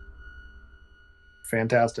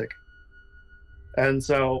 Fantastic. And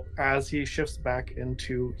so, as he shifts back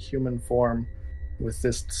into human form with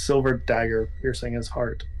this silver dagger piercing his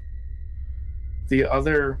heart, the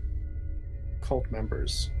other cult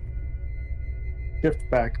members shift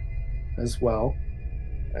back as well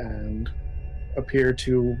and appear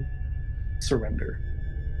to surrender.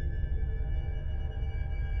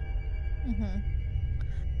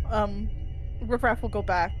 Riffraff will go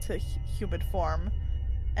back to human form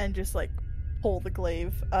and just pull the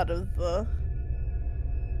glaive out of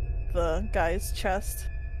the guy's chest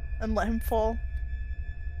and let him fall.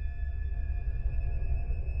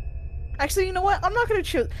 Actually, you know what? I'm not gonna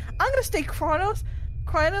choose. I'm gonna stay Kronos.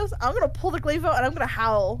 I'm gonna pull the glaive out and I'm gonna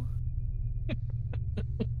howl.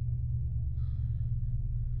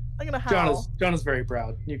 I'm gonna howl. John is very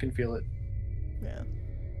proud. You can feel it. Yeah.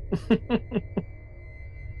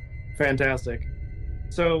 Fantastic.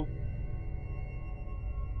 So,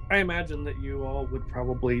 I imagine that you all would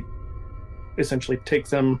probably essentially take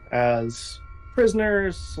them as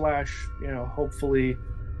prisoners / hopefully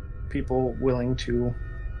people willing to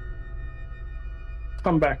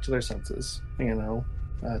come back to their senses,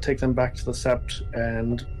 take them back to the sept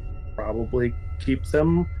and probably keep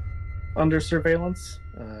them under surveillance.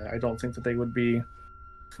 I don't think that they would be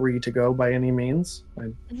free to go by any means.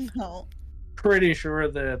 I'm pretty sure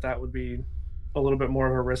that would be a little bit more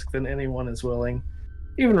of a risk than anyone is willing.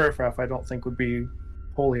 Even Riffraff, I don't think, would be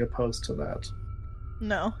wholly opposed to that.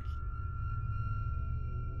 No.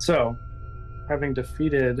 So, having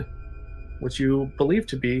defeated what you believe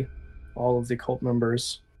to be all of the cult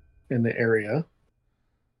members in the area,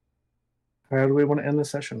 how do we want to end the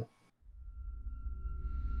session?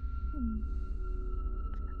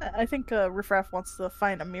 I think Riffraff wants to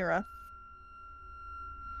find Amira.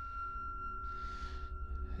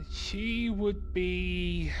 She would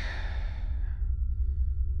be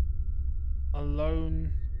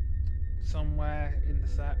alone somewhere in the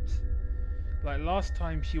Sept. Like last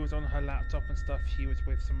time she was on her laptop and stuff, she was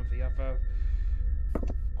with some of the other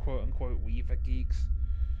quote-unquote Weaver geeks.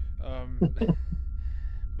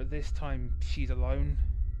 But this time she's alone.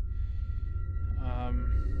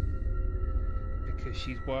 Because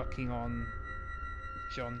she's working on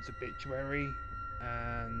John's obituary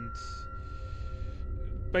and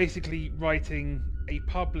basically writing a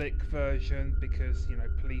public version because,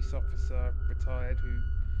 police officer retired who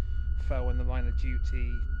fell in the line of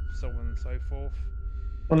duty, so on and so forth.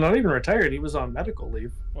 Well, not even retired, he was on medical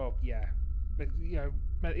leave. Well, yeah. But, he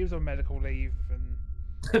was on medical leave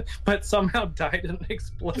and... but somehow died in an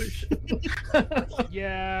explosion.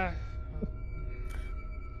 Yeah.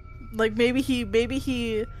 Like maybe he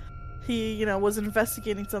was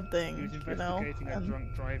investigating something. He was investigating a and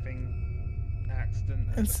drunk driving accident.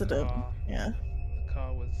 incident. The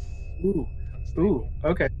car was unstable. Ooh,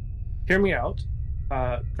 okay. Hear me out.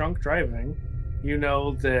 Drunk driving. You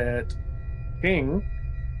know that King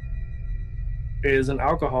is an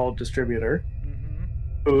alcohol distributor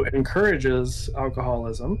who encourages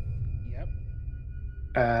alcoholism. Yep.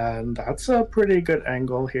 And that's a pretty good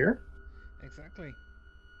angle here. Exactly.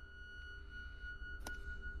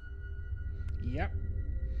 Yep.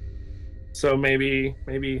 So maybe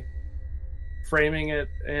framing it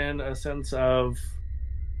in a sense of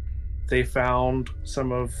they found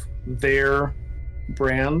some of their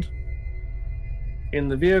brand in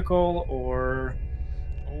the vehicle, or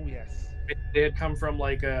Oh yes. it had come from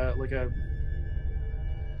like a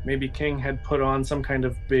maybe King had put on some kind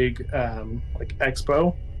of big like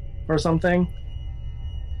expo or something.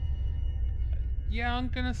 Yeah, I'm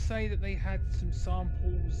gonna say that they had some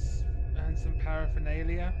samples and some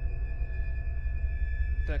paraphernalia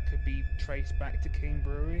that could be traced back to King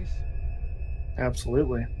breweries.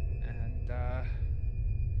 Absolutely. And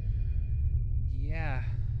yeah.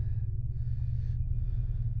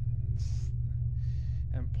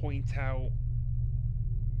 And point out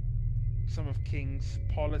some of King's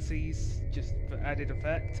policies just for added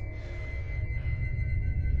effect.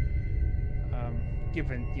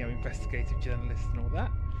 Given, investigative journalists and all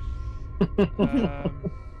that.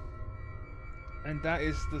 And that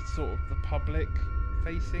is the sort of the public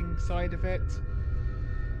facing side of it.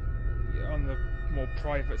 On the more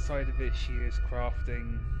private side of it, she is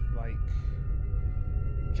crafting like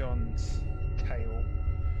John's tale.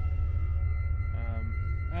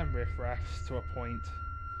 And riffraffs to a point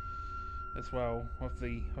as well of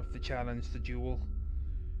the challenge, the duel.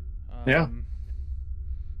 Yeah.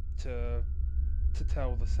 To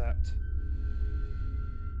tell the Sept.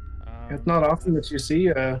 It's not often that you see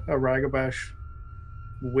a Ragabash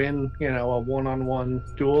win, a one-on-one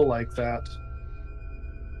duel like that.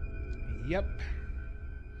 Yep.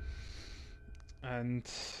 And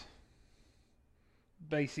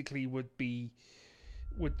basically would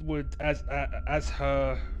as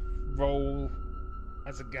her role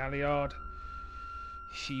as a Galliard,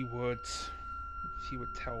 she would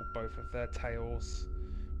tell both of their tales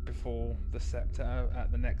before the Sept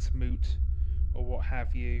at the next moot or what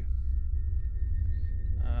have you,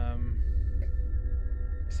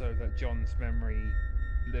 so that John's memory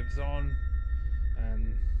lives on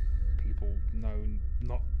and people know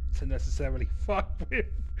not to necessarily fuck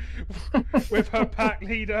with her pack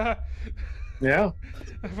leader. Yeah.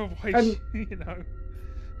 Otherwise,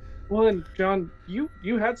 Well, and John, you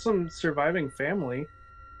had some surviving family.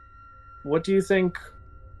 What do you think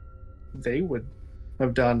they would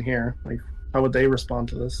have done here? Like, how would they respond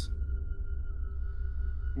to this?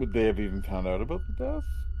 Would they have even found out about the death?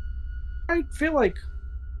 I feel like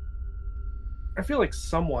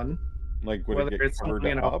someone. Like, would Whether it get it's covered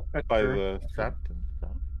something, up by sure. the Sept and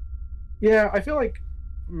stuff? Yeah, I feel like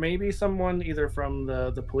maybe someone either from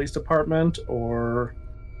the police department or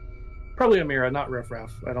probably Amira, not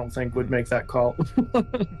Riffraff. I don't think would make that call.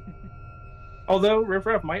 Although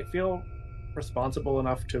Riffraff might feel responsible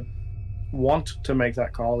enough to want to make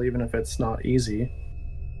that call, even if it's not easy.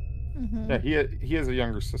 Mm-hmm. Yeah, he has a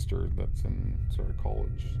younger sister that's in sort of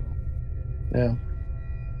college. So Yeah.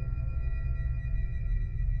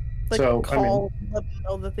 Like So, call, let them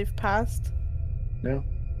know that they've passed. Yeah.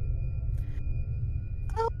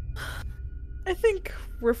 I think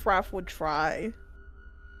Riffraff would try.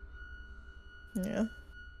 Yeah.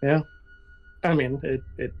 Yeah. I mean, it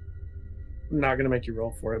not gonna make you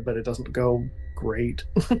roll for it, but it doesn't go great.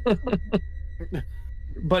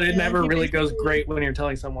 But it Yeah, never he really goes basically- great when you're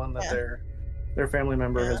telling someone that Yeah. their family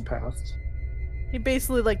member Yeah. has passed. He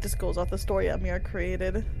basically like just goes off the story Amir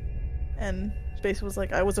created, and basically was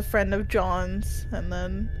like, I was a friend of John's, and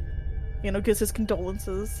then, gives his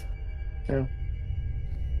condolences. Yeah.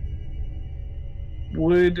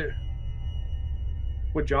 Would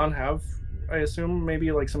John have, I assume,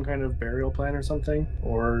 maybe like some kind of burial plan or something?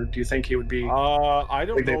 Or do you think he would be I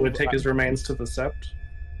don't like know. they would take his remains to the Sept?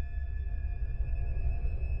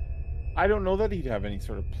 I don't know that he'd have any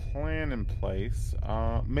sort of plan in place.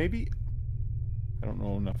 Maybe I don't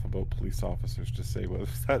know enough about police officers to say whether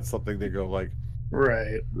that's something they go like,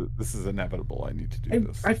 right, this is inevitable, I need to do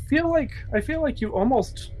this. I feel like you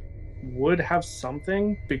almost would have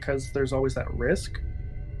something, because there's always that risk,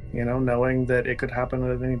 knowing that it could happen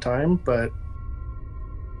at any time. But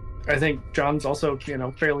I think John's also,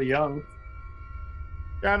 fairly young.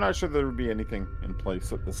 Yeah, I'm not sure there would be anything in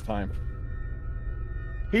place at this time.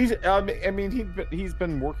 He's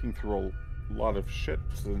been working through a lot of shit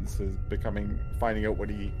since his finding out what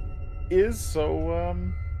he is. So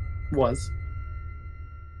Was.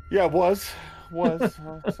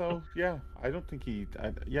 So yeah, I don't think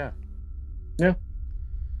yeah.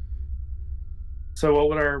 So what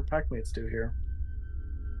would our packmates do here?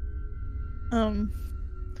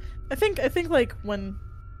 I think like when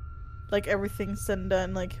like everything's said and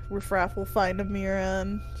done, like Riffraff will find Amira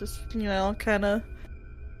and just kind of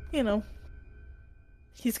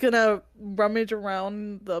he's gonna rummage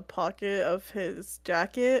around the pocket of his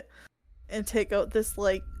jacket and take out this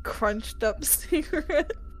like crunched up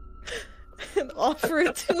cigarette and offer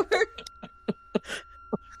it to her.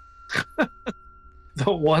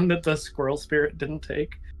 The one that the squirrel spirit didn't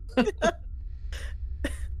take.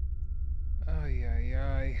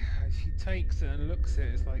 Ay. She takes it and looks at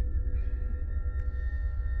it. It's like,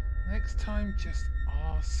 next time, just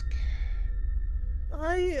ask.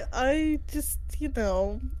 I just,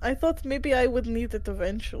 I thought maybe I would need it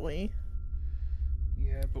eventually.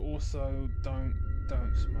 Yeah, but also don't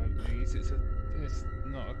smoke these. It's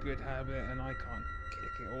not a good habit, and I can't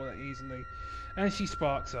kick it all that easily. And she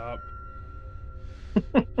sparks up.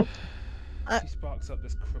 She sparks up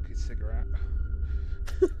this crooked cigarette.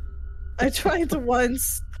 I tried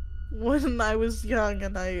once when I was young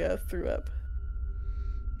and I threw up.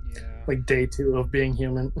 Yeah. Like day 2 of being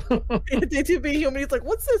human. Day 2 being human, he's like,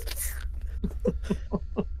 what's this?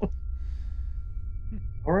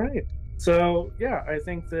 All right. So, yeah, I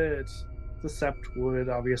think that the Sept would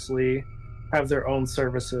obviously have their own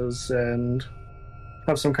services and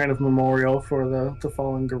have some kind of memorial for the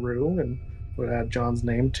fallen Guru, and would add John's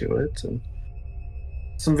name to it. And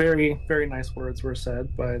some very, very nice words were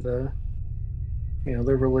said by the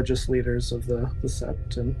religious leaders of the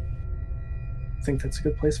Sept, and I think that's a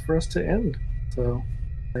good place for us to end. So,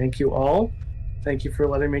 thank you all. Thank you for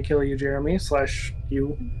letting me kill you, Jeremy. /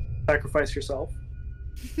 you sacrifice yourself.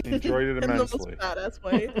 Enjoyed it immensely. In the most badass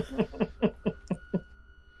way.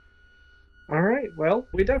 All right. Well,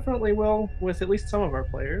 we definitely will with at least some of our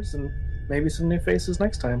players, and maybe some new faces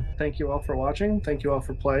next time. Thank you all for watching. Thank you all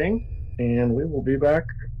for playing, and we will be back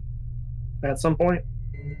at some point.